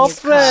mixes Oh, in his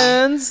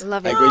friends. car.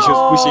 Love like it. when she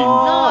was pushing.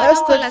 No,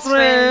 don't call us friends.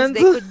 friends.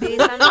 They could be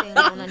something.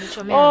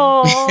 Unanichomea.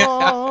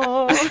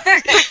 Oh.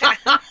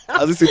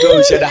 As this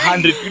is she had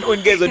 100. You know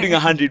when guys are doing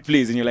 100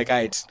 plays and you're like,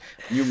 alright,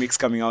 new mix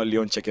coming out,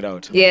 Leon, check it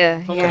out.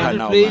 Yeah, From yeah. 100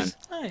 now, plays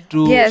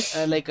to Yes.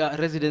 like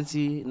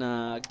residency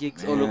na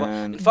gigs all over.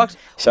 Man. In fact,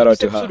 Shout out this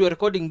to episode her. we're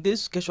recording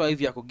this kesho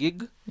hivi yako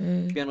gig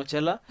piano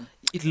chela.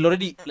 It'll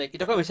already like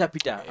itakuwa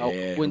imeshapita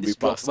Yeah, when we this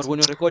drops. passed. But when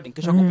you're recording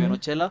kesho ako piano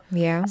chela.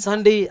 Yeah.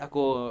 Sunday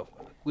ako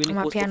winning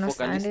Ama post piano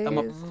for vocalist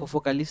ama Sundays. for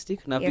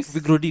vocalistic na Yes.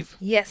 Big Rodiv.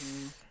 Yes.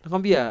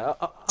 Nakwambia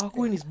our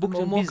queen is booked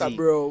and Momoka, busy.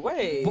 bro.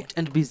 Way. Booked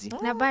and busy.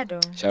 Na bado.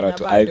 Shout out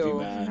to Nabado. Ivy,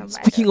 man. Na bado.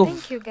 Speaking of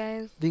Thank you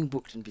guys. being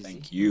booked and busy.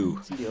 Thank you.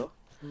 Sindio?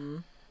 I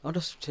want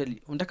us to tell you.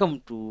 Unataka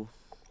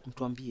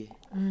mtuambie.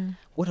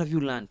 What have you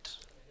learned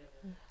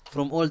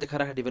from all the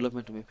character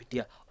development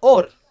umepitia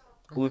or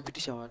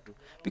umepitisha watu?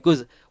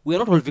 Because we are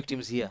not all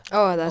victims here.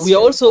 Oh, that's we are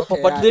true. also Okay,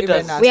 yeah,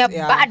 perpetrators. even us. We are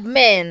Yeah. bad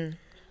men.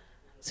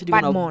 Sitting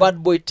bad on a mon. bad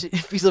boy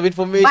piece of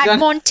information. Bad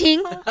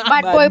mounting.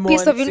 Bad boy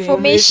piece of mounting.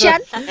 information.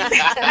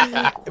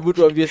 Hebu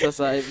tuambie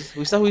sasa.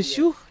 We start with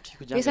you.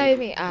 You saw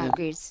me?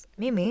 Great.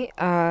 Mimi,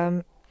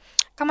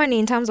 kama ni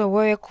in terms of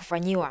wewe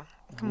kufanyiwa,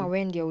 kama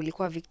wewe ndio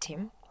ulikuwa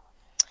victim,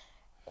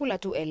 kula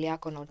tu L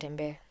yako na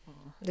utembee.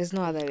 There's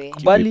no other way.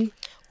 Kubali.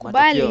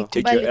 Kubali.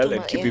 matokeo. Take your L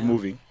and keep it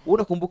moving.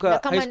 Unakumbuka Na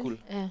kama high ni- school?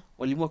 yeah.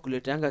 Walimu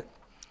wakuleteanga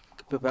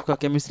pepa yako ya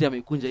chemistry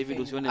ameikunja hivi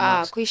ndio usione Ah,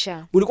 marks.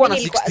 kuisha. Ulikuwa na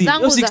Ilikuwa- 16.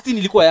 zangu Yo za- 16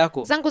 ilikuwa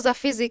yako. Zangu za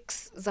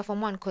physics za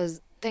form 1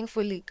 cause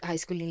thankfully high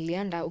school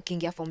nilienda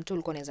ukiingia form 2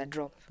 ulikuwa unaweza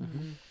drop.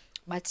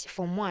 But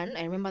form 1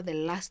 I remember the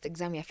last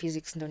exam ya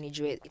physics ndo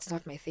nijue it's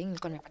not my thing,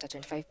 nilikuwa nimepata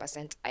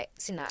 25%.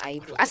 Sina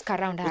aibu. Ask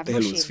around, I What have the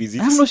no hell was shame.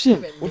 physics? I have no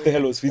shame. What the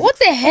hell was physics? What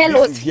the hell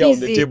was This is here on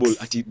the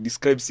physics? table.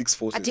 Describe 6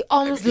 forces. Ati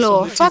Ohm's This is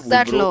law. on the Fuck table,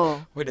 that bro. law.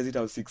 Why does it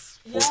have 6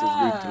 forces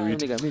going through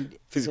it? Nigga, I mean,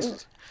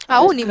 Physics.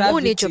 Huu ni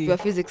Gravity. chop your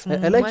physics.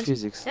 I like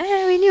physics.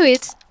 We knew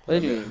it. But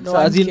anyway, No so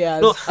one as in,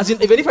 cares. no, as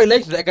in, even if I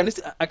liked it,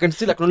 I can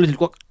still acknowledge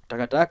ilikuwa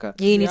takataka.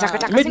 Hii ni Yeah.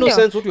 takataka, It made no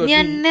sindio? sense what you Ni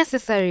are doing.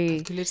 unnecessary.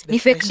 Calculate the Ni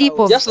fake fresh deep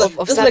house. Just like,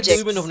 of just like the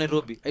subjects. women of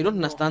Nairobi. I don't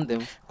understand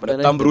them. But I a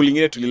like thumb them. ruling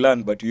it to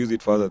learn, but you use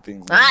it for other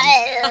things.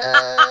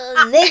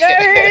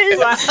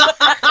 Niggers.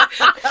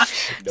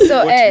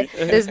 So Watch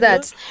me. there's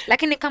that.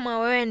 Lakini kama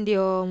wewe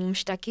ndio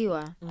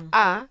mshtakiwa,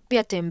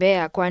 pia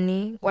tembea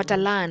kwani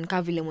watalan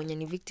kama vile mwenye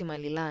ni victim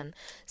alilan.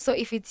 So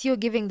if it's you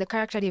giving the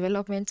character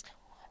development,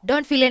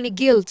 don't feel any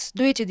guilt.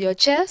 Do it with your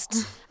chest.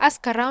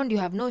 Ask around, you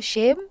have no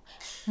shame.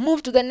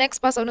 Move to the next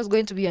person who's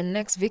going to be your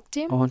next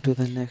victim. On to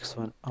the next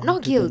one. On No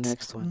to guilt. The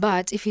next one.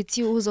 But if it's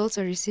you who's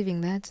also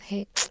receiving that,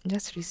 hey,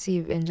 just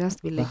receive and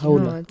just be like, you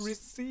Bahawla. know what?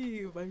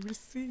 Receive, I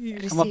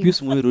receive. Kama Receive.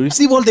 Pius Muiru.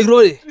 Receive all the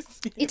glory.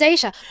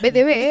 Itaisha. By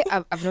the way,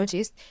 I've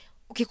noticed,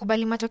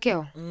 ukikubali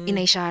matokeo,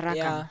 inaisha haraka.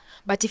 Yeah.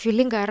 But if you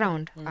linger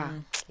around,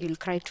 you'll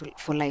cry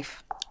for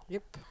life.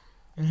 Yep.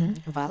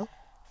 Val?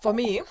 For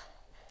me,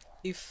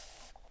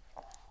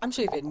 I'm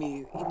sure even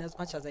me, in as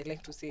much as I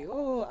like to say,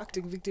 oh,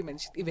 acting victim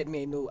and shit, even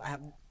me, I know I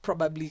have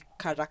probably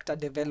character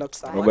developed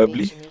someone.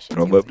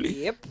 Probably.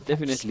 Yep.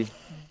 Definitely.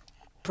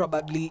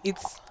 Probably.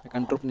 It's I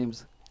can drop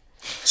names.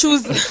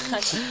 choose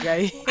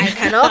guy. I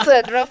can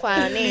also drop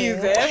a name.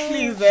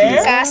 Please,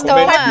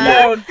 Customer.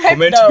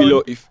 Comment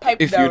below if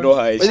you down. know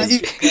her. But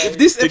if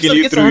this Take a episode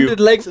leaf gets through 100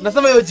 likes,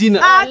 nasema hiyo jina.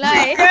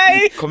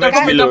 Like,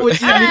 Comment below.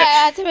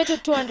 tell to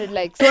 200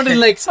 likes. 200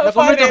 likes. Na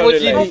comment hapo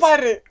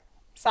chini.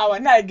 Sawa,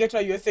 now I get why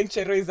you're saying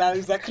Chero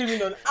is a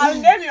criminal. I'll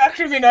name you a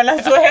criminal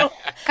as well.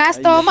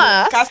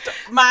 Customer.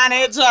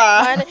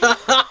 Manager.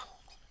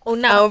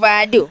 Una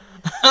overdo.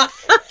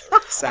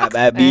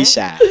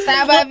 Sababisha.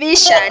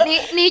 Sababisha.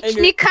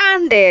 Ni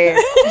kande.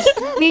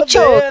 Ni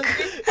choke.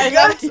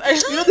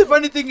 You know the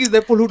funny thing is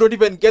the people who don't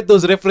even get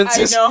those I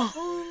references. know.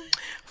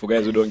 For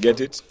guys who don't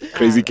get it,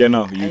 Crazy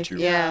Kenna on YouTube.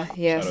 Yeah,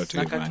 yes. Shout out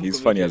to him, man. He's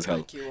funny as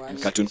hell.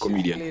 Cartoon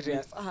comedian.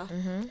 Hilarious.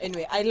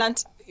 Anyway, I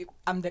learned,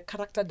 I'm the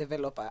character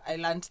developer. I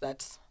learned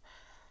that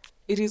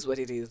it is what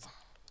it is.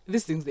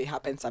 These things, they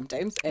happen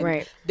sometimes. And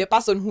Right. the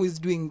person who is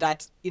doing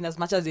that, in as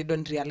much as they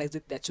don't realize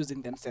it, they're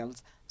choosing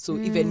themselves. So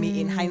even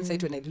me, in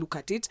hindsight, when I look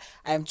at it,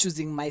 I am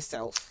choosing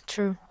myself.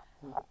 True.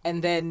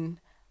 And then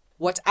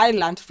what I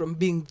learned from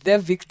being the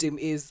victim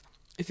is,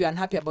 if you're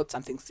unhappy about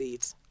something, say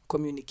it.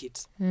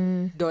 Communicate.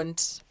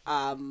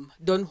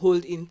 Don't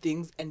hold in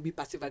things and be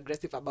passive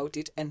aggressive about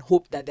it and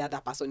hope that the other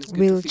person is going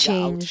Will to figure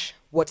out change.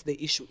 what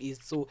the issue is.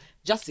 So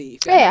just say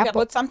if you're Yeah, unhappy hapo.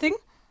 about something,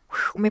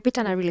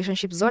 Umepita na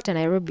relationships zote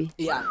Nairobi.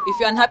 yeah. If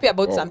you're unhappy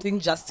about something,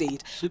 just say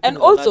it. Sweeping And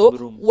the large also,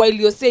 broom. while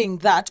you're saying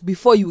that,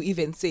 before you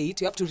even say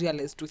it, you have to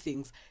realize two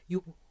things.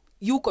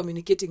 You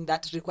communicating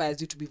that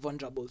requires you to be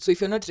vulnerable. So if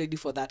you're not ready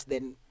for that,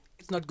 then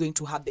it's not going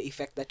to have the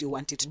effect that you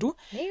want it to do.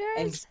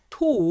 And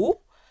two,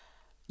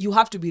 you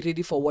have to be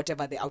ready for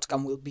whatever the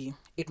outcome will be.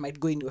 It might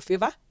go in your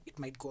favor, it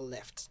might go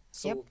left.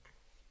 So Yep.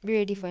 Be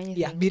ready for anything.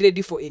 yeah, be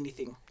ready for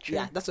anything.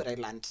 Yeah, that's what I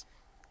learned.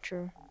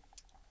 True.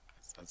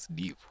 That's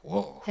deep.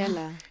 Whoa.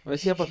 Hella.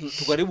 Basi hapa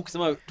tukaribu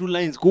kusema 2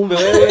 lines kumbe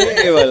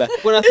wewe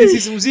kuna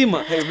thesis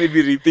mzima. Hey, made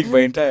me rethink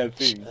my entire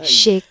thing. See why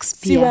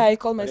Shakespeare. I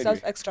call myself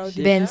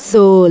extraordinary? Ben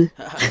Soul.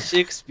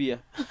 Shakespeare.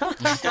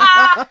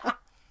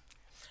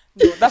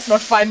 No, that's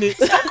not funny.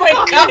 Quite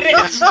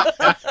encouraged.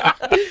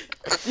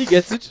 He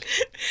gets it.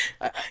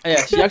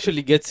 Yeah, she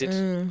actually gets it.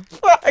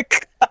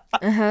 Fuck.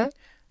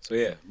 So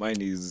yeah,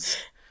 mine is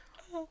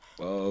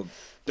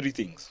 3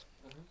 things.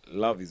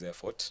 Love is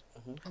effort.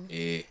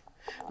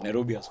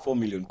 Nairobi has 4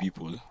 million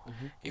people.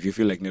 If you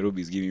feel like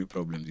Nairobi is giving you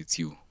problems, it's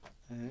you.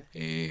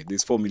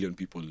 There's 4 million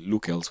people.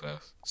 Look elsewhere.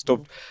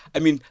 Stop. I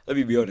mean, let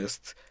me be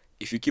honest.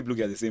 If you keep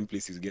looking at the same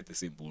places, you get the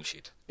same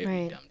bullshit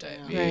every damn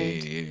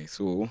time.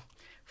 So,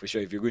 for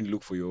sure, if you're going to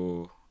look for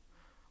your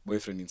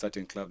boyfriend in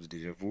certain clubs,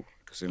 deja vu,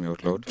 to say me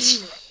out loud,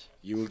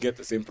 you will get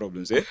the same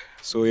problems,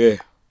 So, yeah,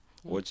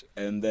 watch.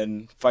 And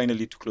then,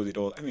 finally, to close it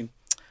all, I mean,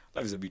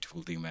 life is a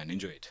beautiful thing, man.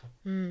 Enjoy it.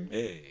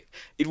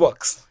 It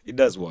works. It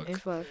does work.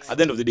 It works. At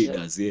the end of the day, it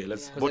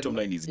does. Bottom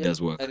line is, it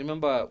does work. I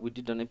remember we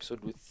did an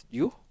episode with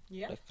you.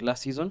 Yeah. Like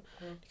last season,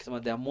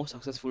 there are more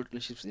successful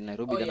relationships in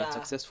Nairobi than are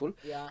successful.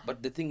 Yeah.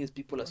 But the thing is,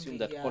 people assume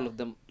that all of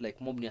them, like,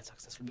 mobly are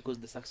successful because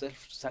the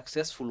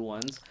successful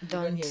ones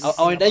Don't.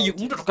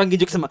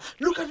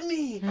 look at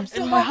me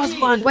and my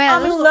husband.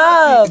 Well, I'm in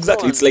love.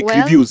 Exactly. It's like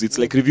Well- reviews. It's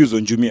like reviews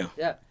on Jumia.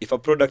 Yeah. If a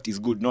product is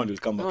good, no one will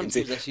come back No one and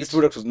say, gives a shit. this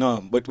product was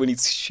no. But when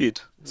it's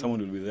shit,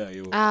 someone will be there.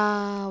 Yo,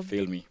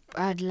 fail me.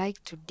 I'd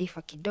like to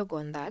differ kidogo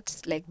on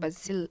that, like, but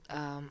still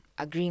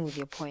agreeing with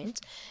your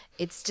point.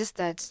 It's just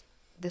that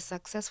the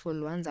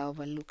successful ones are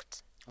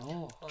overlooked.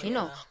 You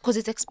know, because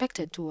it's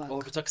expected to work.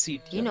 Or to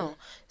succeed. You know,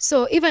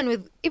 so even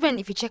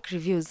if you check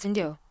reviews,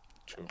 Sindio,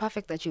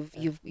 perfect that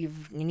you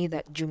need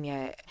that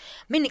Jumia.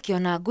 Mimi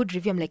nikiona a good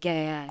review, I'm like,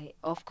 yeah,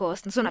 of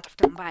course. So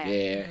natafuta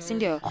mbaya.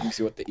 Sindio. Let me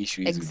see what the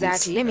issue is.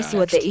 Exactly. Let me see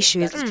what the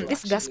issue is.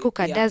 This gas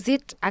cooker, does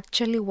it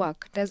actually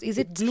work? Is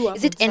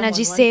it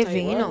energy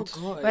saving? You know,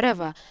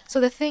 whatever. So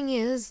the thing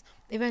is,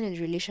 even in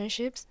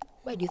relationships,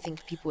 why do you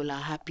think people are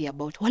happy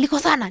about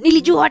walikosana?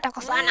 Nilijua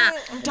watakosana.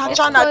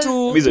 Mtachana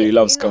tu. Misery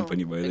loves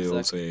company, by the way.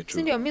 Also, yeah,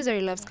 true. Sindio,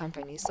 misery loves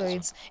company. So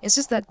it's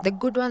just that the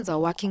good ones are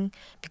working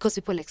because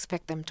people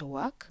expect them to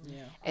work.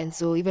 And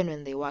so even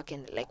when they work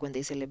and like when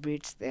they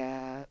celebrate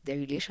their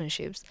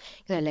relationships,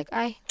 they're like,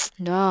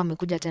 ndo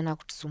amekuja tena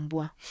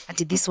kutusumbua.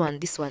 Ati this one.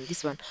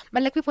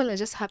 But like people are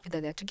just happy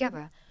that they're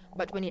together.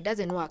 But when it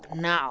doesn't work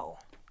now,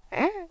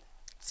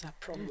 It's a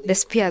problem. the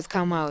spears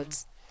come out.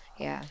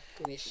 Yeah.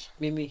 Finish.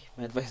 Mimi,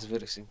 my advice is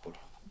very simple.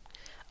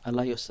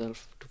 Allow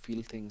yourself to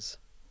feel things.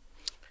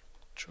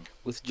 True.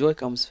 With joy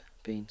comes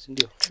pain.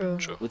 Sindio?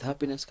 True. With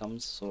happiness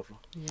comes sorrow.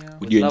 Yeah.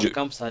 With love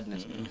comes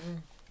sadness.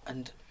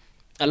 And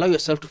allow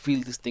yourself to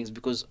feel these things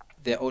because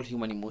they're all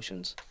human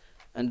emotions.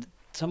 And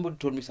somebody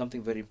told me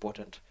something very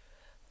important.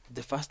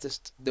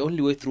 The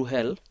only way through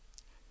hell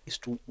is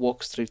to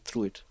walk straight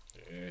through it.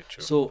 Yeah,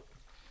 true. So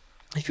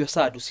if you're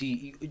sad,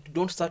 you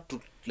don't start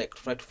to like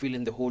try to fill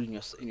in the hole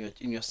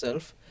in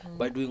yourself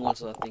by doing all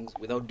sorts of things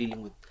without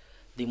dealing with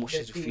the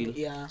emotions you feel.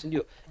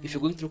 Sindio? If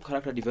you're going through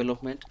character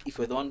development, if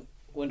you're the one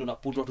went on a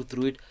put water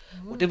through it,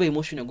 whatever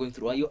emotion you're going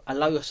through, you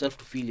allow yourself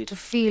to feel it.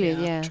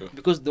 True.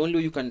 Because the only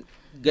way you can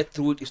get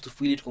through it is to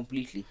feel it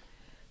completely.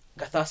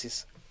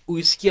 Catharsis.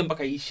 Uisikie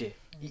mpaka ishe.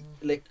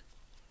 Like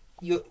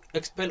you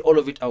expel all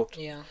of it out.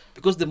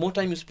 Because the more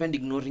time you spend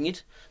ignoring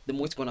it, the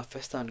more it's gonna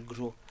fester and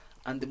grow.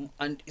 And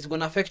it's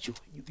gonna affect you.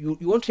 You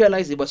won't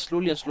realize it, but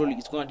slowly and slowly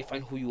it's gonna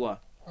define who you are.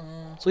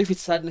 So if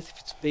it's sadness, if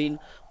it's pain,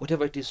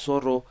 whatever it is,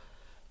 sorrow,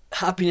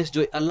 happiness,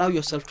 joy, allow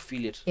yourself to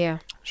feel it. Yeah.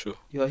 Sure.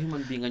 You're a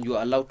human being and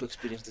you're allowed to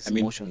experience these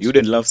emotions. You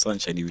wouldn't love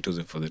sunshine if it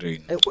wasn't for the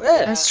rain.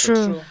 That's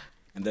true.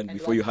 And then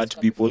before you hurt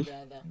people,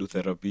 do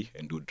therapy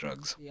and do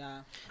drugs.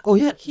 Oh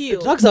yeah,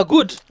 drugs are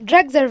good.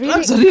 Drugs are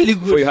really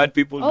good. Before you hurt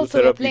people, also,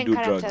 do we're therapy, playing do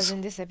characters drugs.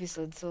 in this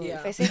episode, so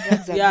if I say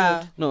drugs are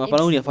good, No,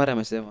 hapana huyu ni Afara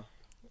amesema.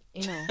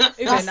 you know,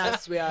 Even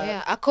us, we are.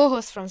 yeah, a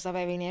co-host from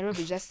Surviving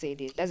Nairobi just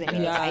said it. Doesn't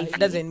mean Yeah, it's it hyphy.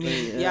 doesn't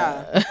mean.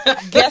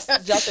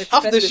 Guests just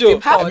express the the show.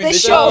 same Half thoughts. the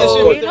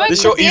show. You know, it The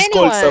show could be is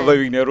called anyone.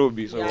 Surviving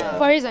Nairobi. So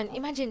For reason,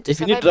 imagine to If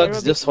you need survive drugs,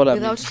 Nairobi just follow me.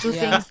 without two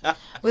things,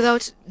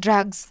 without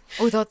drugs,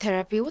 without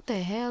therapy. What the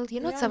hell?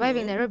 You're not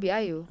surviving Nairobi,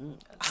 are you?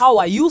 How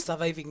are you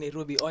surviving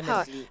Nairobi? How?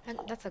 Honestly, And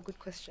that's a good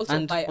question. also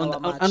And by our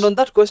match. on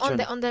that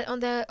question,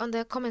 On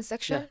the comment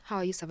section, how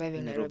are you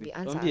surviving Nairobi?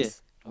 Answer Tuambie,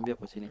 us. tuambie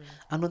hapo chini.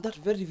 And on that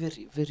very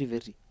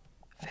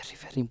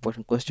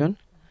important question,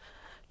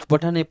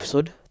 tupatane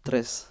episode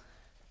 3.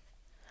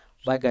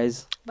 Bye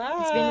guys. Bye.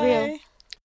 It's been real.